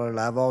molecular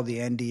level, the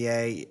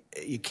NDA,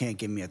 you can't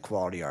give me a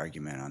quality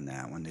argument on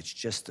that one. It's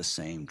just the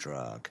same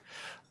drug.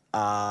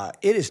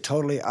 It is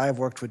totally. I've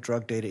worked with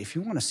drug data. If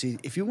you want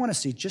to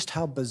see just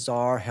how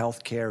bizarre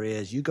healthcare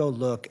is, you go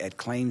look at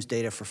claims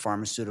data for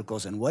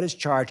pharmaceuticals and what is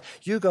charged.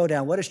 You go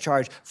down what is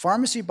charged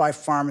pharmacy by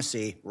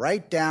pharmacy,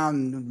 right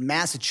down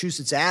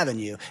Massachusetts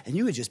Avenue, and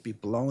you would just be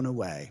blown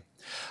away.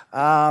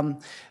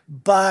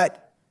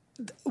 But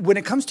when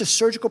it comes to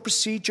surgical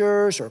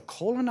procedures or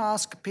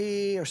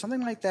colonoscopy or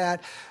something like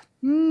that,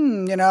 I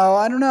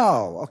don't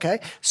know. Okay,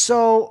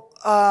 so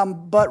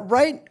but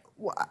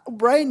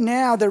right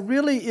now, there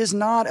really is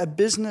not a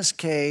business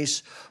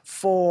case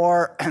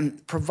for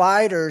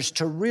providers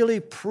to really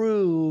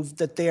prove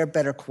that they are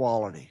better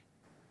quality,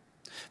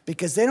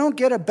 because they don't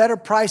get a better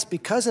price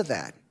because of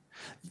that.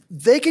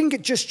 They can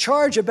just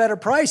charge a better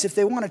price if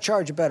they want to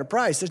charge a better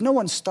price. There's no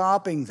one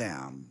stopping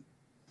them.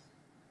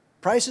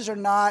 Prices are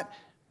not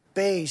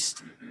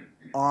based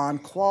on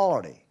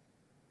quality.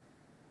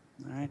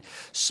 All right?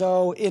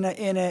 So in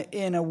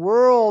a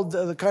world,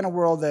 the kind of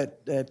world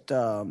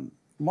that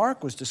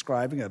Mark was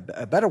describing,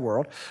 a better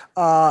world,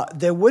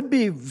 there would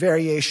be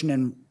variation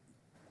in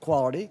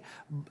quality,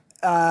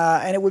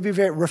 and it would be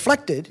very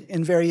reflected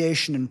in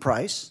variation in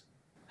price.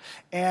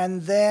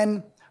 And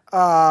then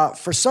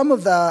for some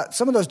of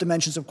those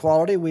dimensions of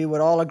quality, we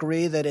would all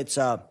agree that it's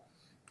an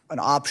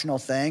optional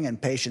thing, and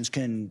patients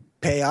can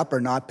pay up or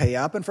not pay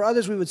up. And for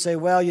others, we would say,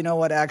 well, you know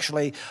what,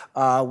 actually,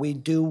 we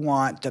do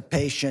want the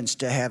patients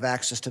to have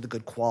access to the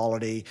good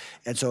quality.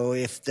 And so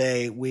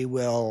we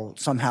will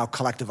somehow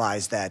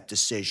collectivize that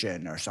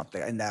decision or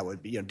something. And that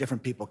would be,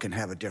 different people can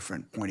have a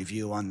different point of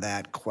view on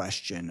that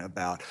question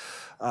about,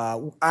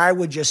 I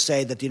would just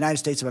say that the United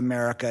States of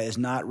America is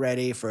not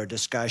ready for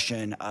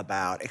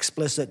a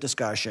explicit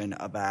discussion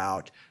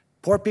about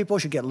poor people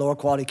should get lower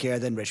quality care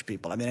than rich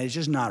people. I mean, it's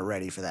just not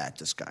ready for that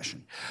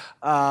discussion.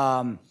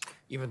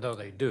 Even though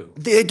they do.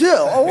 They do.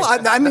 Oh,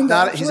 I mean,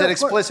 he said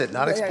explicit,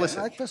 not explicit.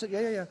 Not explicit.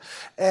 Yeah.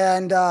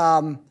 And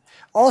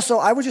also,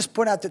 I would just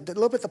point out that a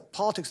little bit the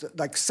politics,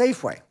 like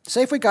Safeway.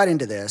 Safeway got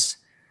into this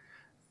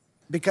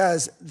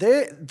because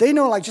they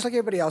know, just like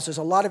everybody else, there's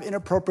a lot of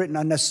inappropriate and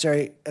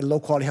unnecessary and low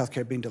quality health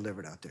care being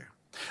delivered out there.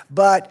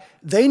 But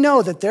they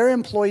know that their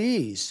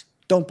employees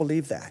don't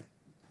believe that.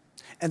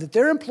 And that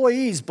their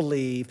employees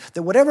believe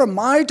that whatever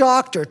my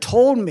doctor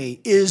told me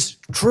is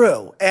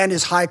true and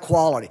is high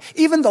quality,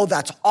 even though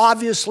that's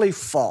obviously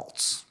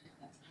false.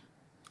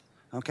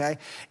 Okay?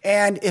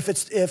 And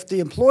if the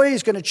employee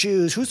is going to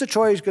choose, who's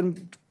the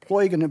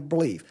employee going to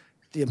believe?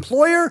 The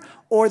employer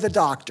or the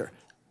doctor?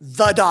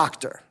 The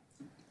doctor.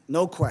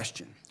 No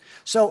question.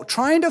 So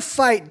trying to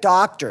fight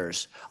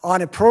doctors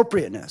on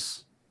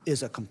appropriateness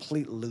is a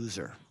complete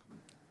loser.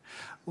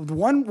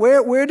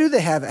 Where do they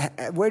have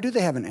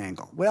an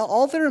angle? Well,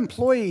 all their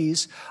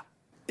employees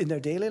in their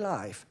daily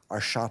life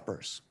are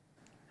shoppers.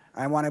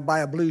 I want to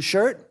buy a blue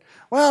shirt.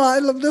 Well, I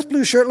love this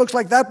blue shirt. Looks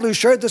like that blue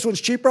shirt. This one's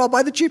cheaper. I'll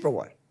buy the cheaper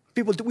one.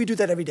 We do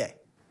that every day.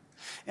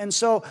 And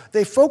so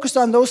they focused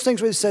on those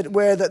things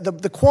where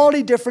the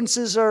quality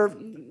differences are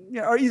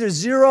either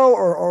zero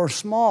or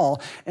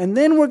small. And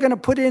then we're going to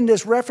put in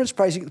this reference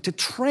pricing to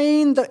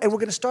train and we're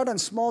going to start on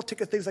small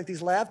ticket things like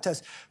these lab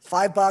tests,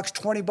 $5,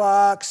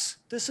 $20.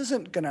 This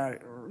isn't going to,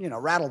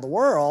 rattle the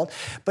world,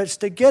 but it's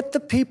to get the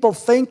people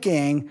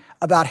thinking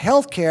about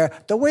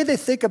healthcare the way they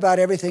think about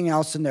everything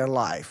else in their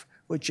life,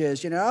 which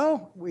is,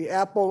 we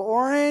apple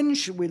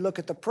orange, we look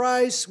at the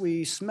price,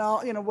 we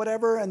smell,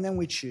 whatever, and then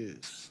we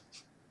choose.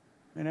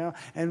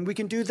 And we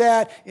can do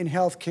that in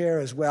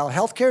healthcare as well.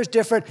 Healthcare is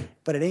different,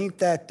 but it ain't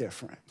that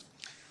different.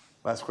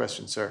 Last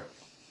question, sir.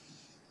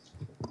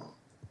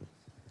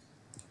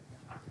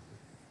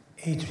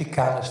 H.B.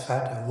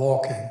 Kallisvat,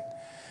 walking.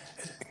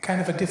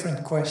 Kind of a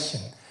different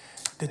question.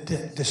 The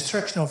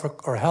destruction of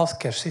our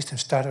healthcare system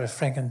started with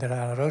Franklin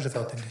Delano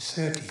Roosevelt in the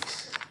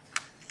 30s.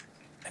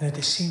 And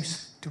it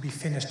seems to be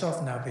finished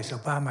off now with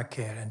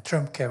Obamacare, and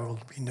Trump care will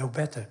be no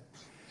better.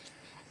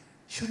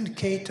 Shouldn't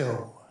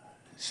Cato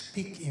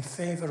speak in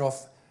favor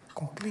of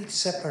complete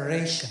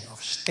separation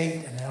of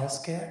state and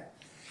healthcare?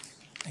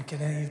 And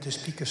can any of the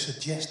speakers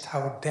suggest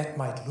how that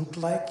might look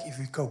like if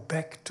we go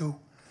back to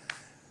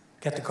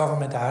get the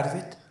government out of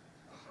it?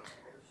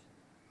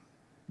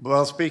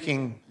 Well,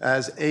 speaking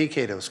as a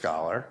Cato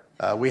scholar,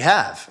 we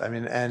have. I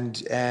mean,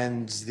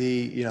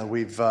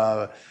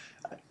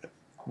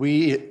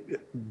 we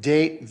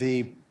date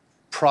the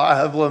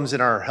problems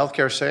in our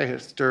healthcare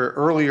sector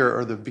earlier,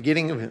 or the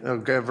beginning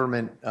of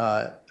government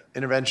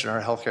intervention in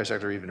our healthcare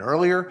sector even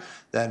earlier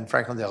than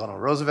Franklin Delano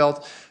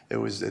Roosevelt. It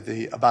was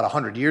about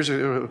 100 years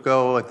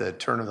ago, at the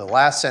turn of the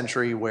last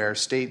century, where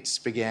states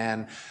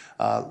began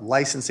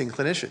licensing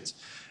clinicians.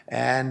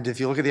 And if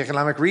you look at the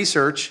economic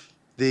research,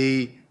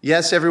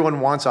 Yes, everyone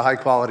wants a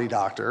high-quality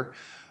doctor.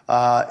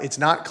 It's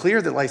not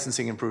clear that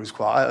licensing improves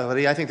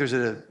quality. I think there's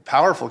a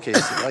powerful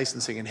case that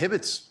licensing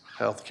inhibits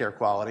healthcare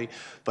quality,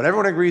 but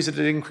everyone agrees that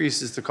it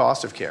increases the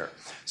cost of care.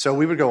 So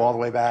we would go all the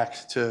way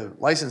back to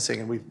licensing,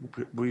 and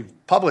we've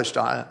published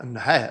on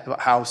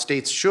how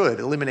states should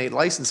eliminate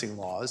licensing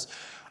laws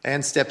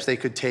and steps they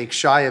could take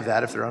shy of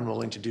that if they're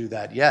unwilling to do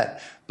that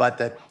yet, but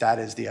that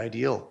is the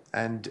ideal.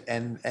 And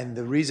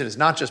the reason is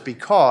not just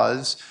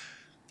because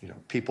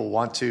people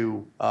want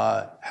to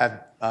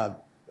have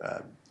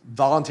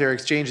voluntary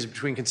exchanges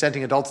between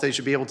consenting adults, they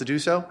should be able to do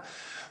so,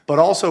 but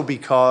also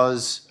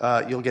because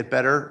you'll get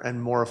better and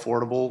more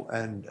affordable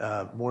and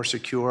more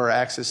secure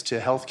access to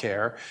health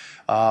care,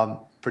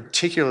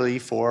 particularly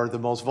for the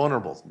most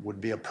vulnerable. It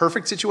would be a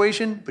perfect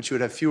situation, but you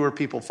would have fewer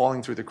people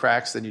falling through the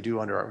cracks than you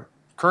do under our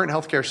current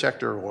healthcare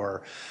sector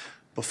or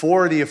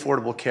before the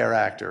Affordable Care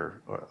Act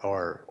or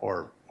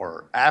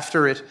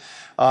after it.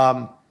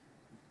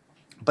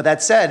 But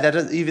that said,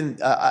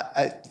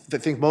 I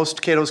think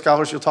most Cato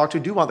scholars you'll talk to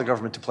do want the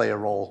government to play a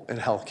role in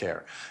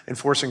healthcare,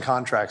 enforcing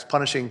contracts,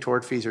 punishing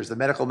tortfeasors. The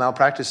medical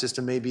malpractice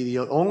system may be the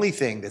only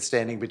thing that's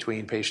standing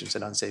between patients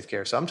and unsafe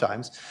care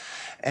sometimes.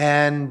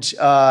 And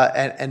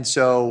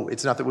so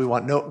it's not that we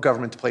want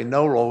government to play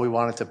no role, we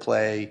want it to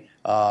play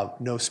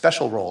no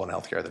special role in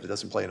healthcare that it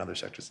doesn't play in other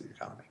sectors of the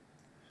economy.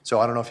 So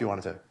I don't know if you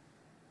wanted to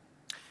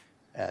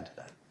add to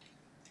that.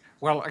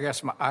 Well, I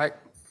guess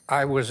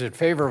I was in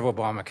favor of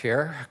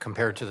Obamacare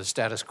compared to the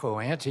status quo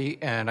ante,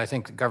 and I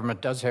think the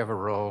government does have a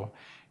role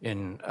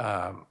in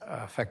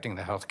affecting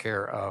the health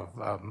care of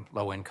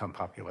low-income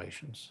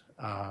populations.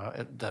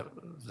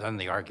 Then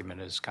the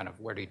argument is kind of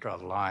where do you draw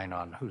the line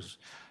on who's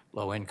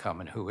low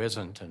income and who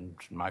isn't, and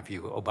in my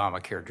view,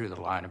 Obamacare drew the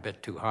line a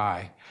bit too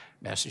high.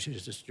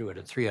 Massachusetts drew it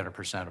at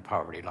 300% of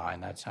poverty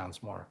line. That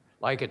sounds more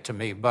like it to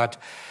me, but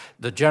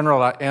the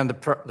general and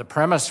the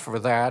premise for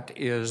that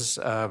is,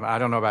 I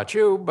don't know about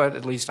you, but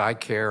at least I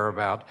care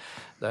about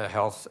the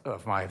health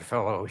of my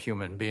fellow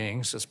human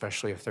beings,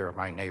 especially if they're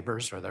my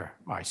neighbors or they're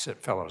my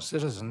fellow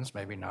citizens,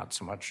 maybe not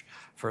so much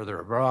further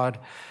abroad.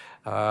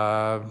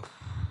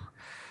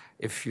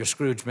 If you're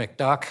Scrooge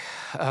McDuck,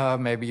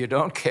 maybe you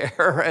don't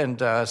care,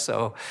 and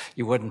so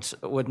you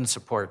wouldn't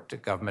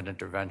support government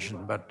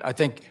intervention. But I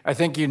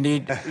think you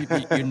need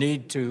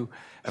to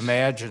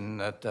imagine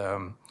that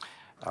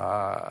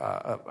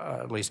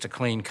at least a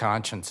clean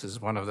conscience is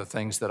one of the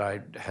things that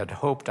I had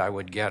hoped I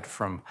would get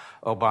from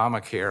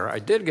Obamacare. I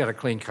did get a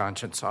clean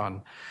conscience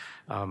on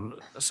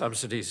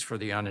subsidies for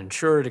the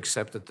uninsured,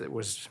 except that it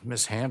was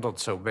mishandled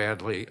so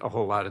badly, a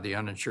whole lot of the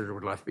uninsured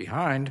were left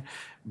behind.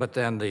 But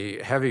then the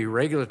heavy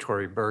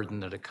regulatory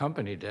burden that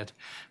accompanied it,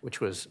 which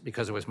was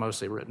because it was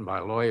mostly written by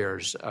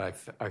lawyers,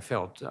 I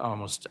felt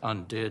almost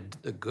undid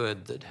the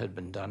good that had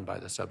been done by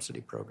the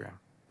subsidy program.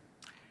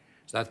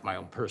 So that's my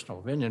own personal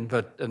opinion,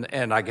 but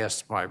and I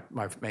guess my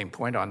main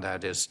point on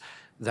that is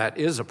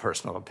a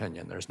personal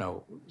opinion. There's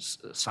no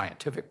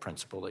scientific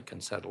principle that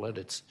can settle it.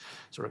 It's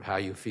sort of how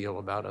you feel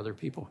about other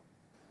people.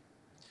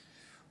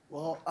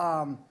 Well,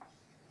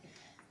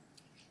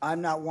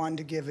 I'm not one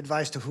to give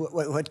advice to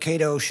what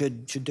Cato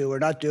should do or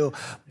not do,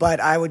 but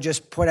I would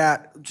just point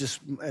out, just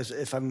as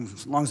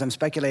long as I'm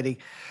speculating,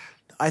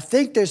 I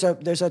think there's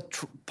a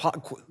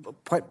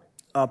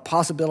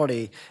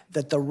possibility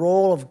that the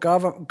role of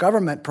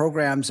government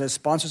programs as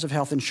sponsors of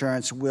health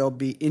insurance will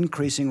be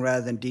increasing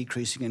rather than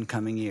decreasing in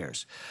coming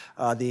years.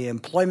 The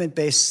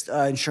employment-based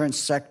insurance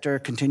sector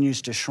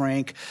continues to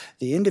shrink.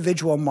 The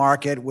individual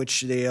market,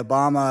 which the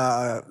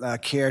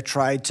Obama care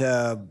tried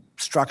to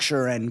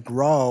structure and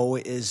grow,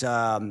 is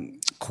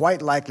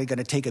quite likely going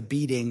to take a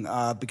beating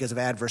because of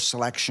adverse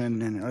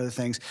selection and other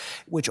things,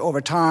 which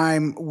over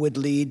time would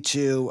lead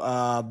to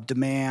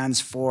demands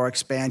for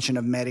expansion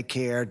of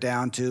Medicare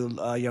down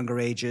to younger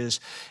ages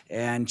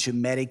and to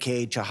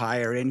Medicaid to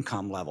higher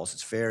income levels.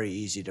 It's very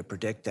easy to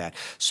predict that.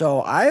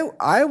 So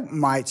I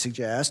might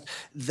suggest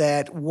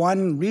that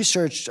one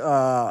research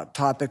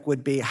topic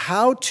would be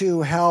how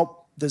to help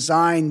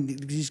design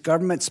these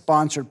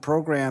government-sponsored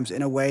programs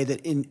in a way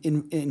that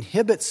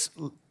inhibits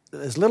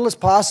as little as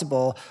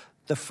possible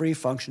the free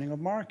functioning of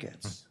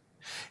markets.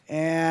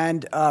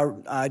 And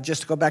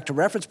just to go back to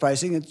reference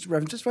pricing,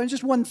 reference pricing is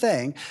just one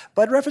thing,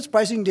 but reference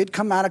pricing did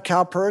come out of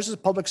CalPERS as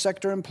public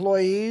sector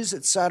employees,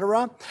 et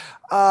cetera.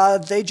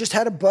 They just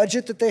had a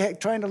budget that they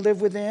trying to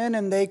live within,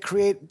 and they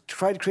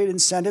try to create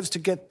incentives to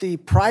get the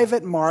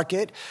private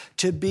market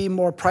to be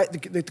more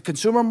the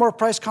consumer more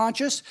price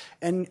conscious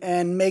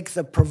and make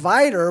the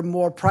provider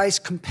more price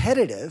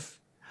competitive.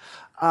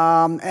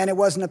 And it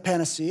wasn't a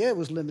panacea. It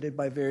was limited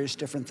by various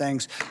different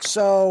things.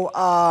 So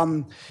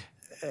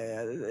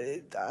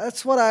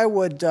that's what I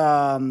would.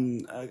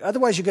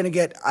 Otherwise, you're going to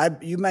get.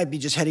 You might be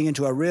just heading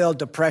into a real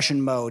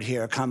depression mode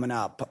here coming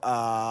up.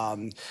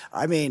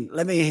 I mean,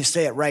 let me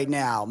say it right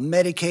now.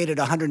 Medicaid at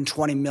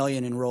 120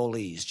 million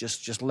enrollees.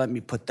 Just let me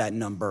put that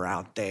number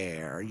out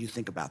there. You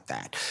think about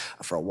that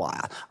for a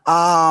while.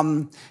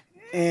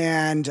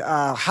 And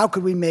how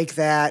could we make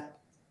that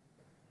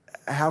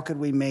how could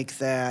we make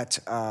that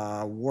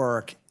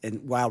work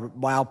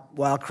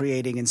while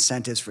creating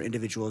incentives for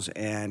individuals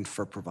and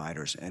for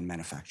providers and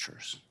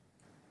manufacturers?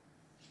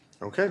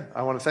 Okay,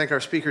 I want to thank our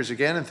speakers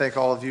again and thank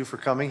all of you for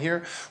coming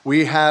here.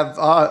 We have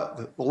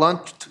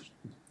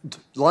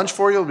lunch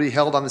for you will be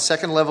held on the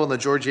second level in the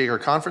George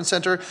Yeager Conference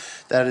Center.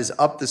 That is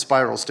up the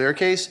spiral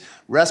staircase.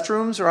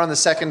 Restrooms are on the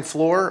second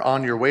floor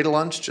on your way to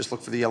lunch. Just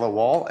look for the yellow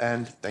wall,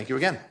 and thank you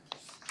again.